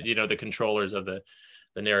mean the controllers of the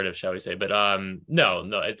narrative, shall we say. But no,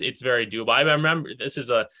 it's very doable. I remember this is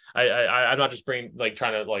I'm not just trying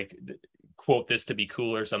to like quote this to be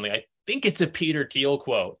cool or something. I think it's a Peter Thiel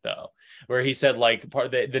quote though, where he said like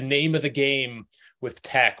part of the name of the game with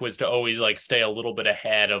tech was to always like stay a little bit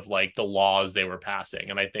ahead of like the laws they were passing.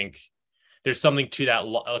 And I think there's something to that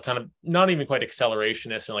kind of not even quite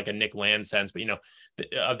accelerationist in like a Nick Land sense, but you know,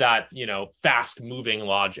 of that, you know, fast moving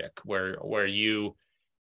logic where you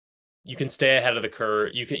can stay ahead of the curve.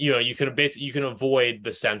 You can avoid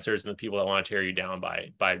the censors and the people that want to tear you down by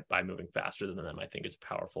moving faster than them. I think it's a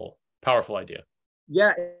powerful idea.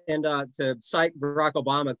 Yeah, and to cite Barack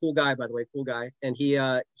Obama, cool guy, by the way, cool guy, and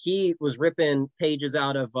he was ripping pages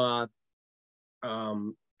out of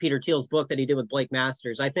Peter Thiel's book that he did with Blake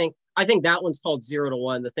Masters. I think that one's called 0 to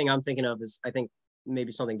 1. The thing I'm thinking of is, I think,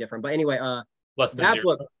 maybe something different. But anyway, less than that zero.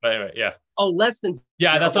 book. But anyway, yeah. Oh, less than zero.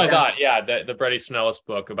 Yeah, that's what I thought. Yeah, the Bret Easton Ellis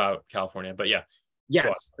book about California. But yeah.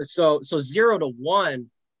 Yes. So 0 to 1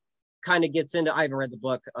 kind of gets into, I haven't read the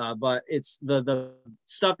book, but it's the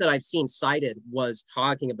stuff that I've seen cited was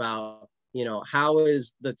talking about, you know, how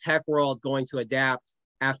is the tech world going to adapt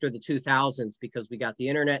after the 2000s, because we got the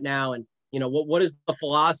internet now, and you know, what is the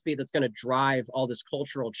philosophy that's going to drive all this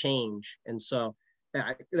cultural change? And so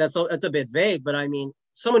that's a bit vague, but I mean,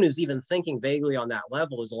 someone who's even thinking vaguely on that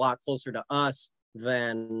level is a lot closer to us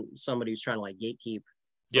than somebody who's trying to like gatekeep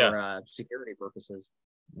for security purposes.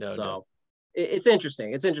 It's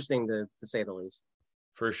interesting. It's interesting to say the least.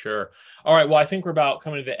 For sure. All right. Well, I think we're about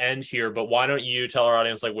coming to the end here, but why don't you tell our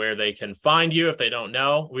audience like where they can find you if they don't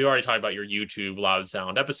know? We already talked about your YouTube, Loud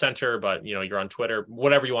Sound Epicenter, but you know, you're on Twitter,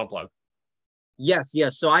 whatever you want to plug. Yes.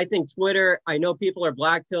 So I think Twitter, I know people are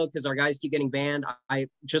black-pilled because our guys keep getting banned. I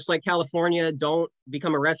just like California, don't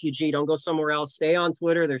become a refugee. Don't go somewhere else. Stay on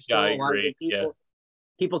Twitter. There's still a lot of good people. Yeah.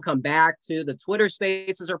 People come back to the Twitter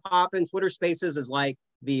Spaces are popping. Twitter Spaces is like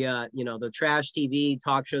the the trash TV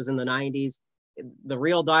talk shows in the 90s. The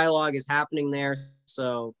real dialogue is happening there.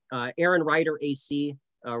 So Aaron Ryder AC,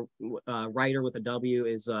 Ryder with a W,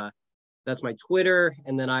 is that's my Twitter.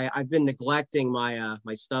 And then I've been neglecting my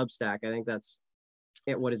my Substack. I think that's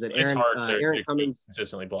it. What is it? Aaron Cummings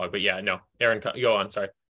consistently blog, but yeah, no, Aaron, go on. Sorry.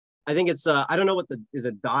 I think it's I don't know what is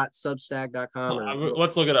it .substack.com or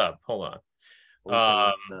let's look it up. Hold on.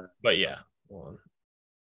 But yeah.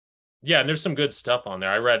 Yeah, and there's some good stuff on there.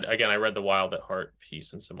 I read the Wild at Heart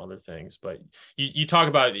piece and some other things, but you talk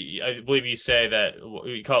about, I believe you say that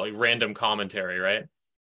you call it like random commentary, right?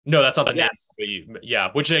 No, that's not the name.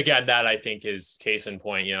 Which again, that I think is case in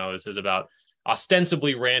point. You know, this is about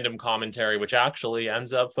ostensibly random commentary, which actually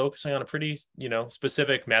ends up focusing on a pretty,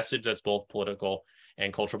 specific message that's both political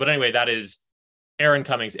and cultural. But anyway, that is Aaron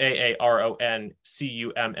Cummings,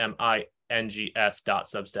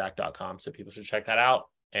 AARONCUMMINGS.substack.com. So people should check that out.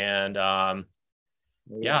 And I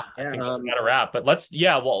think that's about a wrap. But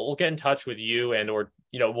we'll get in touch with you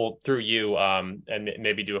we'll through you and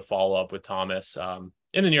maybe do a follow-up with Thomas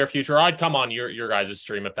in the near future. I'd come on your guys'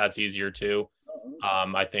 stream if that's easier too.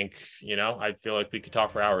 I think I feel like we could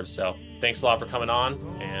talk for hours. So thanks a lot for coming on,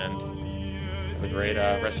 and have a great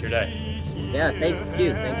rest of your day. Yeah, thank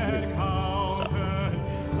you. So.